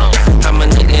on. I'm a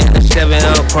nigga in the Chevy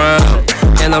on Crown,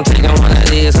 and I'm taking one of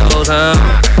these hoes home.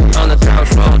 On the couch,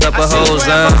 rolled up a whole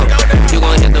zone. You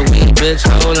gon' hit the weed, bitch,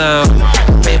 hold on.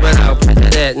 Paper out, picture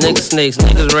that. Niggas snakes,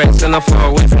 niggas rats, and I'm far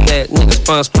away from that.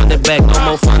 Niggas spun it back, no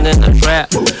more fun in the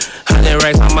trap. 100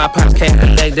 racks on my pops,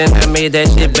 Cadillac, then I made that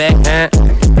shit back, huh?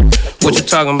 What you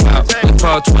talking about? We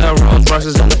parked 12 Rolls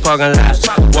Royces in the parking lot.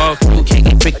 Walk through,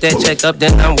 can't pick that check up,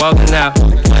 then I'm walking out.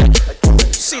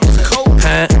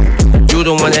 Huh? You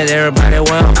the one that everybody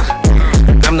wants.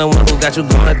 I'm the one who got you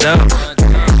going dumb.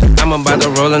 I'm about to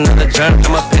roll another jump.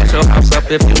 I'ma patch your house up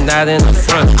if you not in the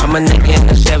front. I'm a nigga in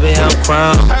the Chevy, I'm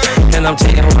Crown, and I'm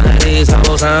taking one of these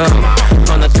hoes home.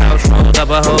 On the couch, rolled up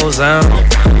a whole zone.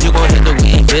 You gon' hit the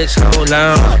weed, bitch, hold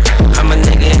on. I'm a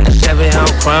nigga in the Chevy, I'm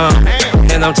Crown,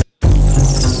 and I'm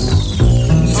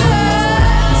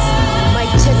Mic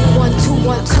check 1 2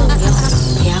 1 2.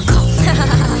 Here I come.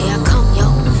 Here I come, yo.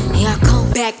 Here I come.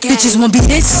 Back at Bitches won't be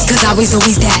this, cause I was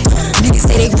always that. Niggas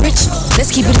say they rich, let's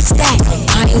keep it a stack.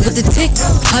 I ain't with the tick,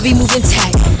 I be moving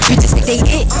tack. Bitches think they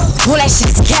it, all that shit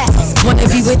is cat. Wanna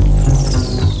be with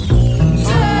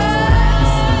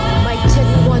Mic check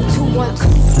 1 2 1 2.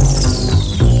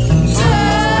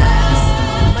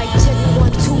 Mic check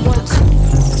 1 2 1 2.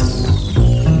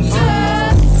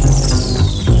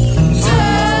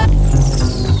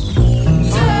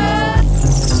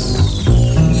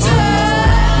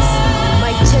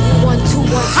 Mic check 1 2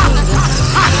 1 2.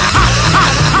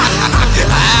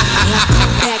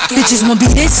 Bitches won't be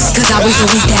this, cause I was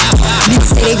always that.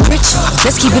 Niggas say they rich,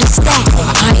 let's keep it a stack.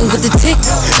 I ain't with the tick,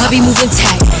 I be moving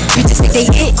tack. Bitches think they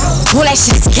it, all that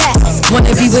shit is cat.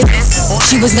 Wanna be with,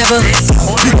 she was never.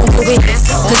 You won't go with,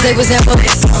 cause they was never.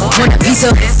 Want a piece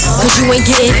of, cause you ain't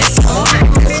getting.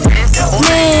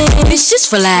 Man, bitch,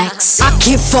 just relax. I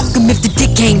can't fuck him if the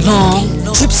dick ain't long.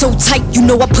 Drip so tight, you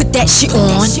know I put that shit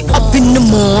on. Up in the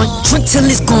morn, drink till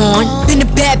it's gone. Been a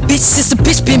bad bitch since the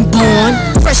bitch been born.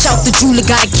 Fresh out the jeweler,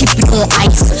 gotta keep it on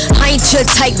ice. I ain't chill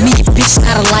type, me a bitch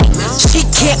not alike. She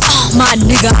can't, my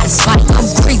nigga out of spite. I'm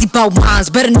crazy about mines,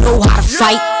 better know how to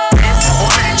fight.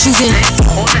 Choosing,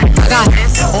 I got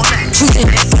choosing,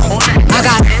 I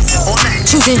got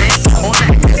choosing.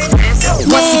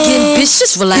 Once again, bitch,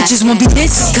 just relax. Bitches won't be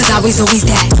this, cause I was always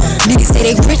that. Niggas say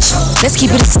they rich, let's keep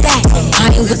it a stack.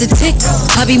 I ain't with the tick,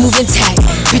 I be moving tack.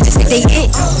 Bitches think they it,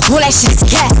 all that shit is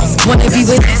cat. Wanna be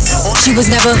with, she was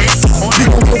never. You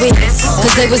won't go with,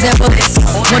 cause they was never.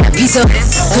 Want a piece of,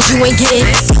 cause you ain't getting.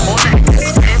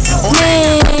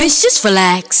 Man, bitch, just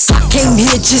relax. I came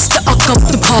here just to up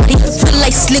the party. Feel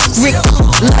like Slick Rick,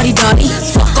 lottie-dottie.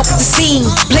 Fuck up the scene,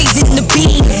 blazing the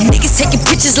beam. Niggas taking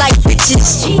pictures like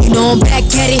bitches. You know I'm back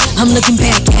at it, I'm looking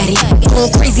back at it.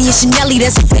 Going crazy in Chanel,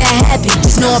 that's a bad habit.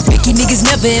 Just know I'm picky, niggas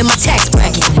never in my tax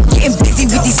bracket. Getting busy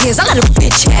with these hands, I let a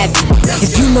bitch have it.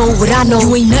 If you know what I know,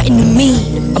 you ain't nothing to me.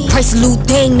 A price a little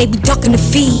thing, they be ducking the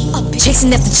fee.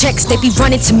 Chasing after checks, they be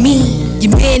running to me.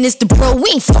 Your man is the bro, we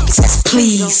ain't fucking sex,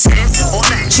 please.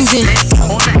 Choosing,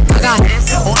 I got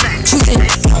choosing,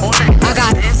 I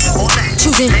got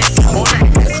choosing.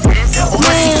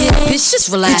 Once again, bitch, just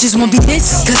relax. Bitches won't be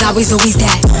this, cause I was always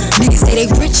that. Niggas say they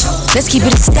rich, let's keep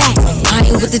it a stack. I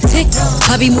ain't with the tick,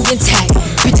 I be moving tack.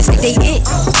 Bitches think they it,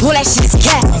 all that shit is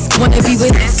cat. Wanna be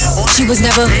with, she was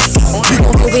never. You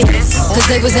won't go with, cause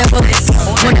they was never.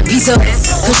 Want a piece of,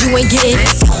 cause you ain't getting.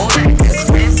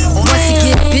 Once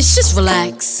again, bitch, just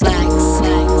relax.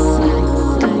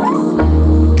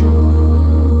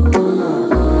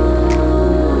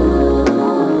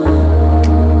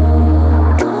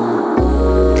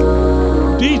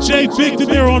 DJ Big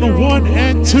Dinero on the 1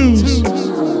 and 2s.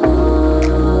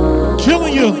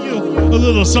 Killing you a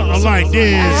little something like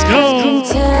this. Go.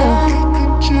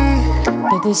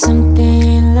 But there's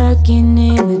something lurking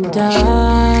in the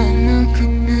dark.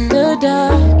 The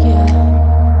dark,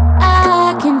 yeah.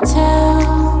 I can tell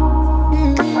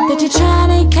that you're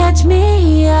trying to catch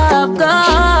me off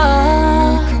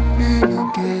guard.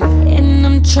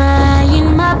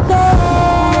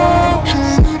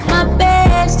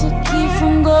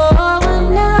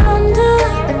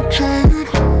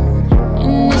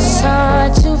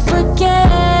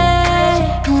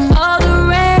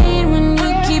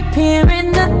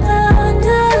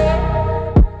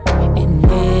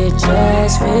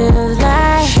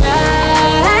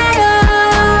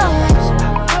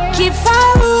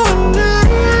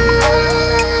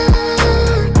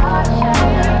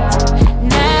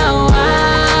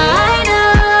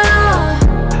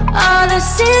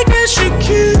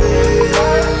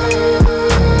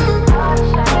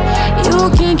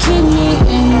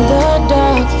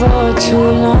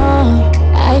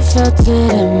 felt it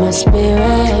in my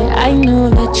spirit. I knew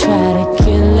to try to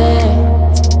kill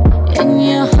it. In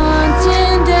your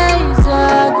haunting days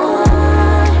are gone.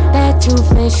 That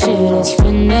two-faced shit is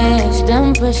finished.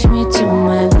 Don't push me to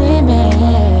my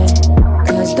limit.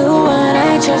 Cause the one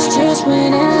I just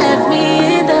went and left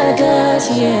me in the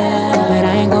dust, yeah. But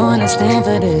I ain't gonna stand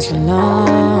for this for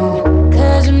long.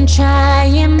 Cause I'm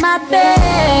trying my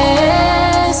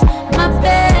best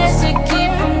to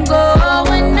keep from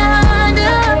going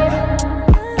under.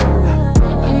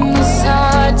 And it's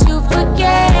hard to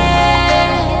forget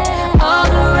all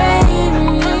the rain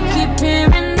when you keep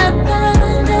hearing the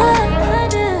thunder.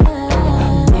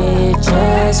 It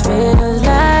just feels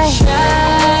like shadows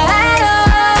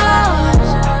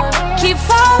keep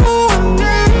following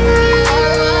me.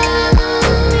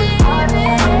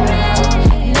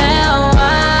 Now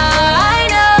I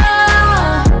know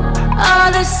all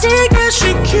the secrets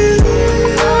she keeps.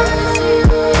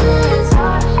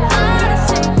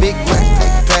 Big black,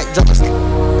 big pack, drop a stick.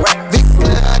 Big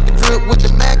player, I can drip with the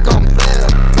Mac on me.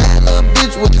 Bad little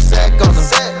bitch with the sack on her.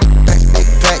 Big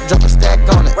pack, drop a stack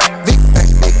on it. Big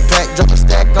pack, drop a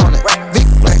stack on it. Big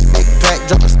pack,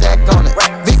 drop a stack on it.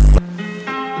 Big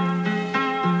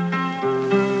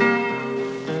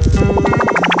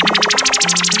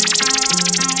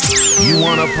You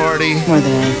wanna party? More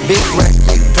than anything.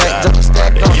 big pack, drop a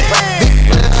stack on it. Big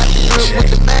player, I can drip with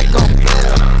the Mac on me.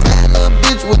 Bad little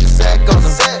bitch with the sack on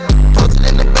her. Posted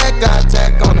in the back, I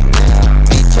attack on her.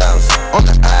 Beach house on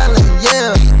the island,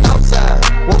 yeah. Outside,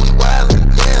 where we wildin',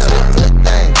 yeah. Good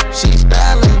thing, she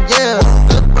stylin', yeah.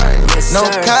 Good brain, no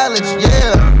college,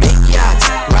 yeah. Big yachts,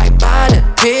 right by the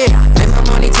pier. Let my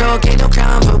money talk, ain't no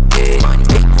convo, yeah.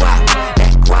 Big guap,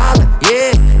 that guala,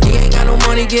 yeah. He ain't got no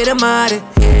money, get him out of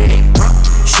here.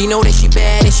 She know that she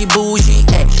bad and she bougie,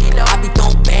 ay. I be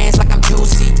throwing bands like I'm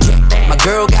Juicy J. My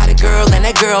girl got a girl and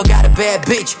that girl got a bad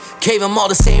bitch. Gave them all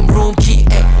the same room key,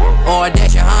 ay. Or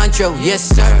that's your honcho, yes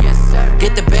sir.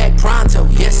 Get the bag pronto,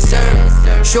 yes sir.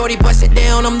 Shorty bust it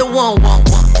down, I'm the one.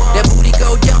 That booty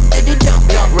go jump, jump.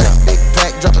 Big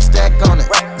pack, drop a stack on it.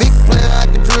 Big player, I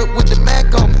can drip with the Mac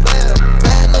on me.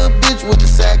 Bad little bitch with the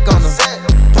sack on her.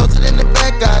 Posted in the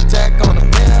back, I attack on her.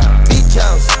 Beach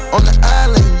house on the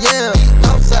island, yeah.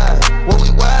 Outside, where we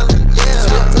wildin', yeah.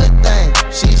 Good thing,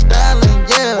 she stylin',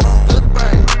 yeah. Good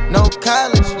brain, no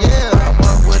college, yeah. I'm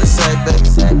up with a sack, baby.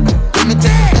 Let me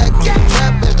take it back to the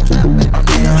trap, baby. I'm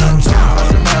in on the top, I'm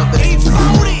some help, baby. It's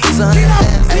 100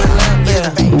 bands in my lap,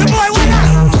 baby. The boy went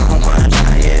out.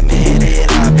 I admit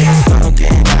it, I've been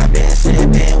smoking, I've been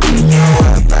sipping. We go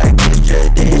up like it's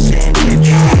tradition. If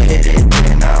you hit it,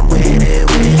 then I'm with it.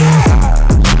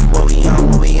 What we on?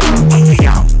 What we on? What we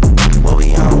on? What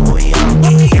we on? What we on?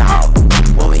 What we on?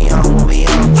 What we on? What we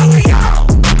on? What we on?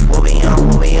 What we on?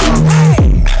 What we on?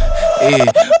 Yeah,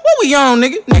 what we on,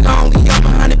 nigga? Nigga only up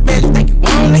 100 bands, you think you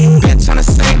want, nigga? Been tryna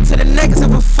sing to the niggas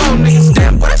of a phone, niggas.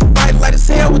 Damn, boy, that's bite light as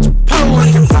hell with your pole on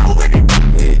your phone with it.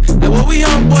 Yeah, like what we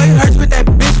on, boy? Hurts with that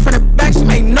bitch from the back, she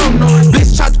make no noise.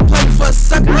 Bitch tried to play me for a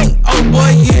sucker, I ain't old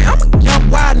boy, yeah. I'm a young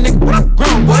wild nigga, but I'm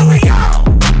grown, boy. We on.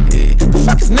 Yeah, the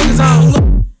fuck is niggas on? Look.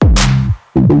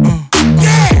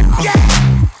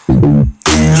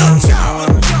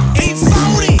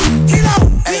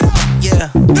 Yeah.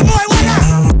 The boy went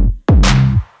out.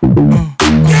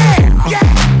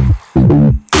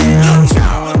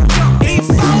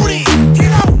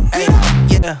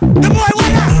 The boy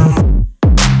went out.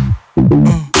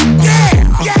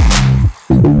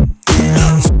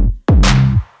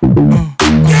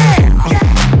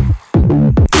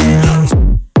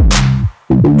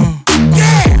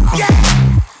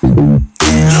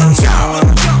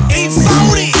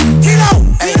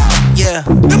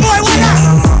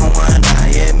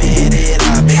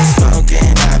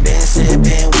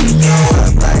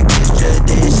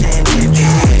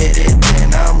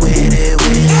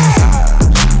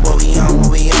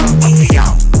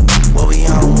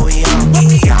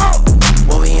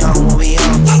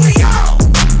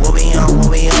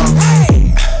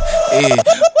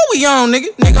 On, nigga.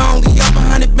 Nigga only up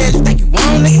 100 bands, you think you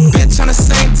want, nigga? Been tryna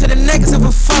sing to the niggas of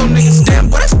a phone, niggas. Damn,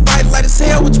 boy, that's bite light as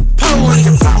hell with your pole on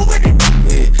your phone with it.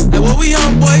 Yeah, like what we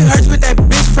on, boy? Hurts with that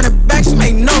bitch from the back, she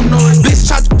make no noise. Bitch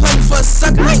tried to play me for a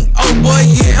sucker, I ain't old boy,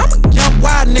 yeah. I'm a young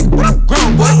wild nigga, but I'm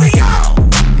grown, boy. We on.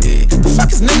 Yeah, the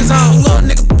fuck is niggas on? Little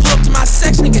nigga pull up to my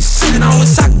section and get shitted on.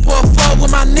 Wish I could pour a fall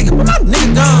with my nigga, but my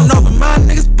nigga gone over. My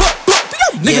niggas book,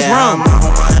 niggas wrong. I'm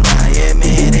on one, I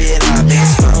admit it, I've been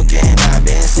smoking, I've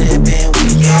been sipping.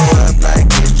 We go up like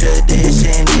it's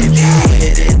tradition. If you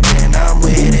with it, then I'm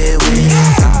with it.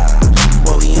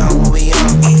 What we on? What we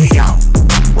on? What we on?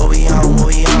 What we on? What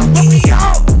we on? What we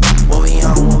on? What we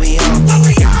on? What we on? What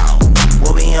we on?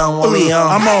 What we on?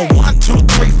 1, 2,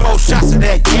 3, 4 shots of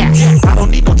that gas. I don't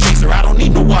need no chaser, I don't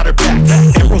need no water back.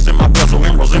 Emeralds in my bezel,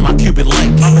 emeralds in my Cuban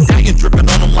link. My medallion dripping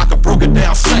on them like a broken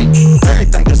down sink.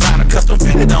 Everything designer, custom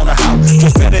fitted on the house.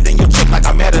 Just better than your chick like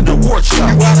I'm at an award show.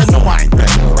 You oughta know I ain't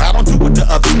regular, I don't do what the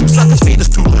others do. Suckers' feet is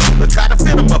too little to try to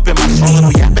fit them up in my shoe.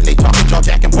 Little yapping, they talking, jaw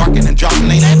jacking, barking and jawing.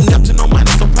 Ain't adding up to no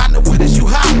money, so partner with us, you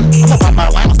hollering. I'm about my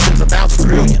allowance, tens of thousands,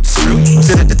 trillions.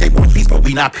 Sit at the table in peace, but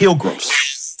we not pilgrims.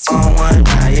 On one,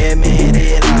 I admit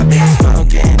it, I've been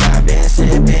smoking, I've been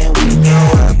sipping. We go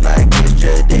up like it's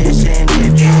tradition.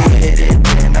 If you with it,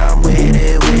 then I'm with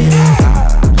it, with it.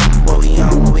 What we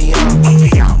on, what we on, what we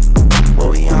on,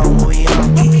 what we on, what we on,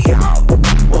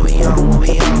 what we on, what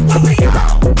we on, what we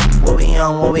on, what we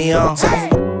on, what we on.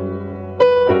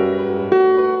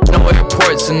 No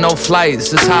airports and no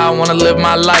flights, that's how I wanna live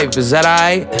my life, is that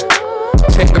alright?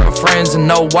 10 girlfriends and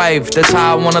no wife, that's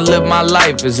how I wanna live my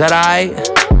life, is that alright?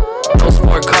 No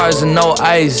sport cars and no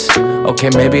ice. Okay,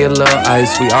 maybe a little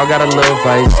ice. We all got a little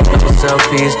vice. No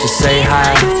selfies, just say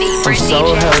hi. I'm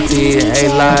so healthy,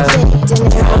 A-Live.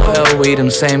 OL, we them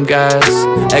same guys.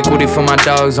 Equity for my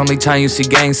dogs, only time you see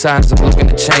gang signs. I'm looking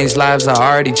to change lives, I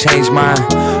already changed mine.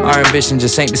 Our ambition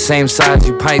just ain't the same size.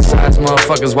 You pint-sized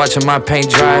motherfuckers watching my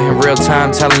paint dry. In real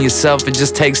time, telling yourself it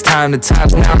just takes time. The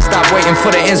time's now, stop waiting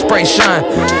for the inspiration.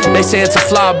 They say it's a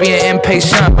flaw being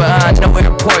impatient, but no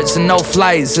airports and no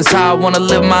flights. That's how I wanna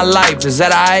live my life, is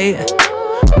that alright?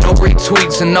 No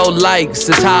retweets and no likes,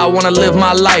 that's how I wanna live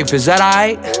my life, is that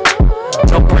alright?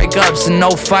 No breakups and no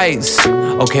fights.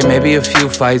 Okay, maybe a few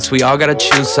fights, we all gotta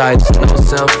choose sides. No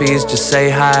selfies, just say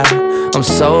hi. I'm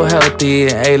so healthy,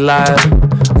 A-Live.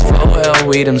 4L,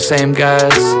 we them same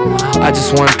guys. I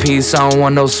just want peace, I don't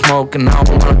want no smoke. And I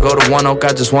don't wanna go to One Oak,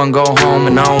 I just wanna go home.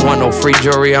 And I don't want no free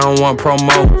jewelry, I don't want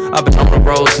promo. I've been on the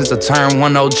road since I turned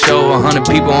 1 Ocho. 100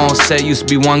 people on set, used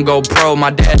to be one go pro. My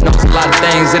dad knows a lot of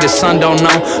things that his son don't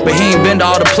know, but he ain't been to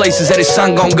all the places that his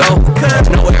son gon' go.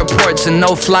 No airports and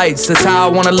no flights, that's how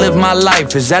I wanna live my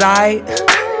life, is that alright?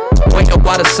 Wake up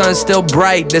while the sun's still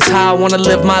bright, that's how I wanna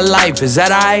live my life, is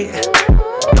that alright?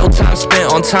 No time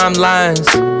spent on timelines,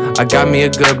 I got me a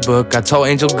good book, I told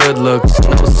Angel good looks.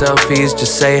 No selfies,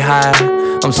 just say hi.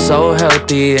 I'm so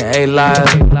healthy,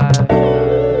 A-Live.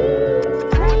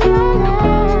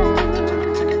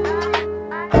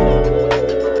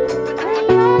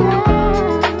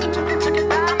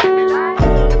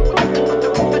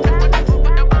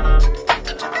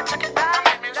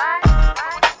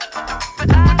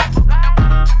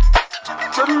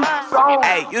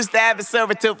 Hey, used to have a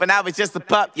silver tooth and I was just a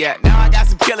pup, yeah. Now I got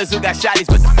some killers who got shotties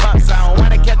with the pumps. I don't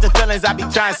wanna catch the feelings, I be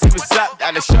trying to see what's up.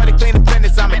 Got a shorty clean the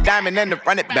fitness, I'm a diamond and to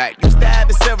run it back. Used to have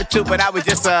a silver tooth but I was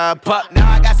just a pup. Now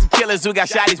I got some killers who got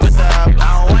shotties with the I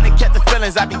don't wanna catch the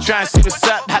feelings, I be trying to see what's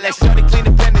up. I let shorty clean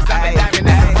the fitness, I'm a diamond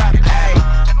and to run it back.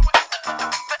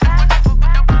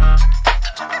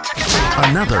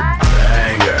 Another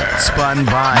banger spun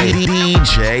by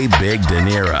DJ Big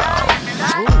Dinero.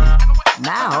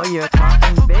 Now you're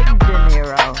talking Big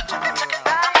Dinero.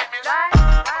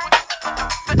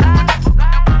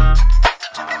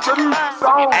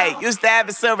 Hey, used to have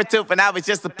a silver tooth and I was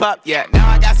just a pup, yeah. Now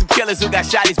I got some killers who got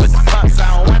shotties with the pumps.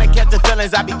 I don't wanna catch the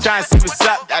feelings, I be trying to see what's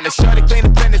up. Got a shorty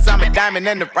clean the fitness, I'm a diamond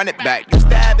and to run it back. Used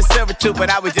to have a silver tooth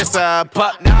but I was just a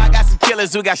pup. Now I got some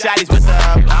killers who got shotties with the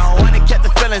I don't wanna catch the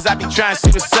feelings, I be trying to see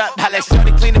what's up. I let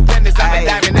shorty clean the fitness, I'm a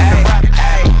diamond and to run it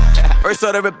back. First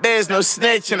order of biz, no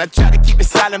snitch, and I try to keep it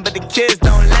silent, but the kids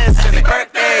don't listen. The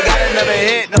birthday, got another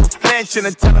hit, no flinch, and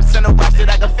I tell them send a watch that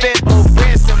I can fit. Old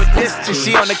friends, and with this,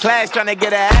 she on the class trying to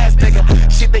get her ass, nigga.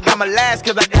 She think I'm a last,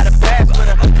 cause I got a pass with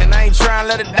her, and I ain't trying to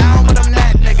let her down, but I'm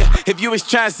that nigga. If you was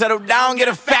trying to settle down, get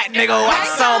a fat nigga.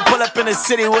 Wax on, pull up in the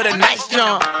city with a nice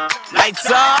jump. Lights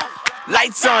off.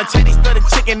 Lights on, Chinese throw the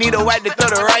chicken, need a wipe to throw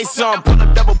the rice on. Pull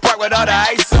up double park with all the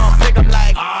ice on. Pick up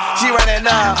like, she running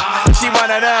up, she one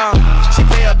of them. She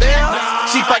pay a bill,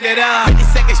 she fuck it up.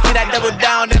 52nd Street, I double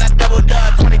down, then I double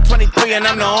up. 2023, and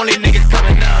I'm the only nigga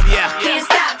coming up, yeah. Can't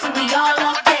stop till we all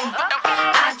okay.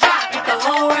 I drop it, the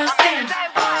whole world sing.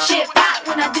 Shit pop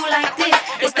when I do like this.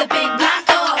 It's the big block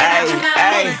door.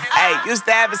 Hey, used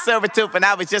to have a silver tooth and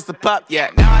I was just a pup, yeah.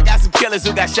 Now I got some killers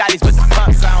who got shotties with the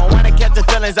pumps. I don't wanna catch the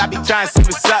feelings, I be trying to see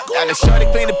what's up. Got a shorty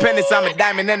clean the pendants, I'm a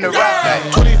diamond in the rough.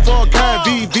 Hey. 24 karat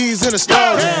VVs in the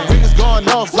stars. Rings going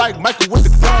off like Michael with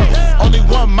the gun. Only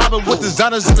one mobbing with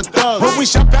designers in the thugs. When we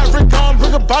shop at Rickon,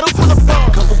 bring a bottle full of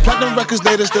fun. Couple platinum records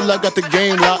later, still I got the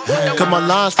game locked. Cut my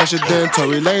lines fresher than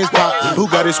Tory Lane's pop. Who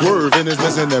got his swerve and is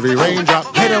missing every raindrop.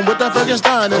 Hit him with that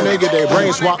Frankenstein and they get their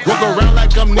brain swap. Walk around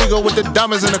like I'm Nego with the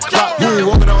diamonds in the clock. You ain't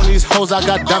walking on these hoes, I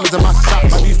got diamonds in my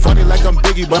socks. I be funny like I'm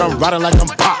Biggie, but I'm riding like I'm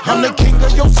Pop. I'm the king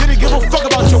of your city, give a fuck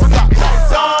about your block.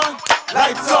 Lights on,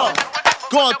 lights off.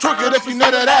 Go and twerk it if you know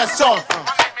that ass off.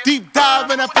 Deep dive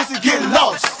in that pussy, get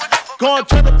lost. Go and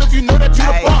turn up if you know that you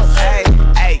the boss.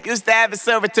 Hey, used to have a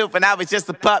silver tooth when I was just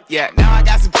a pup, yeah. Now I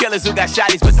got some killers who got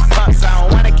shotties with the pumps. I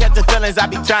don't wanna catch the feelings, I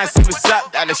be trying to see what's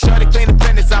up. Now the shorty clean the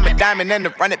fitness, I'm a diamond and the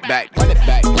run it back. Run it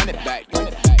back, run it back, run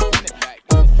it back.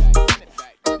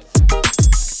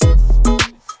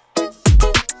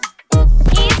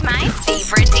 He's my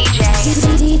favorite DJ.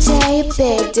 DJ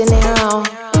Big Dinero.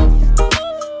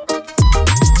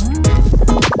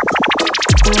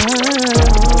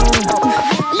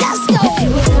 Let's go. If you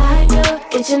a fly girl,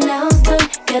 get your nails done,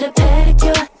 get a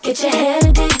pedicure, get your hair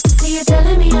did. See you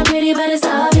telling me I'm pretty, but it's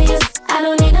obvious. I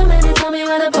don't need a man to tell me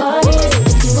where the party is.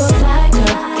 If you a fly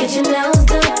girl, get your nails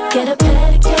done, get a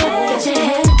pedicure, get your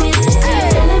hair did. See you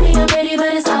telling me I'm pretty,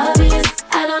 but it's obvious.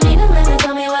 I don't need a man to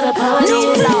tell me where the party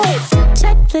is.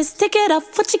 Checklist, tick it off,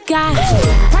 what you got?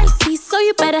 Pricey, so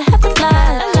you better have a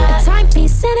lot. A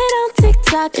timepiece, send it on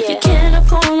TikTok. If you can't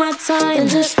afford my time, then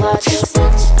just watch.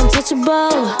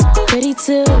 Untouchable, pretty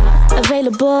too,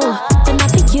 available. Then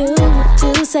not for you,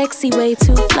 too sexy, way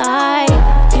too fly.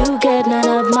 You get none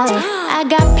of mine. I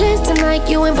got plans tonight,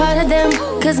 you ain't part of them.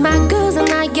 Cause my girls are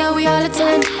not, yeah, we all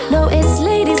attend. No, it's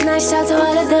ladies' night, shout to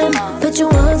all of them. Put your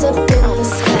ones up in the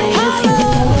sky. If you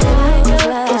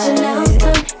fly, get your nails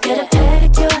done, get a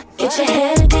pedicure, get your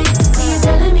hair did. See you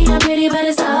telling me I'm pretty, but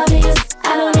it's obvious.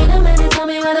 I don't need a man to tell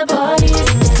me where the party is. If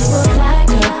you a fly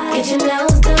girl, get your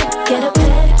nails done, get a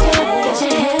pedicure, get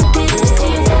your hair did.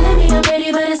 See you telling me I'm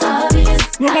pretty, but it's obvious.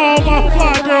 With all my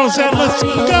fly girls out, let's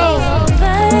go.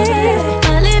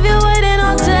 I leave you waiting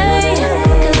all day.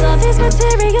 Cause all this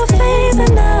material things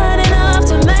are not enough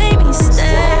to make me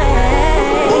stay.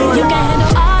 You can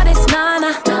handle all this,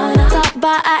 nana. Talk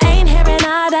but I ain't hearing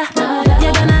nada.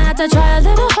 You're gonna have to try a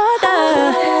little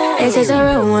harder. It takes a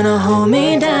real one to hold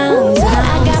me down.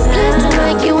 I got plans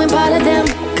tonight, you ain't part of them.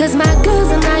 Cause my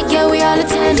girls are not, yeah, we all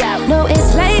attend. No,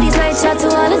 it's ladies' night, shout to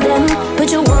all of them.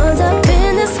 Put your ones up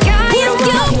in the sky. If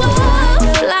you won't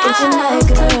fly, get your night,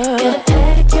 girl. Get a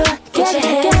pedicure, get your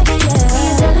hair. See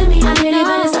you telling me I'm pretty,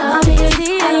 but it's obvious.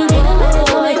 I don't need a man to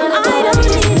tell me when I'm I don't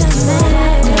need a man.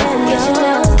 Get your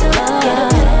nails done, get a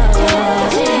pedicure,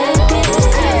 get your hair.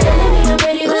 See you telling me I'm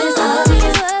pretty, but it's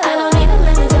obvious. I don't need a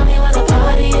man to tell me when the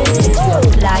party is.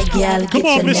 Fly gal, get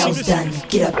your nails done,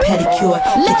 get a pedicure,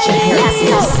 get your hair.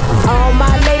 All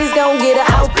my ladies gon' get an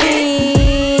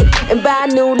outfit and buy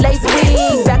a new lace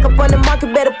wig. Back up on the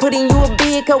market, better put in you a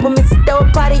bid. Cause when Mrs. Throw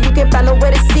a party, you can't find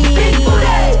nowhere to see.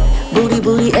 Booty,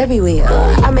 booty everywhere.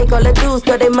 I make all the dudes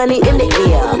throw their money in the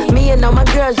air. Me and all my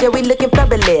girls, yeah, we looking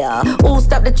fabulous. Ooh,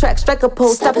 stop the track, strike a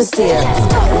pose, stop and stare.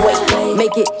 Wait,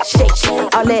 make it shake,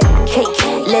 all that cake,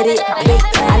 let it bake.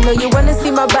 I know you wanna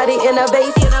see my body in a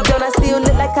vase. Don't I still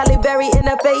look like Halle Berry in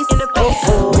her face?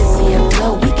 Missy and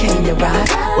Flo, we came to ride.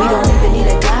 We don't even need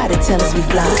a guy to tell us we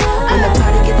fly. When the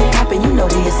party get to poppin', you know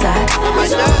we inside.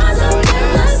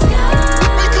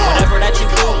 Whatever that you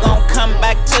do, gon' come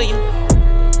back to you.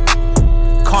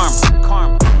 Karma,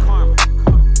 karma, karma.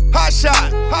 Hot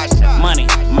shot. Money,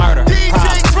 murder,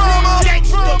 problem.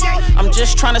 I'm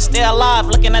just trying to stay alive,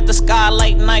 looking at the sky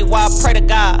late night while I pray to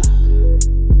God.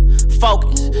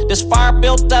 Focus. This fire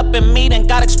built up in me, then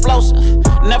got explosive.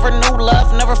 Never knew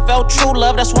love, never felt true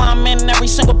love. That's why I'm in every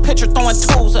single picture throwing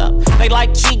tools up. They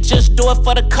like, G, just do it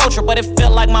for the culture. But it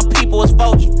feel like my people is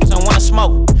vultures and wanna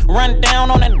smoke. Run down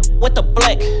on it with the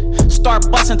blick. Start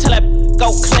busting till that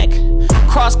go click.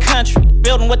 Cross country,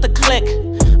 building with the click.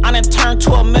 I done turned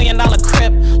to $1 million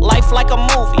crib. Life like a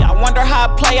movie. I wonder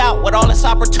how it play out with all this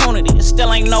opportunity. It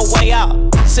still ain't no way out.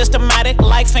 Systematic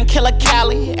life in Killer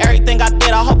Cali. Everything I did,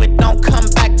 I hope it don't come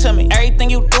back to me. Everything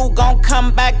you do gon'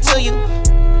 come back to you.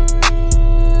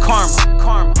 Karma,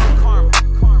 karma, karma,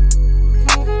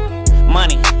 karma.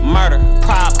 Money, murder,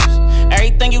 problems.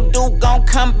 Everything you do gon'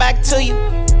 come back to you.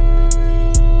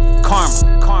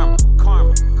 Karma, karma,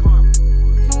 karma, karma.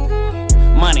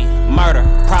 Money, murder,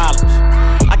 problems.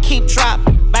 I keep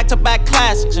dropping back-to-back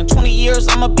classics. In 20 years,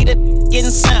 I'ma be the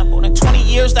getting sampled. In 20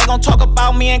 years, they gon' talk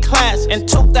about me in class. In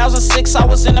 2006, I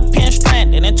was in a pen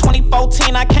stranded. In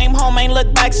 2014, I came home, ain't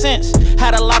looked back since.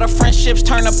 Had a lot of friendships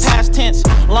turn to past tense.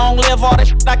 Long live all the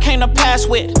shit I came to pass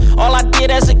with. All I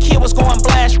did as a kid was go and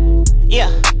blast. Yeah,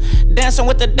 dancing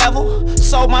with the devil.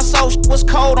 Sold my soul, shit was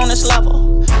cold on this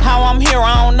level. How I'm here,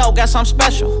 I don't know, guess I'm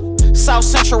special. South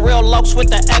Central real lokes with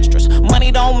the extras.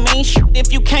 Money don't mean shit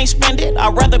if you can't spend it.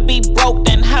 I'd rather be broke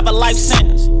than have a life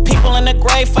sentence. People in the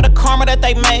grave for the karma that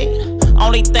they made.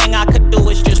 Only thing I could do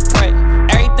is just pray.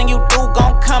 Everything Everything you do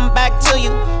gon' come back to you.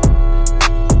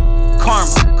 Karma,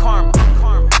 karma,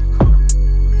 karma.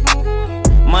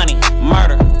 Money,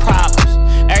 murder, problems.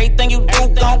 Everything you do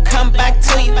gon' come back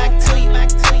to you.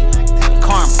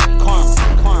 Karma, karma,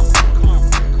 karma,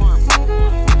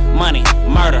 karma. Money,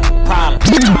 murder, problems.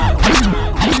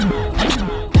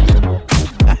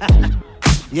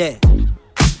 Yeah,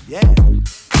 yeah.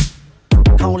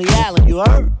 Coney Island, you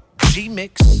heard?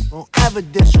 G-Mix. Don't ever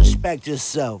disrespect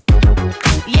yourself.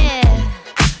 Yeah,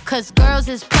 cause girls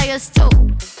is players too.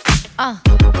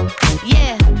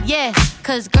 Yeah, yeah,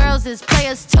 cause girls is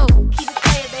players too. Keep it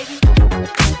playing, baby.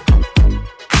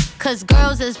 Cause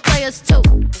girls is players too.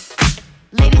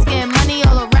 Ladies getting money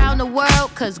all around the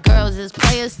world, cause girls is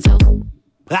players too.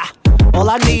 All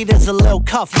I need is a little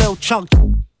cuff, little chunk.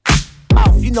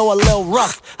 Mouth, you know, a little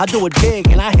rough. I do it big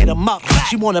and I hit 'em up.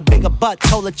 She want a bigger butt,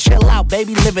 told her chill out,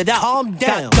 baby, live it up. Calm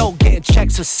down. Got dough, getting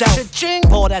checks herself.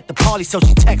 Bought at the party, so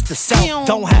she text herself.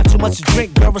 Don't have too much to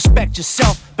drink, girl, respect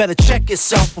yourself. Better check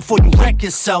yourself before you wreck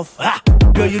yourself.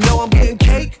 Girl, you know I'm getting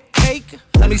cake.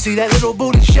 Let me see that little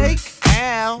booty shake.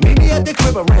 Ow. Meet me at the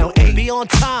crib around 8. Be on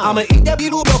time. I'ma eat that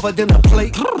beetle over dinner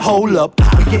plate. Hold up,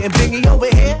 we getting bingy over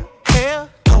here.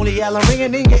 Coney Island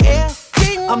ringing in your ear.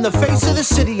 I'm the face of the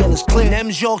city and it's clear.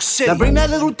 Them's York City. Now bring that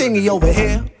little thingy over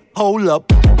here. Hold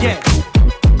up, yeah.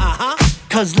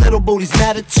 Cause little booties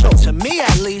matter too. To me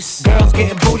at least. Girls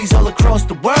getting booties all across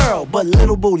the world, but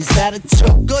little booties matter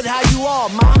too. Good how you are,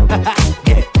 ma.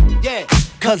 Yeah.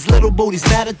 Cause little booties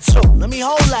matter too. Let me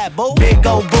hold that, boo. Big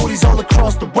old booties all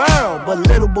across the world, but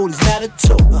little booties matter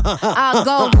too. I'll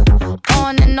go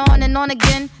on and on and on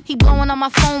again. He blowing on my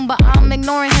phone, but I'm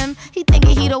ignoring him. He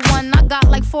thinking he the one, I got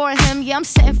like 4 of him. Yeah, I'm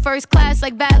sitting first class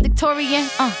like valedictorian.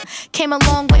 Came a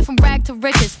long way from rag to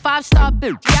riches. 5-star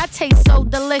bitch, yeah, I taste so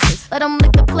delicious. Let him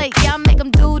lick the plate, yeah, I make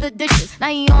him do the dishes. Now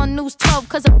he on news 12,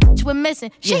 cause a bitch we're missing.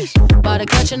 Sheesh, about to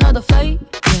catch another fight.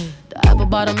 Yeah, the apple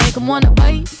bottom make him wanna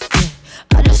bite. Yeah,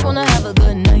 I just wanna have a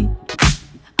good night.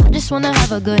 I just wanna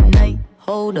have a good night.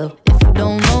 Hold up, if you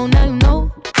don't know, now you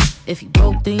know. If you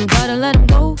broke, then you gotta let him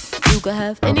go. You could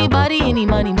have anybody, any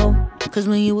money, more. Cause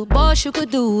when you a boss, you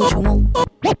could do what you want.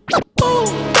 Ooh,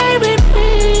 baby,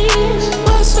 please,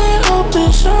 bust it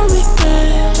open, show me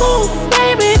that. Ooh,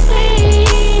 baby,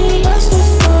 please, bust it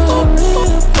for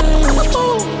real, baby.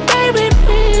 Ooh, baby,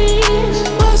 please,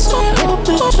 bust it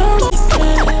open, show me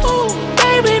that. Ooh,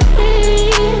 baby,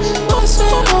 please, bust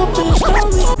it open, show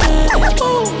me that.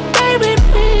 Ooh, baby,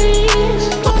 please,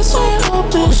 bust it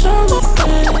open, show me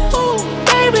that. Ooh,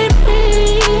 baby,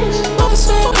 please, bust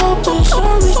it open,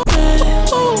 show me that.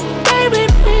 Ooh, baby,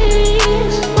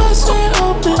 please, bust it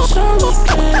open, show me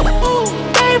that. Ooh,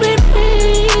 baby,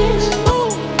 please. Ooh,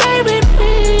 baby,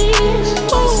 please.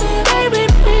 Ooh, baby,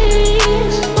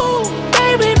 please. Ooh,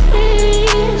 baby,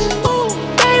 please. Ooh,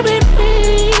 baby,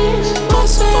 please.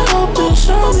 Bust it open,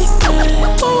 show me that.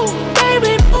 Ooh,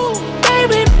 baby, ooh,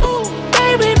 baby, ooh,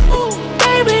 baby, ooh,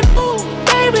 baby, ooh,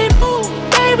 baby, ooh,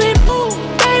 baby, ooh,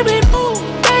 baby, ooh,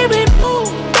 baby, ooh,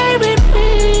 baby,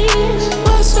 please.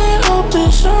 Bust it open,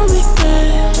 show me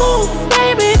that. Ooh,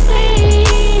 baby,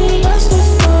 please. Bust it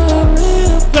for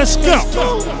real. Let's go.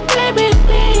 Baby,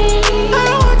 please. I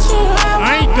want you.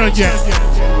 I ain't done yet.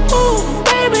 Ooh,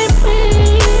 baby,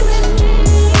 please.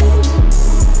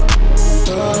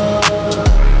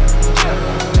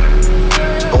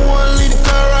 I wanna leave the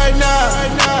car right now.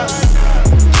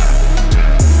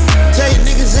 Tell you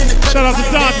niggas in the cut. Shout out to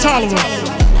Don Tolliver.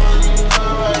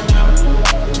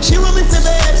 She want me to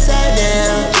be upside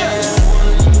down.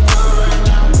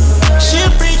 She a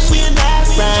freak, we in that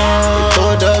round.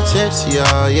 Throw it up tipsy,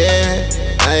 y'all, yeah.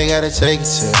 I ain't gotta take it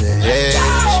to the head.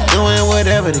 She doing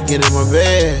whatever to get in my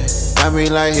bed. I be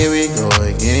like, here we go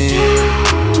again.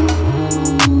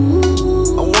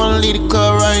 I wanna leave the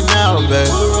club right now,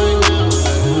 baby.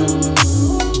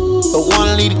 I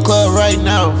wanna leave the club right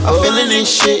now. I'm feeling this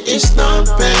shit, it's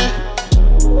thumping.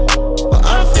 But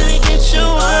I'm finna get you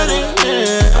out of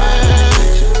here.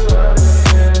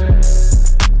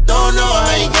 Don't know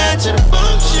how you got to the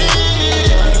function,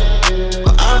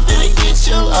 but I'm finna get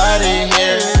you out of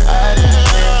here.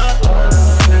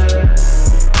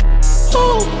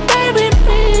 Ooh, baby,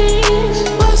 please.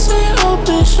 Bust it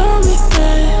open, show me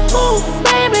that. Ooh,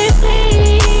 baby,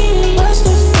 please. Bust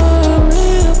it for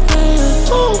real,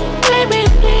 baby. Ooh, baby,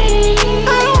 please. I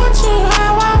want you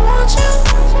how I want you.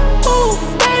 Ooh,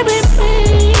 baby,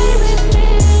 please.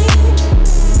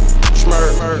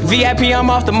 VIP, I'm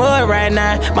off the mud right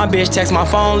now. My bitch text my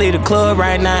phone, leave the club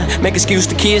right now. Make excuse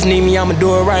the kids need me, I'ma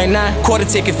do it right now. Quarter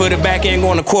ticket for the back end,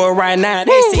 going to court right now.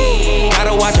 They see,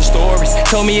 gotta watch a story. stories.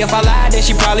 Told me if I lied, then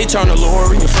she probably turn to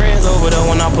Lori. Your friends over there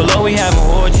when I pull up, we having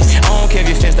orgies. I don't care if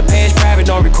you fence the page private,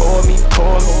 don't record me.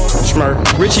 Schmirk,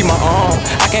 Richie my arm.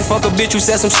 I can't fuck a bitch who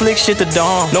said some slick shit to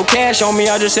Dawn. No cash on me,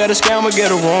 I just had a scammer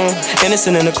get a room.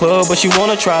 Innocent in the club, but she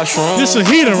wanna try shrooms. This a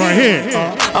heater right here.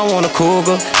 I want a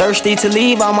cougar. Thirsty to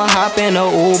leave, I'ma hop in a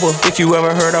Uber. If you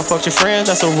ever heard I fucked your friends,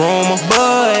 that's a rumor.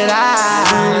 But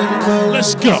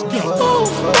let's go. Ooh,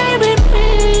 baby,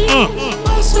 please.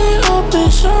 Bust it up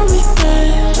and show me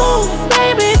things. Ooh,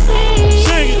 baby,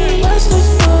 please. Bust it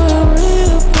for a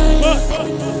real thing.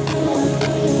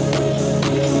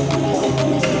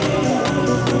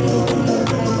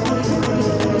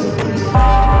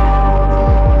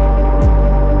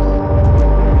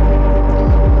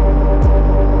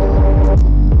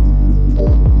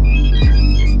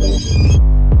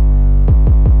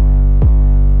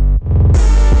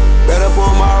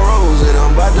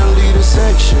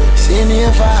 Section. Sitting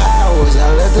here for hours,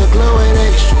 I let the glow in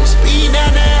extra. Speed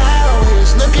down that highway,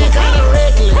 it's looking kinda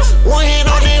reckless. One hand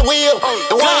on that wheel,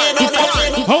 the one hand on that.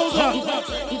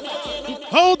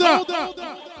 Hold up.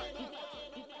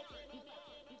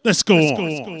 Let's go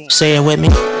on. Say it with me.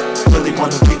 Really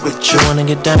wanna be with you, wanna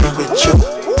get down with you,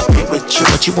 be with you.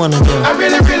 What you wanna do? I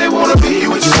really wanna be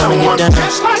with you. Someone Wanna get down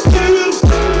just like you.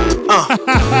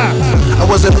 I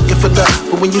wasn't looking for that,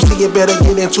 but when you see it, better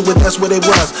get into it. That's what it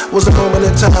was. Was a moment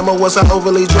in time, or was I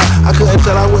overly dry? I couldn't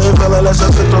tell. I wouldn't feel unless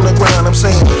I slipped on the ground. I'm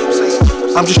saying,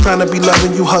 I'm just trying to be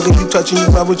loving you, hugging you, touching you,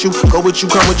 love with you, go with you,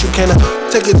 come with you. Can I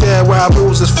take it there where our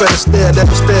rules is fast? There, that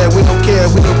is there. We don't care.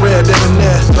 We can rare, there and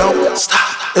there. Don't stop.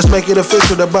 Let's make it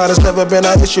official, the bond has never been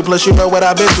an issue. Plus you know what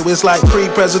I've been through. It's like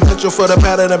pre-presidential for the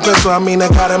pattern and pencil. I mean, I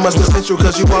got it must essential,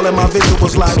 cause you all in my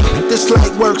visuals. Like, this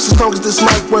light works, as long as this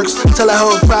mic works. Tell a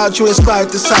whole crowd you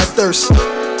inspired this side thirst.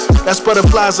 That's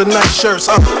butterflies and night shirts.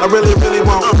 I really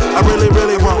want. I really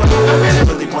want. I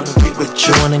really wanna be with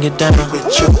you. Wanna get down be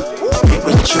with you. Be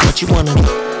with you. What you wanna do?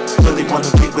 Really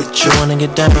wanna be with you. Wanna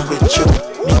get down be with you.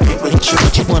 Be with you.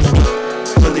 What you wanna do?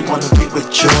 Really wanna be with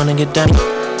you. Wanna get down.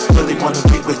 Really wanna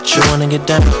be with you. Wanna get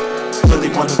down. Really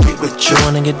wanna be with you.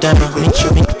 Wanna get down. Be with you.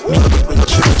 Me.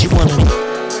 What you wanna do?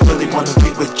 Really wanna be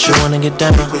with you. Wanna get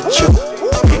down. Be with you.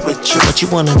 Be with you. What you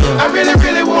wanna do? I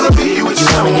really wanna be with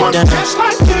someone just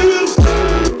like you.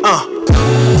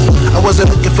 I wasn't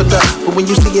looking for that, but when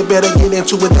you see it, better get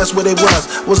into it. That's what it was.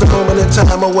 Was a moment in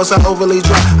time, or was I overly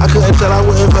dry? I couldn't tell. I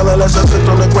wouldn't feel unless I slipped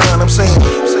on the ground. I'm saying,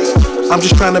 I'm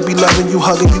just trying to be loving you,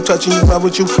 hugging you, touching you, love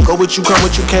with you, go with you, come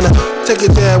with you. Can I take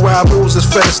it there where our rules is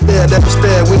fast? There, that is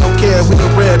there. We don't care. We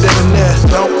can rare, there and there.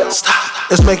 Don't stop.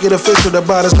 Let's make it official, the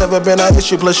bond has never been an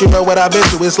issue. Plus you know what I've been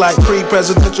through. It's like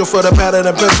pre-presidential for the pattern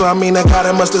and pencil. I mean, I got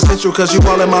it must essential, cause you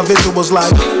all in my visuals.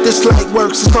 Like, this light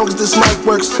works, as long as this mic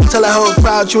works. Tell a whole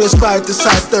crowd you inspired this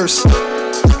side thirst.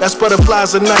 That's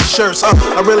butterflies and night shirts. I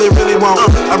really want.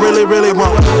 I really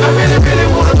want. I really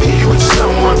wanna be with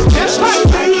someone just like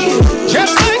you.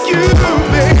 Just like you,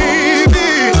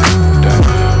 baby.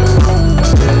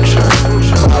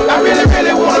 I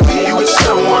really wanna be with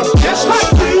someone just like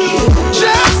you.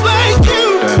 Just like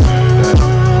you.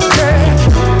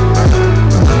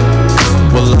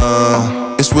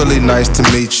 Well, it's really nice to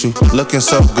meet you. Looking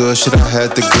so good, shit, I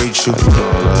had to greet you.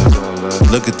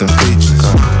 Look at them features.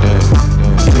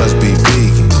 You must be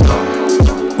vegan.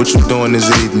 What you doing this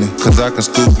evening? Cause I can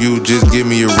scoop you, just give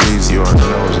me a reason. You already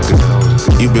know it's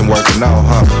good. You been working out,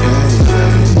 huh?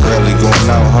 Rarely going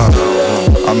out,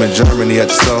 huh? I'm in Germany at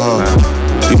the Soho.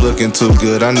 You looking too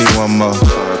good, I need one more.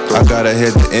 I gotta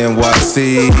hit the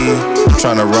NYC.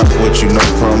 Tryna rock with you, no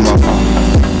promo.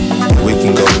 We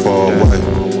can go far away.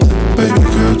 Baby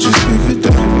girl, just pick a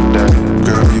day.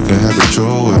 Girl, you can have it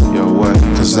your way.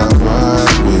 Cause I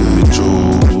ride with you.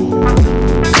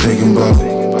 Thinking about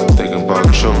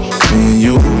you. Me and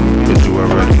you, but you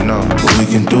already know what we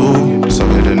can do. So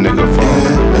hit a nigga phone.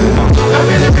 I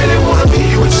really wanna be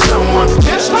with someone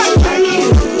just like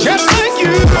you. Just like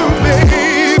you, baby.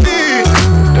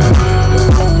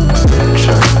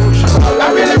 I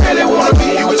really wanna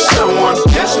be with someone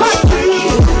just like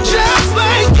you. Just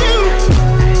like you.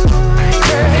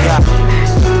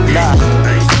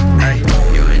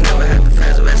 You ain't never had the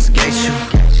fans investigate you.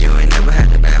 You ain't never had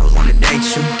the bad hoes wanna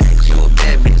date you. You a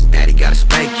bad bitch, daddy gotta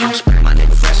spank you. My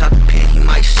nigga fresh out the pen, he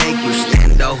might shake you.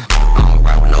 Stand up, I don't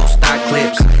ride with no stock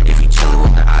clips. If you chillin'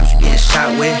 with the ops, you getting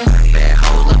shot with. Bad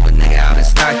hoes love a nigga out in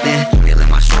Stockton. They let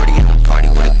my shorty in the party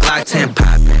with a Glock 10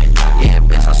 poppin'. Yeah,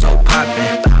 bitch, I'm so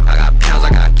poppin'. I got pounds, I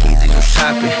got keys, and you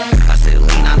shopping. I said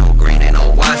lean, I know green, ain't no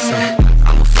Watson.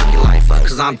 I'ma fuck your life up,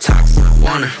 cause I'm toxic.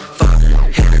 Wanna fuck her,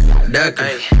 hit her, duck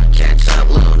her. Catch up,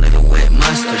 little nigga with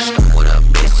mustard. What up,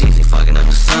 bitch, easy fucking up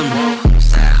the summer.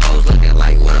 Sad hoes looking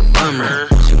like what a bummer.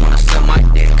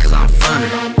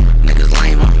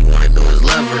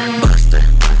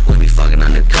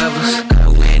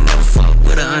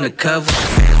 undercover.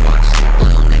 Fans watching,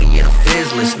 little nigga, yeah, the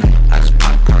feds listening. I just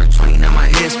pop cartoon, now my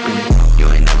head spinning. You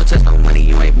ain't never touched no money,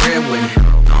 you ain't bread with it.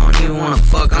 I don't even wanna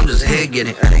fuck, I'm just head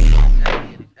getting.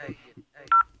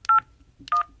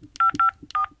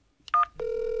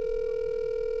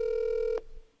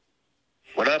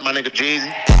 What up, my nigga Jeezy?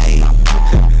 Hey, yo,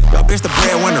 bitch, the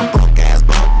breadwinner, broke ass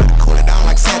bro. Better cool it down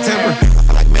like September. I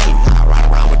feel like Melly, I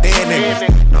ride around with dead niggas.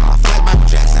 No, I feel like Michael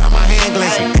Jackson, I'm my hand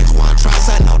glisten. Bitch, wanna try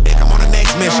something, no dick, I'm on the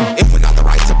next mission. If we got the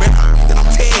right to bear arms, then I'm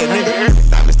Ted, nigga.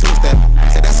 Diamonds two-step,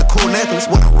 say that's a cool necklace.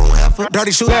 What a rule heifer,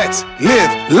 dirty shoe. Let's live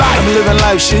life. I'm living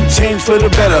life, shit change for the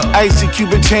better. Icy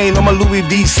Cuban chain on my Louis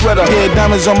V sweater. Yeah,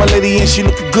 diamonds on my lady and she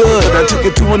looking good. I took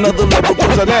it to another level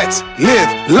cause I let's live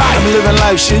life. I'm living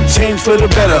life, shit change for the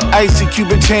better. Icy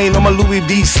Cuban chain on my Louis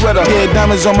V sweater. Yeah,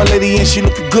 diamonds on my lady and she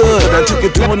looking good. I took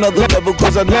it to another level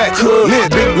cause I let's live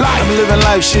big life. I'm living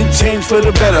life, shit change for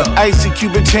the better. Icy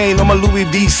Cuban chain on my Louis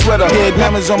V sweater. Yeah,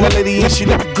 diamonds on my lady and she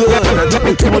looking good. I took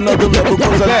it to another level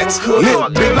cause I let's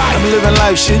live big life. I'm living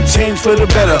life, shit change for the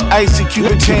better. Icy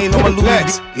Cuban chain on my Louis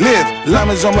V. Live,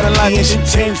 diamonds on my lady and she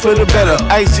change for the better.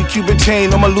 Icy Cuban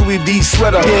chain on my Louis V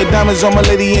sweater. Yeah, diamonds on my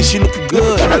lady and she looking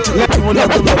good. I took it to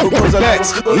another level cause I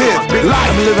let's live big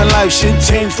life. I'm living life, shit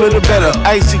change for the better.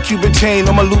 Icy Cuban chain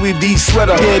on my Louis V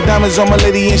sweater. Yeah, diamonds on my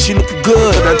lady and she looking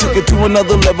good. I took it to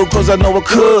another level cause I know I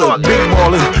could. Big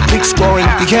ballin', big scoring,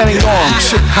 you can't hang on.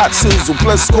 Shit hot sizzle,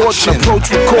 plus scorching. Approach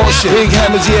with caution. Big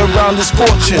hammers, yeah, around this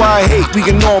fortune. Why I hate, we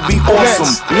can all be awesome.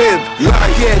 Live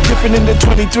life, yeah, different in the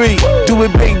 23. Do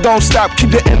it big, don't stop,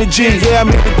 keep the energy. Yeah, I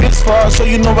made it this far, so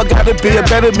you know I gotta be a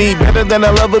better me, better than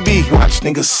I'll ever be. Watch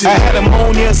niggas see. I had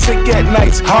ammonia, sick at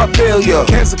nights, heart failure.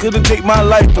 Cancer couldn't take my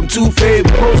life, I'm too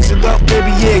favored. Posted up,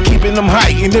 baby, yeah, keeping them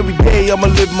high. And every day I'ma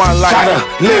live my life. Gotta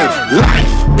live life.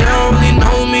 They don't really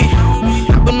know me.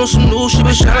 But know some new shit,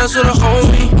 but shout out to the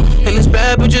homie. And it's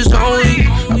bad bitches only.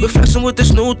 We're flexing with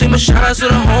this new thing, but shout out to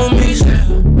the homies.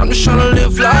 I'm just tryna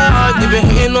live life. They been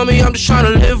hating on me, I'm just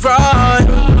tryna live right.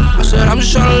 I said I'm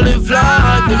just tryna live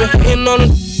life. They been hating on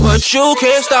it, but you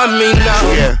can't stop me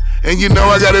now. Yeah. And you know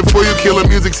I got it for you, killer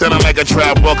music sounding like a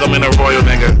trap. Welcome in a royal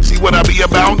nigga. See what I be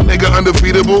about, nigga,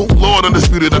 undefeatable. Lord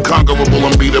undisputed, unconquerable,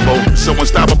 unbeatable. So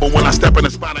unstoppable when I step in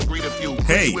the spot and greet a few.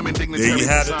 Hey, there you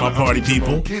have it, my party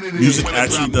people. Music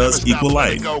actually does equal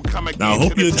life. Now I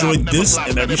hope you enjoyed this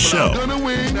and every show.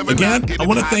 Again, I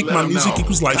want to thank my Music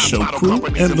Equals Life show crew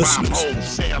and listeners.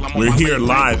 We're here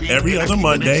live every other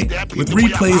Monday with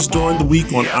replays during the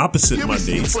week on opposite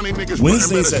Mondays,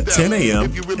 Wednesdays at 10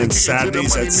 a.m. and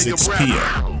Saturdays at 6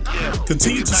 p.m.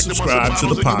 Continue to subscribe to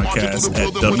the podcast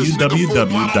at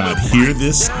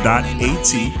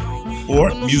www.hearthis.at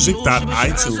or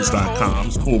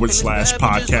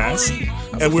music.itunes.com/podcast.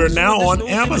 And we're now on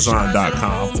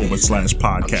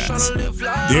Amazon.com/podcast.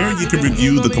 There you can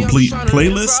review the complete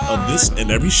playlist of this and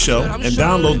every show and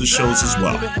download the shows as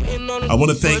well. I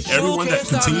want to thank everyone that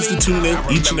continues to tune in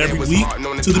each and every week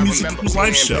to the Music Equals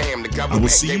Life show. I will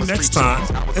see you next time,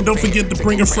 and don't forget to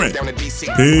bring a friend.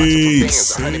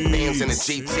 Peace.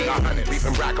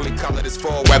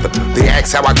 They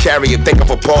ask how I carry it, think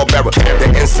of a pallbearer. The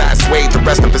inside suede, the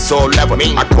rest of it's all leather.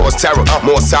 I cause terror,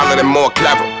 more solid and more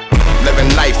clever.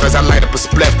 Living life as I light up a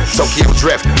spliff, Tokyo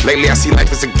drift. Lately I see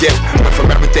life as a gift. Went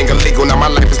from everything illegal, now my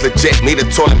life is legit. Need a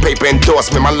toilet paper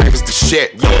endorsement, my life is the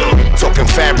shit. Talking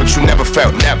fabric you never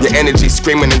felt. Your energy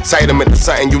screaming entitlement to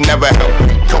something you never held.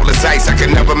 Cold as ice, I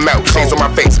can never melt. Chains on my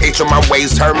face, H on my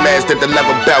waist, Hermes did the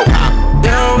leather belt.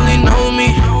 They don't really know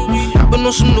me. But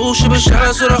know some new shit, but shout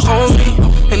out to the homie.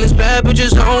 And it's bad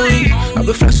bitches only. I've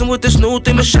been flexing with this new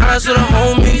thing, but shout out to the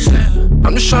homies.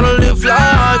 I'm just tryna live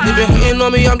life. They been hating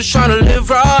on me, I'm just tryna live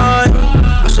right.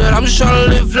 I said I'm just tryna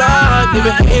live life. They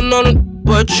been hating on it,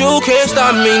 but you can't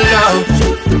stop me now.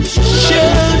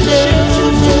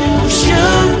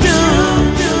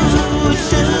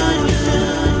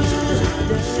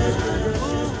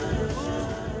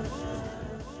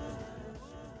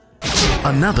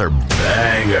 Another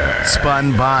banger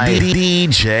spun by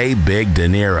DJ Big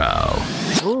Dinero.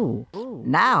 Ooh,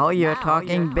 now you're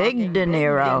talking Big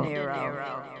Dinero.